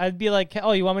just I'd be like,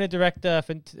 oh, you want me to direct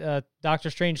Doctor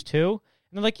Strange 2?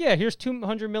 And they're like, yeah, here's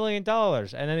 $200 million,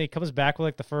 and then he comes back with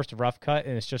like the first rough cut,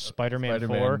 and it's just Spider-Man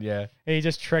 4. yeah. And he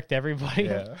just tricked everybody.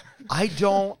 Yeah. I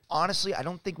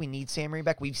don't think we need Sam Raimi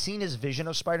back. We've seen his vision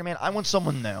of Spider-Man. I want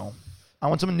someone new. I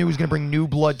want someone new who's going to bring new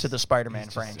blood to the Spider-Man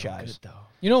franchise.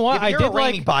 You know what? Yeah, I you're did a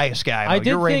Raimi like. bias guy. I though. did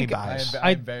You're Raimi think- bias.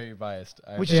 I'm very biased.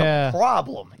 Which is Yeah. a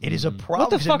problem. It is a problem. What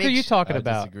the 'cause it fuck are you makes- talking I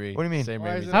about? disagree. What do you mean? Sam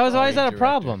Why is Raimi's it- a Why is great that a director.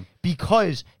 problem?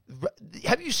 because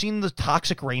have you seen the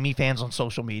toxic Raimi fans on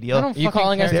social media? I don't Are you fucking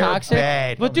calling us care. They're toxic?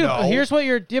 bad. But dude, No. here's what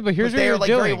you're But what they're you're like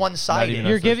doing. very one-sided. Not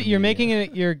You're even giving, you're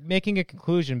social making a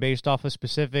conclusion based off a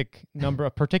specific number,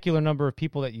 a particular number of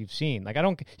people that you've seen. Like I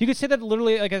don't, you could say that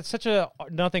literally, like it's such a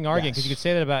nothing argument because you could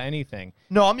say that about anything.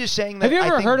 No, I'm just saying that. Have you I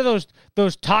ever think- heard of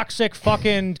those toxic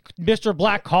fucking Mr.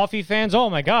 Black Coffee fans? Oh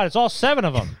my god, it's all 7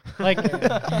 of them. Like,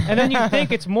 and then you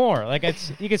think it's more. Like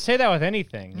you could say that with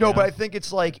anything. No, but I think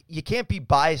it's like you can't be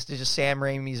biased to just Sam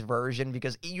Raimi's version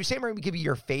because Sam Raimi could be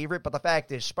your favorite, but the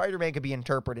fact is Spider-Man could be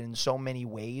interpreted in so many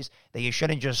ways that you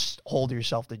shouldn't just hold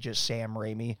yourself to just Sam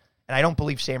Raimi. And I don't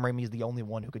believe Sam Raimi is the only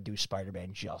one who could do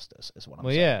Spider-Man justice, is what I'm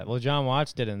saying. yeah. Well, John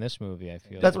Watts did in this movie. I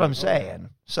feel That's what I'm saying.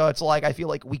 So it's like I feel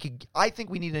like I think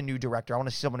we need a new director. I want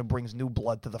to see someone who brings new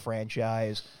blood to the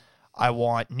franchise. I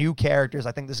want new characters.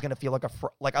 I think this is going to feel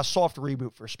like a soft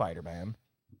reboot for Spider-Man.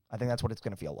 I think that's what it's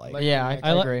going to feel like. Yeah,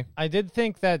 I agree. I did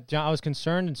think that I was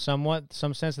concerned in some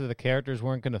sense that the characters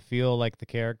weren't going to feel like the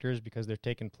characters because they're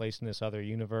taking place in this other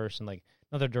universe and like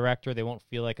another director, they won't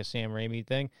feel like a Sam Raimi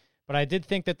thing. But I did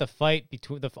think that the fight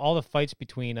between all the fights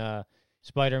between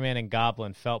Spider-Man and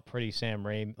Goblin felt pretty Sam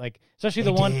Raimi, like especially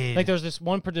the one did. like there's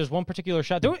one particular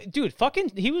shot. Dude,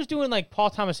 fucking, he was doing like Paul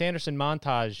Thomas Anderson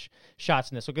montage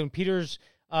shots in this. So when Peter's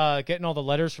getting all the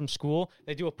letters from school,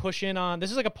 they do a push in on.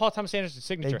 This is like a Paul Thomas Anderson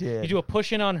signature. They did. You do a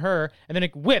push in on her, and then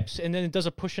it whips, and then it does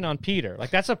a push in on Peter. Like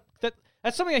that's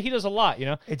something that he does a lot, you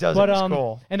know. It does. But It's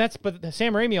cool. and but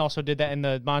Sam Raimi also did that in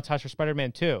the montage for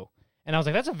Spider-Man 2. And I was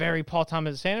like, that's a very Paul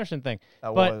Thomas Anderson thing.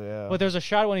 But there's a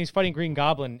shot when he's fighting Green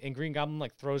Goblin, and Green Goblin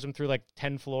like throws him through like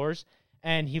 10 floors,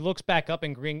 and he looks back up,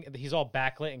 and he's all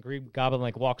backlit, and Green Goblin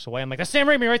like walks away. I'm like, that's Sam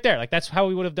Raimi right there. Like that's how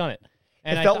we would have done it.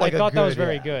 And It felt like I a thought that was good-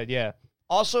 very yeah. good. Yeah.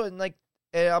 Also, and like,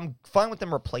 I'm fine with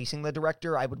them replacing the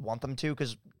director. I would want them to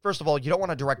because, first of all, you don't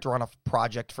want a director on a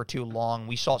project for too long.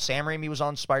 We saw Sam Raimi was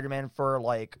on Spider-Man for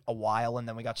like a while, and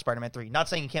then we got Spider-Man 3. Not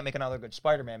saying you can't make another good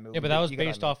Spider-Man movie. Yeah, but that was you get what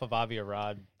I based mean. off of Avi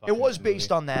Arad. It was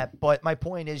based on that, but my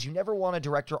point is you never want a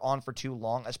director on for too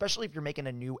long, especially if you're making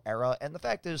a new era. And the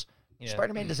fact is,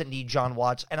 Spider-Man doesn't need John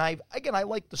Watts. And I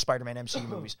like the Spider-Man MCU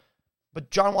movies, but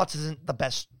John Watts isn't the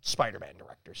best Spider-Man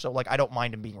director. So, like, I don't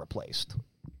mind him being replaced.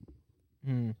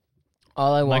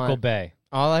 All I want. Michael Bay.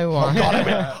 All I want.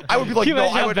 God, I would be like, Can you no,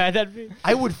 imagine I how would, bad that'd be?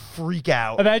 I would freak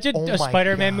out. Imagine Oh a my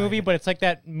Spider-Man God. movie, but it's like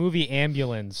that movie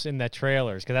Ambulance in the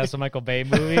trailers because that's a Michael Bay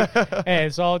movie, and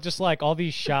it's all just like all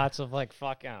these shots of like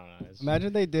fuck, I don't know. It's-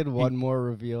 Imagine they did one more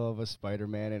reveal of a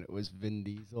Spider-Man and it was Vin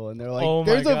Diesel, and they're like, Oh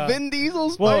my "There's God. a Vin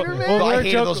Diesel Well, Spider-Man." well, I we were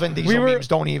hated joke- those Vin we Diesel were- memes.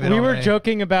 Don't even. We on were me.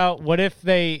 joking about what if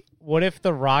The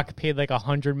Rock paid like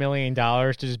 $100 million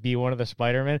to just be one of the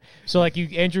Spider-Man. So like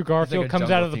Andrew Garfield a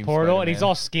comes out of the jungle-themed portal and he's Spider-Man.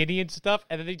 all skinny and stuff,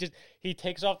 and then he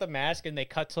takes off the mask and they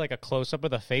cut to like a close up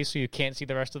of the face so you can't see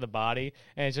the rest of the body,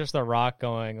 and it's just The Rock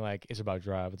going like, "It's about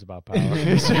drive, it's about power."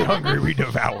 Hungry, we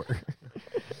devour.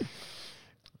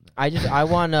 I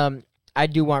want I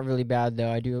do want really bad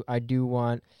though. I do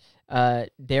want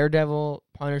Daredevil,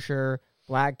 Punisher,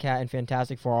 Black Cat, and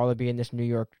Fantastic Four all to be in this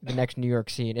the next New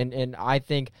York scene. And I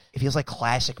think It feels like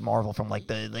classic Marvel from like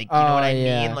you know what I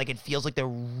yeah. mean? Like it feels like they're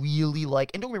really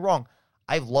like, and don't get me wrong,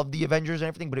 I've loved the Avengers and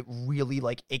everything, but it really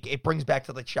like it brings back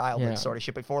to the childhood Yeah. sort of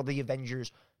shit before the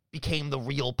Avengers became the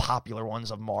real popular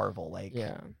ones of Marvel. Like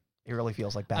yeah. it really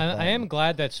feels like back I then. am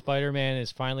glad that Spider-Man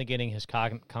is finally getting his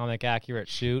comic accurate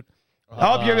suit.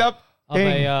 Oh, yep. of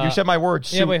Ding. a, You said my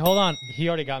words. Yeah, wait, hold on. He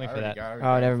already got me for that.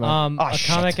 Oh, never mind. Oh, A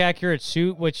shit. comic accurate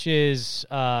suit, which is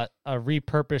a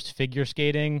repurposed figure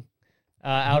skating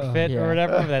outfit Yeah. or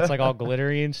whatever. That's like all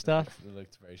glittery and stuff. It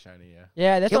looked very shiny, yeah.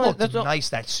 Yeah, that's It only, looked that's the- nice,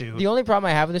 that suit. the only problem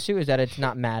I have with the suit is that it's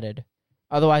not matted.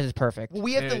 Otherwise, it's perfect. Well,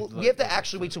 we have It to looked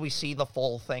actually wait till we see the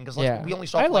full thing because Yeah. we only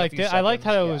saw. I like, a liked few it. I liked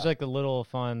how seconds. it was Yeah. like a little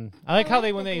fun. I like how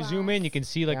they when they zoom in, you can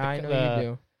see like Yeah, I know the you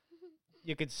do.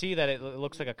 you can see that it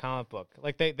looks like a comic book.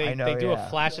 Like they I know, they do yeah. a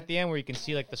flash at the end where you can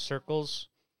see like the circles.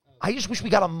 I just wish we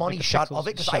got a money the shot pixels of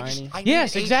it because shiny. I need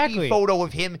Yes, an exactly. HD photo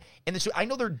of him in the suit. I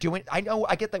know they're doing. I know.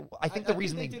 I get that. I think the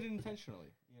reason they did it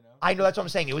intentionally. You know. I know that's what I'm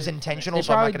saying. It was intentional, They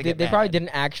so I'm not probably, gonna did, get they mad. probably didn't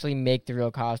actually make the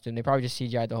real costume. They probably just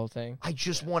CGI'd the whole thing. I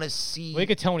just want to see. Well, you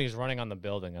could tell when he's running on the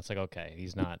building. That's like okay,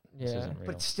 he's not. This Yeah. isn't real.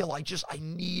 But still, I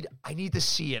need to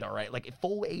see it. All right, like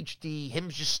full HD,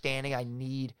 him just standing. I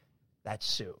need that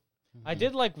suit. I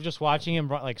did like just watching him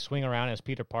like swing around as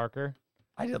Peter Parker.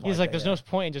 I did. He's like, that, there's no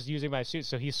point in just using my suit.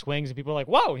 So he swings and people are like,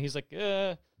 whoa. And he's like,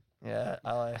 Yeah,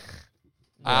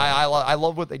 I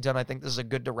love what they've done. I think this is a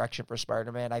good direction for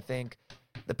Spider-Man. I think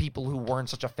the people who weren't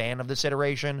such a fan of this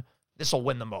iteration this will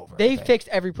win them over. They I think. fixed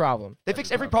every problem. They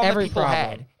fixed every problem Every that people problem.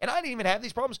 had, and I didn't even have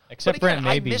these problems. Except but again,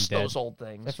 Brent Maybe's I missed dead. those old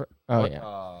things. Oh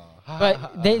yeah.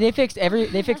 But they fixed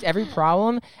every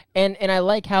problem, and I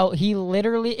like how he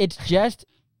literally, it's just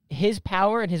his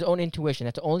power and his own intuition.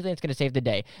 That's the only thing that's going to save the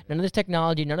day. None of this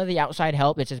technology, none of the outside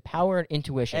help. It's his power and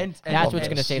intuition. That's what's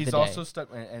going to save the day. He's also stuck,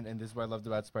 and this is what I loved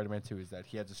about Spider-Man 2 is that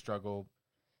he had to struggle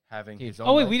having his own.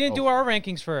 Oh wait, life. we didn't do our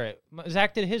rankings for it.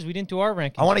 Zach did his. We didn't do our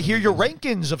rankings. I want to hear your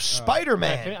rankings of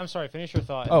Spider-Man. I'm sorry. Finish your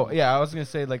thought. Oh yeah, I was gonna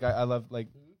say like I love like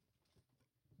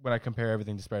when I compare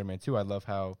everything to Spider-Man 2, I love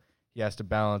how he has to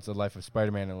balance the life of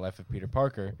Spider-Man and the life of Peter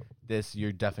Parker. This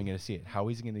you're definitely gonna see it. How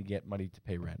he's gonna get money to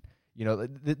pay rent? You know,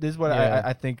 this is what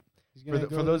I think.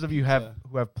 For those of you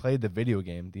who have played the video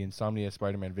game, the Insomnia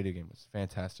Spider-Man video game was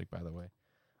fantastic, by the way.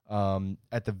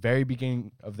 At the very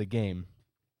beginning of the game,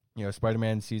 you know,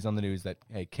 Spider-Man sees on the news that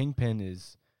hey, Kingpin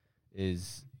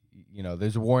is you know,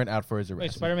 there's a warrant out for his arrest.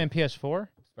 Wait, Spider-Man PS4?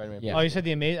 Spider-Man. Yeah. Oh, you said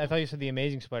the amazing. I thought you said the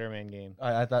Amazing Spider-Man game.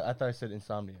 I thought I said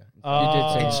Insomnia. Oh, You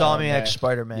did say Insomniac yeah.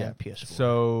 Spider-Man Yeah. PS4.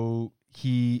 So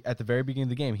he at the very beginning of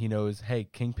the game, he knows, hey,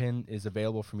 Kingpin is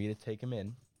available for me to take him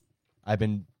in. I've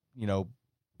been, you know,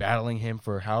 battling him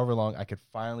for however long. I could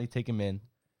finally take him in.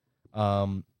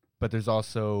 But there's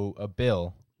also a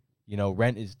bill. You know,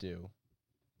 rent is due.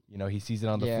 You know, he sees it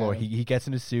on the floor. He gets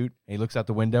in his suit and he looks out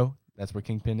the window. That's where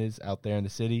Kingpin is, out there in the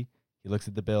city. He looks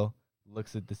at the bill,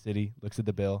 looks at the city, looks at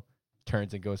the bill,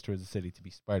 turns and goes towards the city to be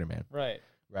Spider-Man.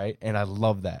 Right? And I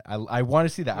love that. I want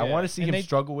to see that. Yeah. I want to see And him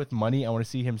struggle with money. I want to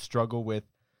see him struggle with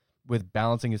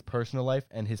balancing his personal life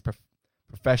and his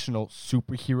professional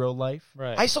superhero life.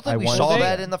 Right. I still think I we want saw to-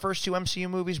 that in the first two MCU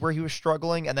movies where he was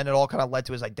struggling, and then it all kind of led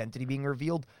to his identity being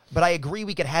revealed. But I agree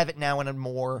we could have it now in a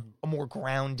more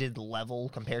grounded level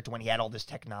compared to when he had all this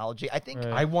technology. I think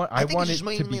Right. I want I think it it's just to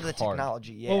be mainly the hard.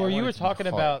 technology. Yeah. well, where I you want were it to be talking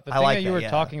hard. about the I thing like that you that, were yeah.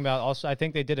 talking about. Also, I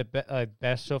think they did a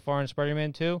best so far in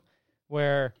Spider-Man 2,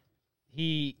 where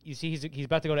you see he's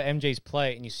about to go to MJ's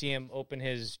play, and you see him open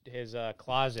his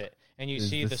closet, and you Is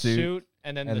see the the suit, suit,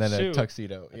 and then And the then suit, a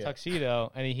tuxedo. a Yeah.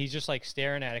 tuxedo, and he's just like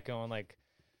staring at it, going like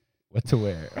What to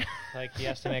wear? like he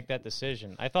has to make that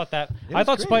decision. I thought that It I was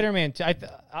thought great. Spider-Man.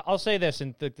 I'll say this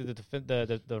in the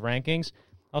rankings.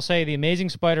 I'll say the Amazing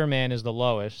Spider-Man is the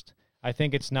lowest. I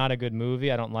think it's not a good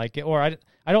movie. I don't like it, or I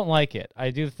don't like it. I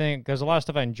do think there's a lot of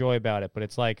stuff I enjoy about it, but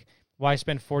it's like, why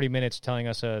spend 40 minutes telling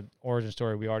us a origin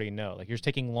story we already know? Like, you're just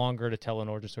taking longer to tell an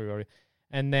origin story already.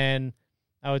 And then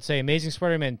I would say Amazing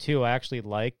Spider-Man 2 I actually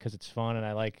like because it's fun, and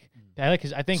I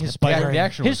think his Spider-Man, the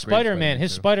action his was great, Spider-Man,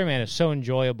 his too. Spider-Man is so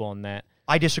enjoyable in that.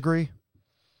 I disagree.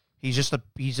 He's just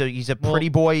he's a pretty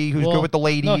boy who's Well, good with the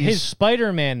ladies. No, his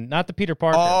Spider-Man, not the Peter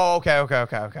Parker. Oh, okay. I was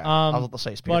about to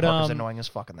say Peter but, Parker's annoying as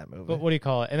fuck in that movie. But what do you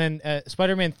call it? And then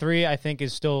Spider-Man 3, I think,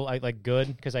 is still like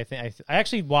good because I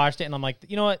actually watched it and I'm like,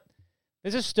 you know what?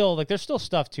 This is still like there's still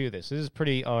stuff to this. This is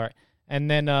pretty all right. And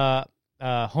then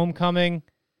Homecoming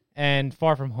and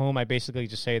Far From Home, I basically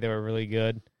just say they were really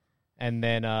good. And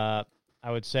then I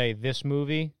would say this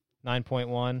movie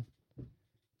 9.1,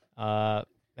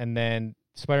 and then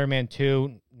Spider-Man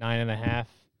 2 9.5.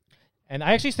 And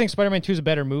I actually think Spider-Man 2 is a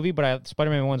better movie, but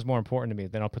Spider-Man 1 is more important to me.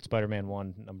 Then I'll put Spider-Man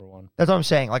 1 number 1. That's what I'm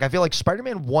saying. Like, I feel like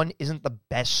Spider-Man 1 isn't the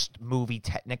best movie,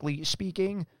 technically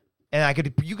speaking. And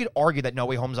you could argue that No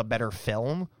Way Home's a better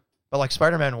film. But, like,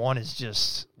 Spider-Man 1 is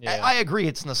just... Yeah. I agree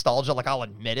it's nostalgia. Like, I'll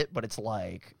admit it. But it's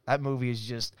like... That movie is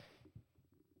just...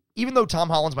 Even though Tom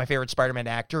Holland's my favorite Spider-Man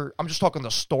actor, I'm just talking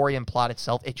the story and plot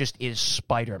itself. It just is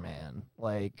Spider-Man.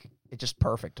 Like, it's just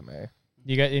perfect to me.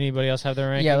 You got anybody else have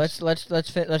their rankings? Yeah,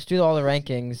 let's do all the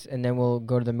rankings and then we'll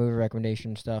go to the movie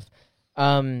recommendation stuff.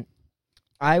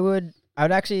 I would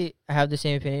actually have the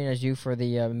same opinion as you for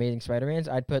the Amazing Spider-Mans.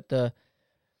 I'd put the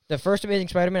first Amazing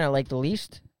Spider-Man I like the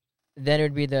least. Then it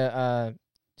would be the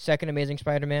second Amazing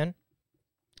Spider-Man.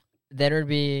 Then it would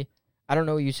be, I don't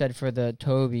know what you said for the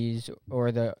Tobys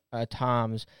or the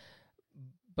Toms,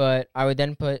 but I would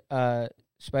then put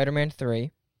Spider-Man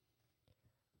 3.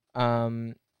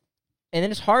 And then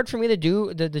it's hard for me to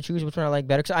do to choose which one I like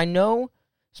better because I know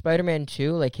Spider-Man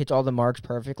 2 like hits all the marks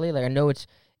perfectly. Like I know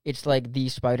it's like the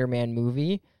Spider-Man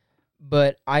movie,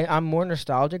 but I'm more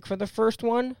nostalgic for the first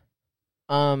one.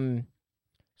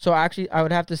 So actually I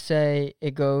would have to say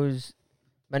it goes.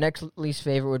 My next least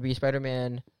favorite would be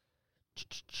Spider-Man.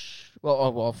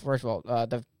 Well, first of all,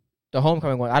 the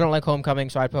Homecoming one. I don't like Homecoming,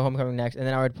 so I'd put Homecoming next, and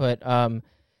then I would put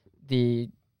the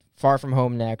Far From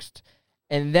Home next.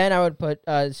 And then I would put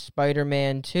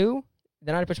Spider-Man 2.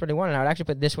 Then I'd put Spider-Man 1, and I would actually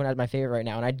put this one as my favorite right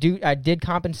now. And I did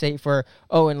compensate for,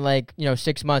 in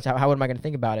 6 months, how am I going to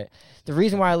think about it? The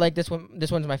reason why I like this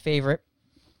one's my favorite,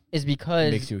 is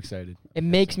because Makes you excited. it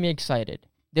makes me excited.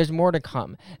 there's more to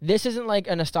come. This isn't like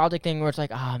a nostalgic thing where it's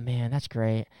like, oh man, that's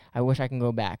great. I wish I can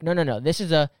go back. No. This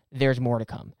is there's more to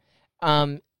come.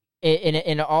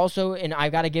 And also,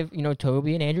 I've got to give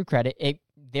Toby and Andrew credit.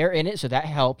 They're in it, so that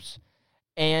helps,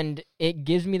 and it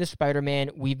gives me the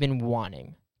Spider-Man we've been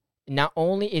wanting. Not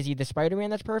only is he the Spider-Man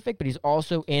that's perfect, but he's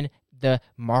also in the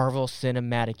Marvel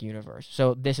Cinematic Universe.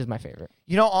 So this is my favorite.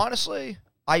 Honestly,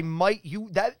 I might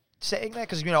saying that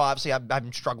because obviously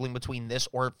I'm struggling between this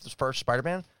or the first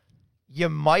Spider-Man. You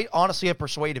might honestly have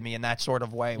persuaded me in that sort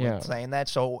of way with saying that.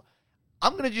 So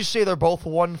I'm gonna just say they're both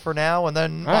one for now, and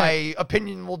then my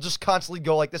opinion will just constantly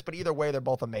go like this. But either way, they're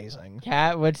both amazing.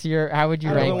 Kat, how would you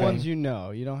rank the them? ones you know?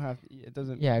 You don't have. It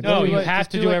doesn't. Yeah. No, you like, have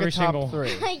to do like every a top single.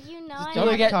 three.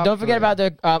 Don't forget about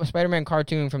the Spider-Man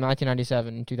cartoon from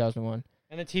 1997 and 2001.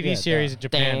 And the TV series in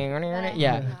Japan.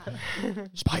 Yeah.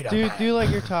 Spider-Man. Do like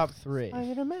your top three.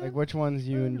 Like which ones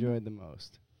you enjoyed the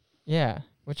most? Yeah.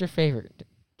 What's your favorite,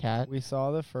 Kat? We saw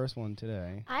the first one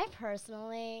today. I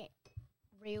personally,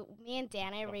 me and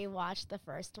Dana rewatched the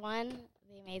first one,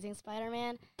 The Amazing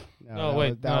Spider-Man. No,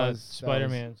 wait, that was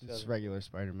Spider-Man. Just regular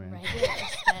Spider-Man. Regular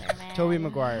Spider-Man. Tobey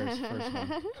Maguire's first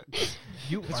one.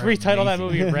 Let's retitle that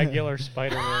movie Regular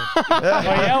Spider-Man.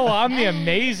 I'm the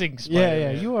Amazing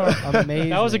Spider-Man. Yeah, you are amazing.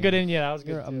 That was a good that was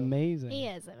good. You're amazing. He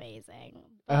is amazing.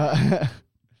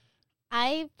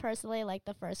 I personally like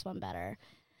the first one better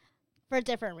for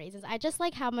different reasons. I just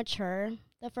like how mature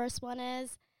the first one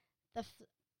is.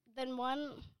 Then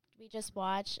one we just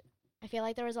watched, I feel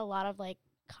like there was a lot of like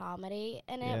comedy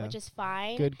in it, which is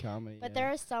fine. Good comedy. But there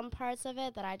are some parts of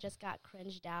it that I just got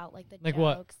cringed out, like the like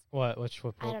jokes. What?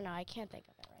 I don't know. I can't think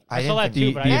of it right now. I saw that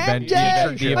too, but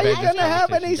MJ, are you gonna have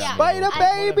any spider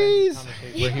babies?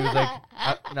 Where he was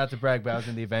like, not to brag, but I was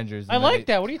in the Avengers. I like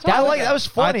that. What are you talking about? That was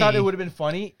funny. I thought it would have been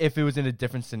funny if it was in a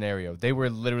different scenario. They were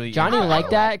literally. Johnny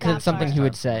liked that because that it's something part. he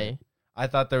would say. I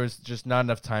thought there was just not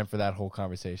enough time for that whole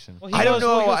conversation. Well, I don't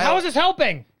know. How is this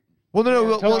helping? Well,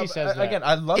 no. Totally says that. Again,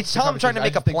 I love It's the Tom trying to conversation. make I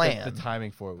just a think plan. The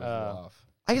timing for it was off.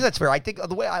 I guess that's fair. I think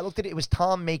the way I looked at it, it was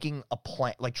Tom making a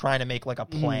plan, like trying to make like a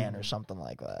plan or something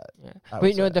like that. Yeah. I But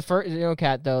would say. the first,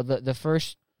 Kat, though, the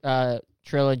first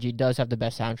trilogy does have the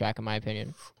best soundtrack in my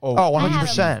opinion. Oh, I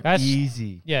 100%. That's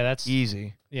Easy. Yeah, that's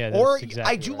Easy. Yeah, that's Or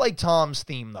exactly I do right. like Tom's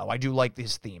theme, though. I do like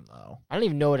this theme, though. I don't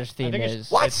even know what his theme think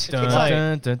is. What? It's Dun, like-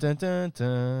 dun, dun, dun, dun,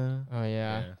 dun. Oh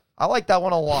yeah. I like that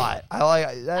one a lot. I like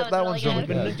that. That one's was really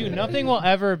really good. good. Dude, nothing will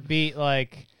ever beat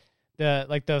like the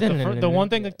one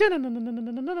thing like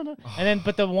and then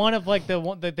but the one of like the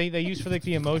one that they use for like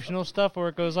the emotional stuff where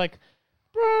it goes like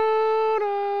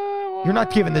You're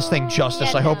not giving this thing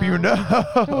justice. Yeah, I hope you know.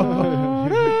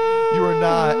 You are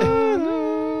not.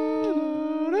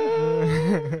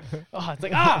 oh, it's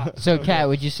like So, Kat,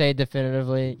 would you say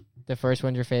definitively the first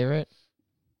one's your favorite?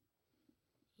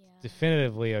 Yeah.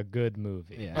 definitively a good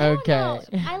movie. Yeah. I don't Okay. know.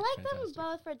 I like them Fantastic.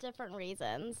 both for different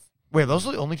reasons. Wait, those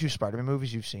are the only two Spider-Man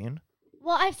movies you've seen?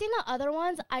 Well, I've seen the other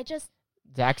ones.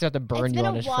 Zach's got to burn It's you been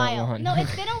on a his front while. lawn. No,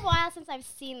 it's been a while since I've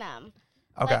seen them.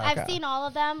 Okay, Like, okay. I've seen all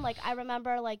of them. Like, I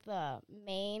remember, like, the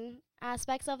main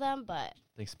aspects of them, but, I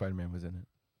think Spider-Man was in it.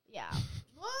 yeah.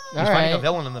 All He's fighting a right.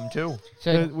 villain in them, too.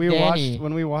 So, we Danny, watched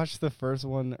when we watched the first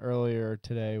one earlier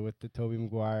today with the Tobey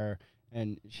Maguire,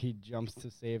 and he jumps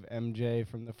to save MJ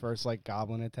from the first like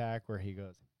goblin attack where he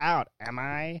goes, "Out, am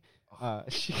I?"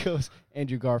 She goes,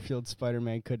 "Andrew Garfield's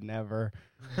Spider-Man could never."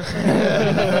 oh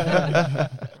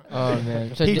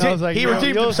man. So He d- did. I was like, He "Yo,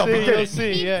 redeemed you'll himself. See, He did you'll it."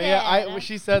 see. He Yeah. did. When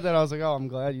she said that, I was like, "Oh, I'm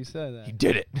glad you said that." He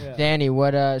did it. Yeah. Danny,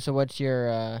 what? So what's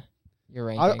your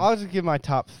ranking? I'll just give my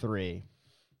top three.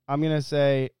 I'm gonna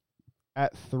say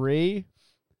at 3,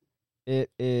 it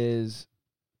is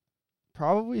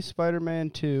probably Spider-Man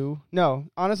 2. No,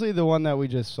 honestly, the one that we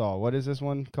just saw. What is this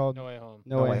one called? No Way Home.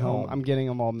 No Way Home. I'm getting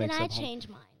them all Can mixed I up. change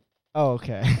mine? Oh,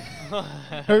 okay.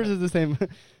 Hers is the same.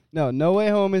 No Way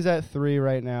Home is at 3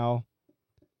 right now.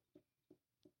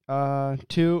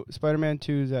 2, Spider-Man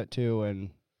 2 is at 2, and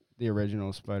the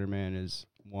original Spider-Man is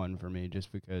 1 for me,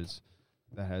 just because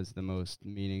that has the most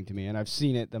meaning to me, and I've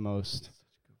seen it the most.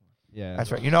 Yeah,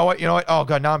 That's right. You know what? Oh,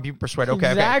 God, now I'm being persuaded. Okay,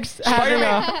 okay. Zach's having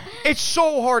Spider-Man. It's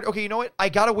so hard. Okay, you know what? I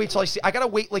got to wait till I see. I got to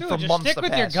wait like Dude, for just months stick to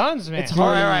with pass. your guns, man. It's All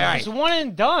hard. right, all right, all right. It's one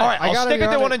and done. All right, I I'll gotta stick be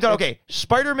with the one honest, and done. Okay,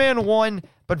 Spider-Man 1,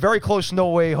 but very close.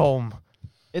 No Way Home.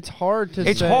 It's hard to.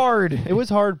 It's say. hard. It was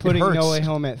hard putting hurts. No Way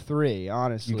Home at 3.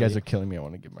 Honestly, You guys are killing me. I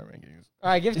want to give my rankings. All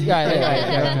right, give it to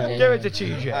guys. Give it to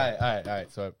TJ. All right.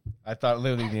 So I thought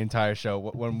literally the entire show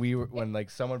when like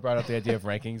someone brought up the idea of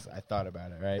rankings, I thought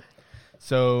about it. Right.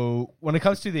 So when it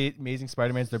comes to the Amazing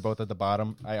Spider-Mans, they're both at the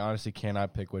bottom. I honestly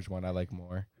cannot pick which one I like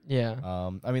more. Yeah.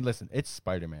 I mean, listen, it's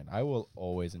Spider-Man. I will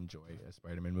always enjoy a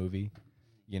Spider-Man movie.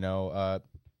 You know,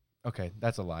 Okay,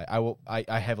 that's a lie.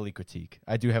 I heavily critique.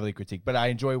 I do heavily critique, but I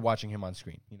enjoy watching him on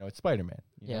screen. It's Spider-Man.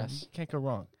 Yes. You can't go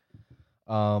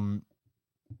wrong.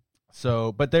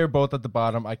 So, but they're both at the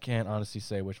bottom. I can't honestly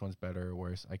say which one's better or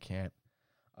worse. I can't.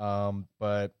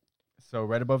 But so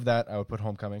right above that, I would put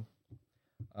Homecoming.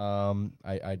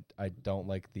 I don't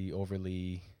like the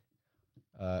overly.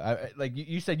 Like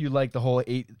you said, you like the whole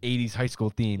 80s high school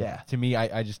theme. Yeah. To me,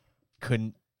 I just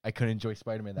couldn't. I couldn't enjoy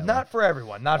Spider-Man that way. Not for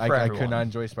everyone. Not for I everyone. could not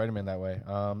enjoy Spider-Man that way.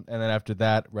 And then after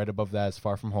that, right above that is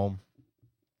Far From Home.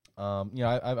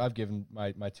 I've given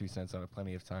my 2 cents on it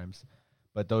plenty of times,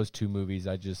 but those 2 movies,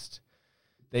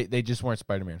 they just weren't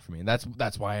Spider-Man for me, and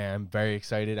that's why I'm very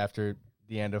excited after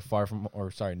the end of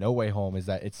No Way Home, is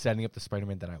that it's setting up the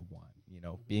Spider-Man that I want.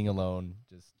 Being alone,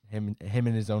 just him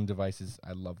and his own devices.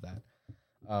 I love that.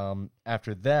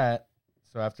 After that,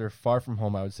 so after Far From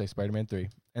Home, I would say Spider-Man 3.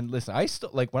 And listen, I still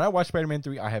when I watch Spider-Man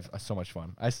 3, I have so much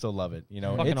fun. I still love it.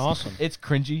 Fucking it's awesome. It's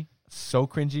cringy, so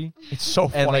cringy. It's so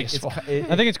funny. And as fuck.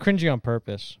 I think it's cringy on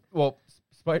purpose. Well,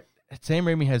 Sam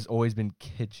Raimi has always been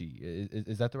kitschy.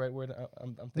 Is that the right word?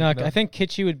 I'm thinking No, of? I think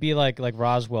kitschy would be like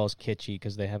Roswell's kitschy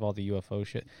because they have all the UFO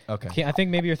shit. Okay. I think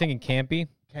maybe you're thinking campy.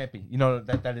 Campy.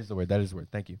 That is the word. That is the word.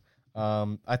 Thank you.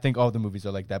 I think all the movies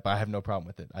are like that, but I have no problem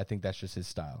with it. I think that's just his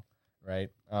style, right?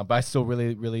 But I still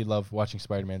really, really love watching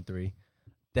Spider-Man 3.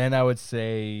 Then I would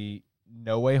say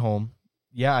No Way Home.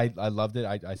 Yeah, I loved it.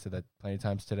 I said that plenty of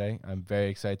times today. I'm very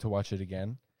excited to watch it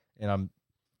again, and I'm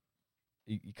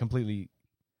completely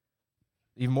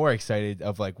even more excited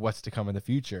of what's to come in the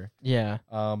future. Yeah.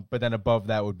 But then above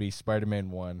that would be Spider-Man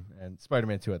 1 and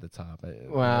Spider-Man 2 at the top.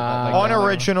 Wow.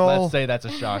 Unoriginal. Let's say that's a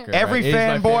shocker. Every right? It is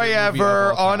my fanboy favorite movie of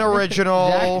ever. all time.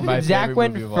 Unoriginal. My Zach favorite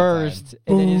went movie of all first,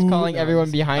 and then he's calling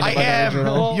everyone behind I him am.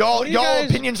 unoriginal. Y'all guys-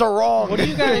 opinions are wrong. What do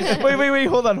you guys? Wait,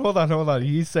 hold on.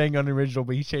 He's saying unoriginal,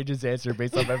 but he changed his answer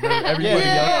based on everybody else.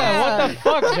 Yeah, what the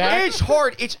fuck, Zach? It's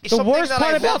hard. It's The something worst that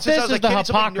part I've loved about since this I was a is the kid. It's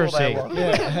something new that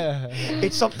I hypocrisy. love.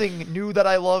 It's something new that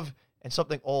I love and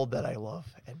something old that I love,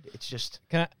 and it's just.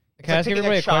 Can I It's ask taking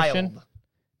everybody a question? child.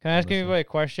 Can I ask everybody a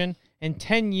question? In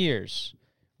 10 years,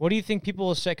 what do you think people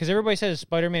will say? Because everybody says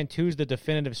Spider-Man 2 is the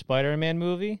definitive Spider-Man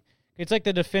movie. It's like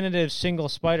the definitive single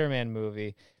Spider-Man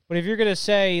movie. But if you're going to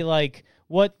say,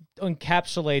 what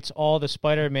encapsulates all the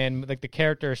Spider-Man, the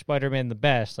character of Spider-Man the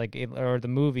best, or the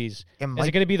movies, is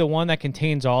it going to be the one that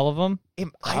contains all of them?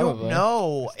 I don't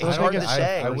know. It's hard to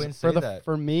say. I wouldn't say that.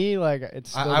 For me, it's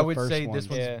still I the would first say one. this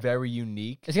one's very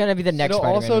unique. It's gonna be the next. It'll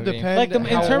Spider-Man also movie. depend In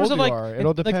how terms old of you are.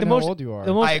 It'll depend the how most, old you are.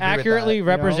 the most I agree with accurately that.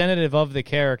 representative of the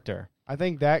character. I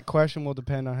think that question will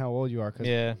depend on how old you are. Because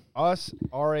Yeah. us,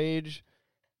 our age,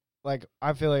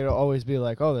 I feel like it'll always be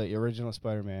the original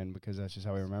Spider-Man because that's just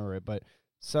how we remember it. But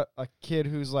a kid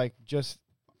who's just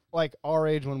our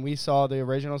age when we saw the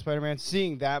original Spider-Man,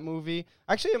 seeing that movie,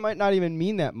 actually it might not even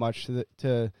mean that much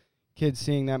to kids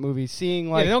seeing that movie.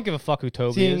 Seeing They don't give a fuck who Toby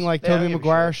is. seeing They don't Tobey give a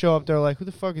Maguire shit. show up there, who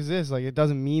the fuck is this? It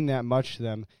doesn't mean that much to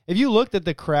them. If you looked at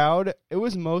the crowd, it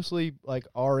was mostly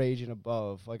our age and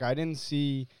above. I didn't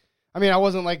see. I mean, I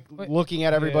wasn't looking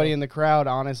at everybody in the crowd,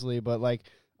 honestly, but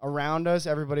around us,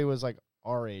 everybody was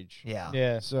our age. Yeah.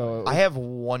 Yeah. So I have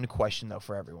one question though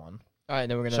for everyone. All right,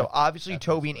 then we're gonna. So obviously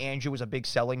Toby and Andrew was a big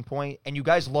selling point, and you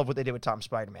guys love what they did with Tom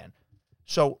Spider-Man.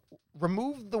 So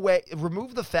remove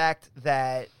the fact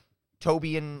that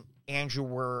Toby and Andrew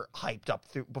were hyped up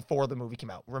before the movie came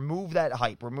out. Remove that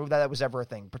hype. Remove that was ever a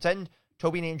thing. Pretend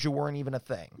Toby and Andrew weren't even a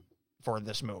thing for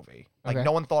this movie. Okay.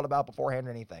 No one thought about beforehand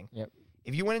or anything. Yep.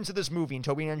 If you went into this movie and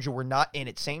Toby and Andrew were not in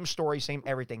it, same story, same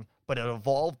everything, but it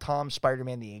evolved Tom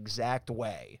Spider-Man the exact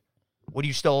way, would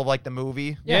you still have liked the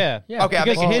movie? Yeah. Yeah. Okay, I'm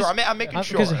Because making his- sure. I'm making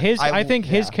sure. Because I think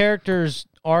his yeah. character's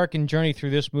arc and journey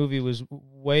through this movie was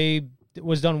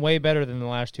done way better than the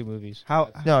last 2 movies.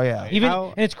 how No, yeah.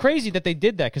 And it's crazy that they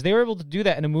did that because they were able to do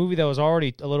that in a movie that was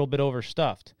already a little bit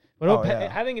overstuffed. But Oh, yeah.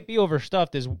 having it be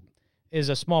overstuffed is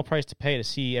a small price to pay to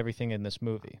see everything in this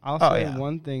movie. I'll Oh, say yeah.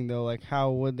 one thing though,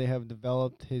 how would they have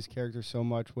developed his character so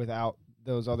much without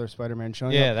those other Spider-Man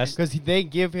showing Yeah, up? that's- because they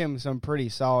give him some pretty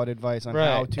solid advice on Right.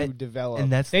 how to develop.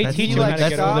 And that's They that's teach literally- him how to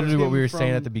that's get over literally what we were him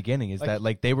saying at from, the beginning is like-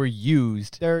 that they were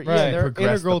used. they're Right. they're Progress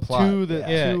the integral plot. to the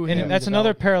Yeah, to and him that's another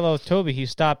developing. parallel with Toby. He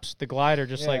stops the glider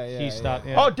just like Yeah, he yeah, stopped.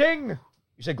 yeah. Yeah. Oh, ding!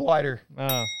 You said glider.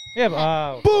 Yeah,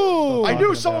 but, Boom! I knew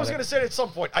talking someone about was it. going to say it at some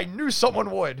point. I knew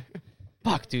someone would.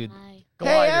 fuck, dude. Hi.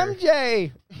 Glider.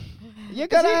 Hey MJ, you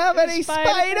gonna have any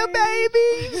spider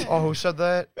babies? Oh, who said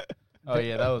that? Oh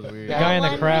yeah, that was weird. The guy in the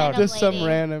One crowd. random Just some lady.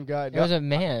 random guy. it was a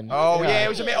man. Oh, Yeah. yeah, it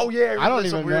was a man. Oh, yeah. I don't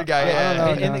some even weird know. guy. I Yeah.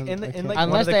 don't know. In I like can't- one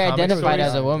Unless of the they comic identified stories-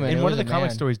 as a woman, In it one was of the a comic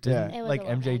man. stories, Yeah. didn't It was like a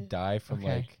MJ woman. die from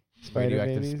Okay. like Spider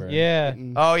Radioactive babies. sperm. Yeah.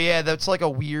 Getting- Oh yeah, that's like a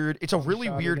weird. It's a really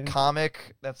Shot at weird him.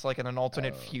 comic. That's like in an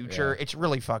alternate Oh, future. yeah. It's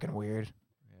really fucking weird.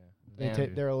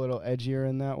 Damn. they're a little edgier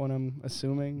in that one, I'm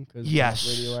assuming. Cause Yes.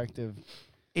 Radioactive.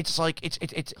 It's like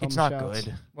it's Cum not shots.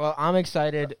 good. Well, I'm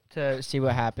excited to see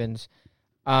what happens.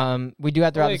 We do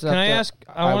have to wrap Wait, this up. can I though. ask?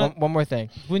 I All right, want one more thing.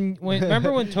 when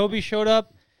remember when Toby showed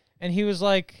up and he was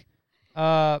like,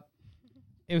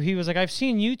 he was like, I've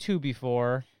seen you two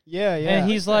before, Yeah, yeah. and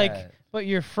he's like, that. but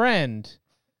your friend.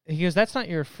 He goes, that's not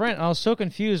your friend. I was so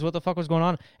confused. What the fuck was going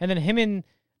on? And then him and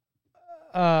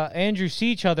Andrew see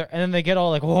each other, and then they get all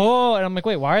like, whoa, and I'm like,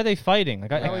 wait, why are they fighting?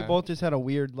 Like, Now we Yeah. both just had a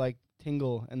weird like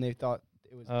tingle, and they thought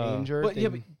it was Oh. danger. But They- yeah,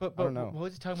 but I don't know. what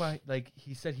was he talking about? Like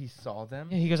he said he saw them.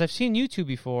 yeah, he goes, I've seen you two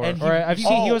before, And or he- I've he-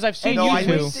 seen. He oh, goes, I've seen no, you I two.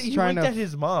 winked- He Trying winked to- at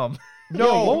his mom.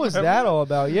 No, what was remember? that all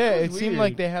about? Yeah, It it was seemed weird.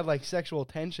 like they had like sexual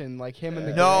tension, like him and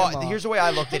the No, grandma. here's the way I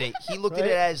looked at it. He looked at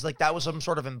it Right? as like that was some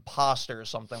sort of imposter or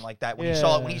something like that. When he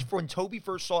saw it, Yeah. when Toby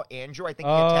first saw Andrew, I think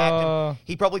he attacked Oh. him.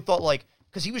 He probably thought like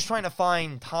because he was trying to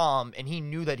find Tom and he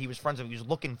knew that he was friends with him. He was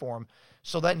looking for him.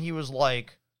 So then he was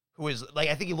like, "Who is?" Like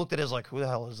I think he looked at it as like, "Who the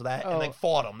hell is that?" And Oh. like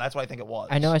fought him. That's what I think it was.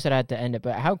 I know I said I had to end it,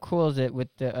 but how cool is it with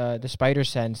the spider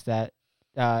sense that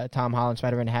Tom Holland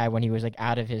Spider-Man had when he was like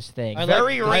out of his thing? I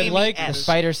Very like- I Raimi like the esque.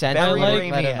 spider sense. Very let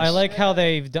Raimi-esque. him- I like how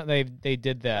they've done. They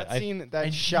did that. that scene, that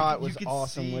And shot you was could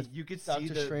awesome. see- with you could see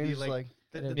Doctor the Strange, like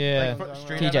Yeah.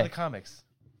 straight TJ. out of the comics.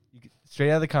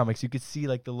 Straight out of the comics, you could see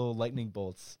like the little lightning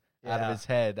bolts out of Yeah. his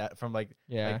head from like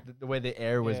Yeah. the way the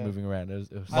air was Yeah. moving around. It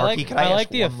was I Marky, like, can I I ask like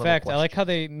the one little effect. I like question? how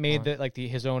they made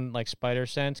his own like spider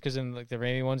sense because in like the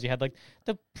Raimi ones you had like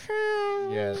the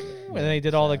Yeah, and they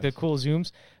did all like the sounds. cool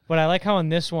zooms. But I like how in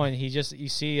this one you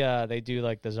see they do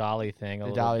like the Zolly thing a The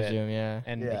little dolly bit. zoom, yeah.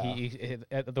 And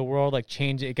Yeah. the world like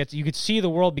changes. It gets you could see the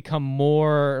world become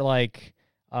more like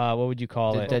what would you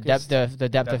call it? The depth of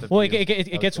Depth of- Well, it field.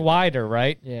 it gets wider,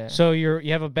 right? Yeah. So you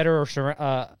have a better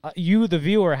you the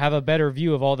viewer have a better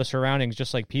view of all the surroundings,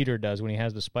 just like Peter does when he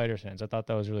has the spider sense. I thought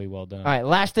that was really well done. All right,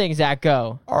 last thing, Zach,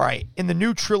 go. All right, in the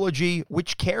new trilogy,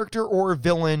 which character or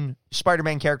villain,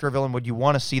 Spider-Man character or villain, would you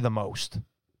want to see the most?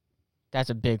 That's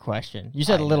a big question. You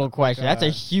said I a little question. That's a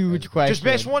huge question. Just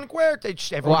best one character. Just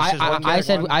Well, everyone says one I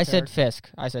said character. I said Fisk.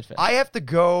 I said Fisk. I have to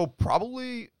go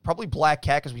probably Black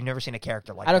Cat because we've never seen a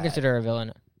character like that. I don't consider her a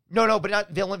villain. No, but not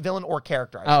villain or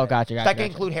character. I Oh, say. gotcha. That can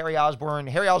include Harry Osborn.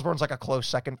 Harry Osborn's like a close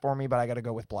second for me, but I got to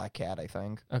go with Black Cat. I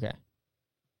think. Okay.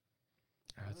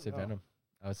 I would say Venom.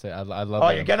 I would say I love. Oh,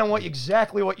 Venom. you're getting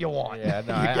exactly what you want. Yeah,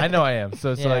 no, I know I am.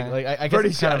 So Yeah. I guess Pretty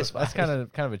it's kind of, satisfied. that's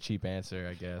kind of a cheap answer,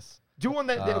 I guess. Do one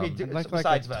that. Okay, Um, do, like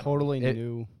besides a Venom. totally It-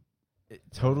 new.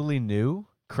 Totally new.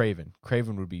 Craven.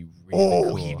 Craven would be really Oh,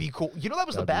 cool. he'd be cool. You know that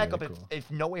was the That'd be backup really cool. if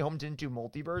No Way Home didn't do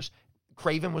multiverse.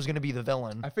 Craven was going to be the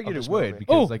villain. I figured of it this would movie.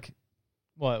 because Oh. like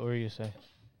What were you say?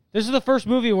 This is the first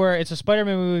movie where it's a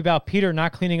Spider-Man movie about Peter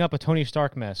not cleaning up a Tony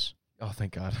Stark mess. oh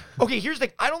thank God. Okay, here's the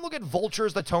thing. I don't look at Vulture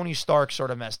as the Tony Stark sort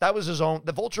of mess. That was his own.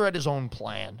 The Vulture had his own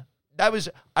plan. That was.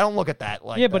 I don't look at that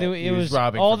like. Yeah, but that. it was was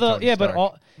robbing all from the Tony yeah, but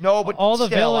Stark. No, but all the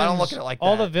still, villains. I don't look at it like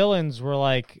all that. the villains were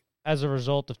like as a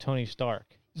result of Tony Stark,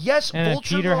 Yes, and then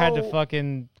Vulture. Peter had to though-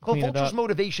 fucking But clean it Vulture's up.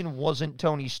 motivation wasn't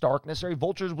Tony Stark necessarily.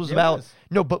 Vulture's was It about was.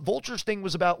 no, but Vulture's thing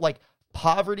was about like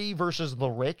poverty versus the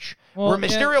rich. Well, where yeah,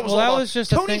 Mysterio was well, all that about, was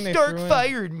just a Tony thing they Stark threw in.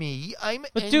 fired me. I'm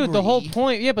But angry. dude, the whole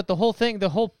point, yeah, but the whole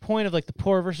point of like the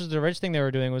poor versus the rich thing they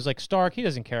were doing was like Stark. He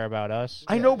doesn't care about us.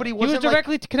 I know, but he He was wasn't like,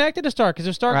 directly connected to Stark because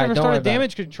if Stark Right, never don't worry started about it.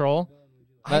 damage control,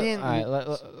 I didn't. All right,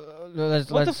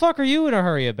 let's. what the fuck are you in a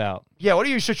hurry about? Yeah, what are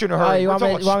you such in a Oh, hurry? you We're want me,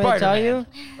 talking you want me about to tell Spider-Man.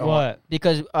 you? What?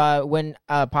 Because when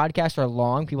podcasts are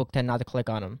long, people tend not to click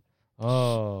on them.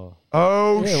 Oh,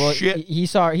 Oh Yeah, well, shit! He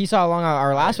saw how long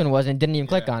our last one was and didn't even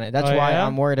click on it. That's Oh, why yeah?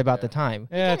 I'm worried about the time.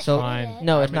 yeah, it's So- fine.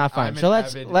 No, it's I'm not an- fine. I'm So an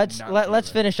let's avid let's not let's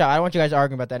viewer. finish up. I don't want you guys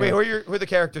arguing about that. Wait, anymore. who are the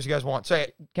characters you guys want? Say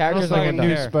it. Characters Let's Like a fucking like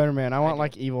new there. Spider-Man. I want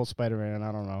like evil Spider-Man.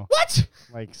 I don't know, What?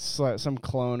 like some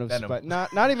clone of Venom.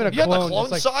 not even a You got the clone. Clone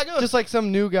just, like, Saga? just like some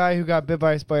new guy who got bit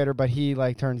by a spider, but he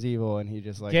like turns evil and he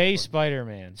just like Gay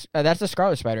Spider-Man, that's the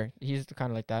Scarlet Spider. He's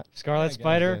kind of like that. Scarlet guess,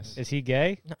 Spider. yes. Is he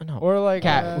gay? No. or like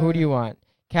Cat. Who do you want?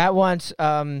 Cat wants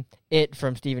It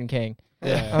from Stephen King.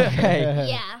 Yeah. Okay.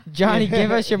 Yeah. Johnny,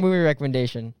 give us your movie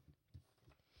recommendation.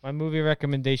 My movie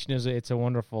recommendation is It's a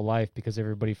Wonderful Life because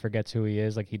everybody forgets who he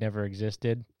is, like he never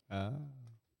existed. All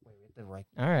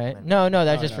right. No,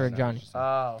 that's just for Johnny.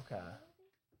 Oh, okay.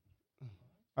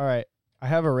 All right, I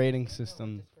have a rating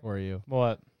system for you.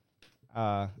 What?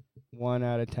 1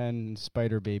 out of 10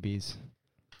 spider babies.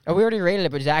 Oh, we already rated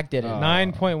it, but Zach didn't.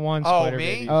 9.1 Oh, Spider me?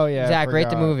 Baby. Oh yeah, I Zach, rate the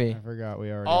forgot. movie. I forgot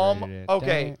we already rated it.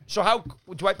 Okay. Dang it. So how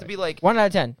do I have to be like? 1 out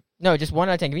of 10. No, just 1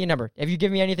 out of 10. Give me a number. If you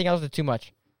give me anything else, it's too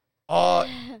much.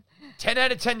 10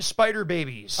 out of 10 spider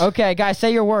babies. Okay, guys,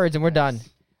 say your words and we're done.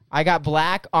 I got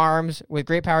black arms. With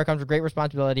great power comes with great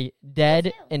responsibility.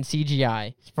 Dead and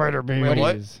CGI. Spider babies. Wait,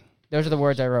 what? Those are the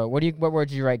words I wrote. What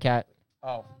words did you write, Kat?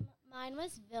 Oh. Mine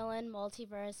was villain,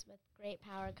 multiverse, with great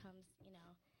power comes,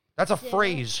 That's a Yeah.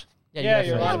 phrase. Yeah, you you're guys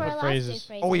allowed read to it. put we're allowed to phrases. say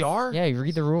phrases. Oh, we are? Yeah, you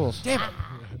read the rules. Damn it.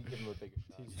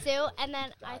 Sue, and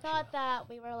then I thought that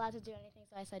we were allowed to do anything,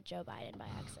 so I said Joe Biden by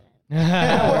accident.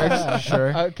 That works.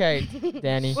 Sure. Okay,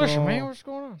 Danny. Listen, man, what's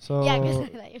going on? So Yeah, 'cause I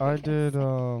thought you were I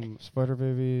gonna did Spider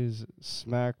Babies,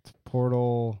 Smacked,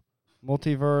 Portal,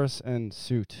 Multiverse, and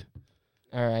Suit.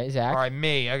 All right, Zach. All right,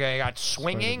 me. Okay, I got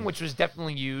swinging, which was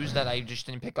definitely used that I just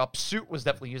didn't pick up. Suit was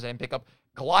definitely used. I didn't pick up.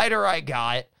 Glider, I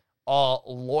got.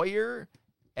 Lawyer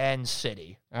and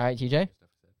city. All right, TJ.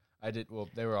 I did. Well,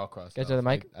 they were all crossed. Go to off. the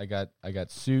mic. I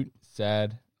got suit,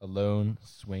 sad, alone,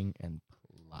 swing, and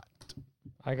plot.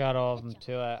 I got all of them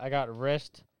too. I got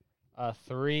wrist,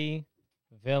 3,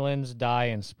 villains, die,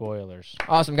 and spoilers.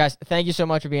 Awesome, guys. Thank you so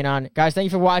much for being on. Guys, thank you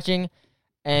for watching,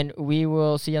 and we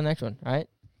will see you on the next one. All right?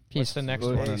 What's Peace. the next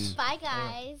Good. one? Bye,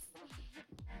 guys.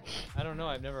 I don't know.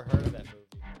 I've never heard of that movie.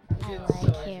 I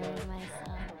like hearing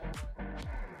myself.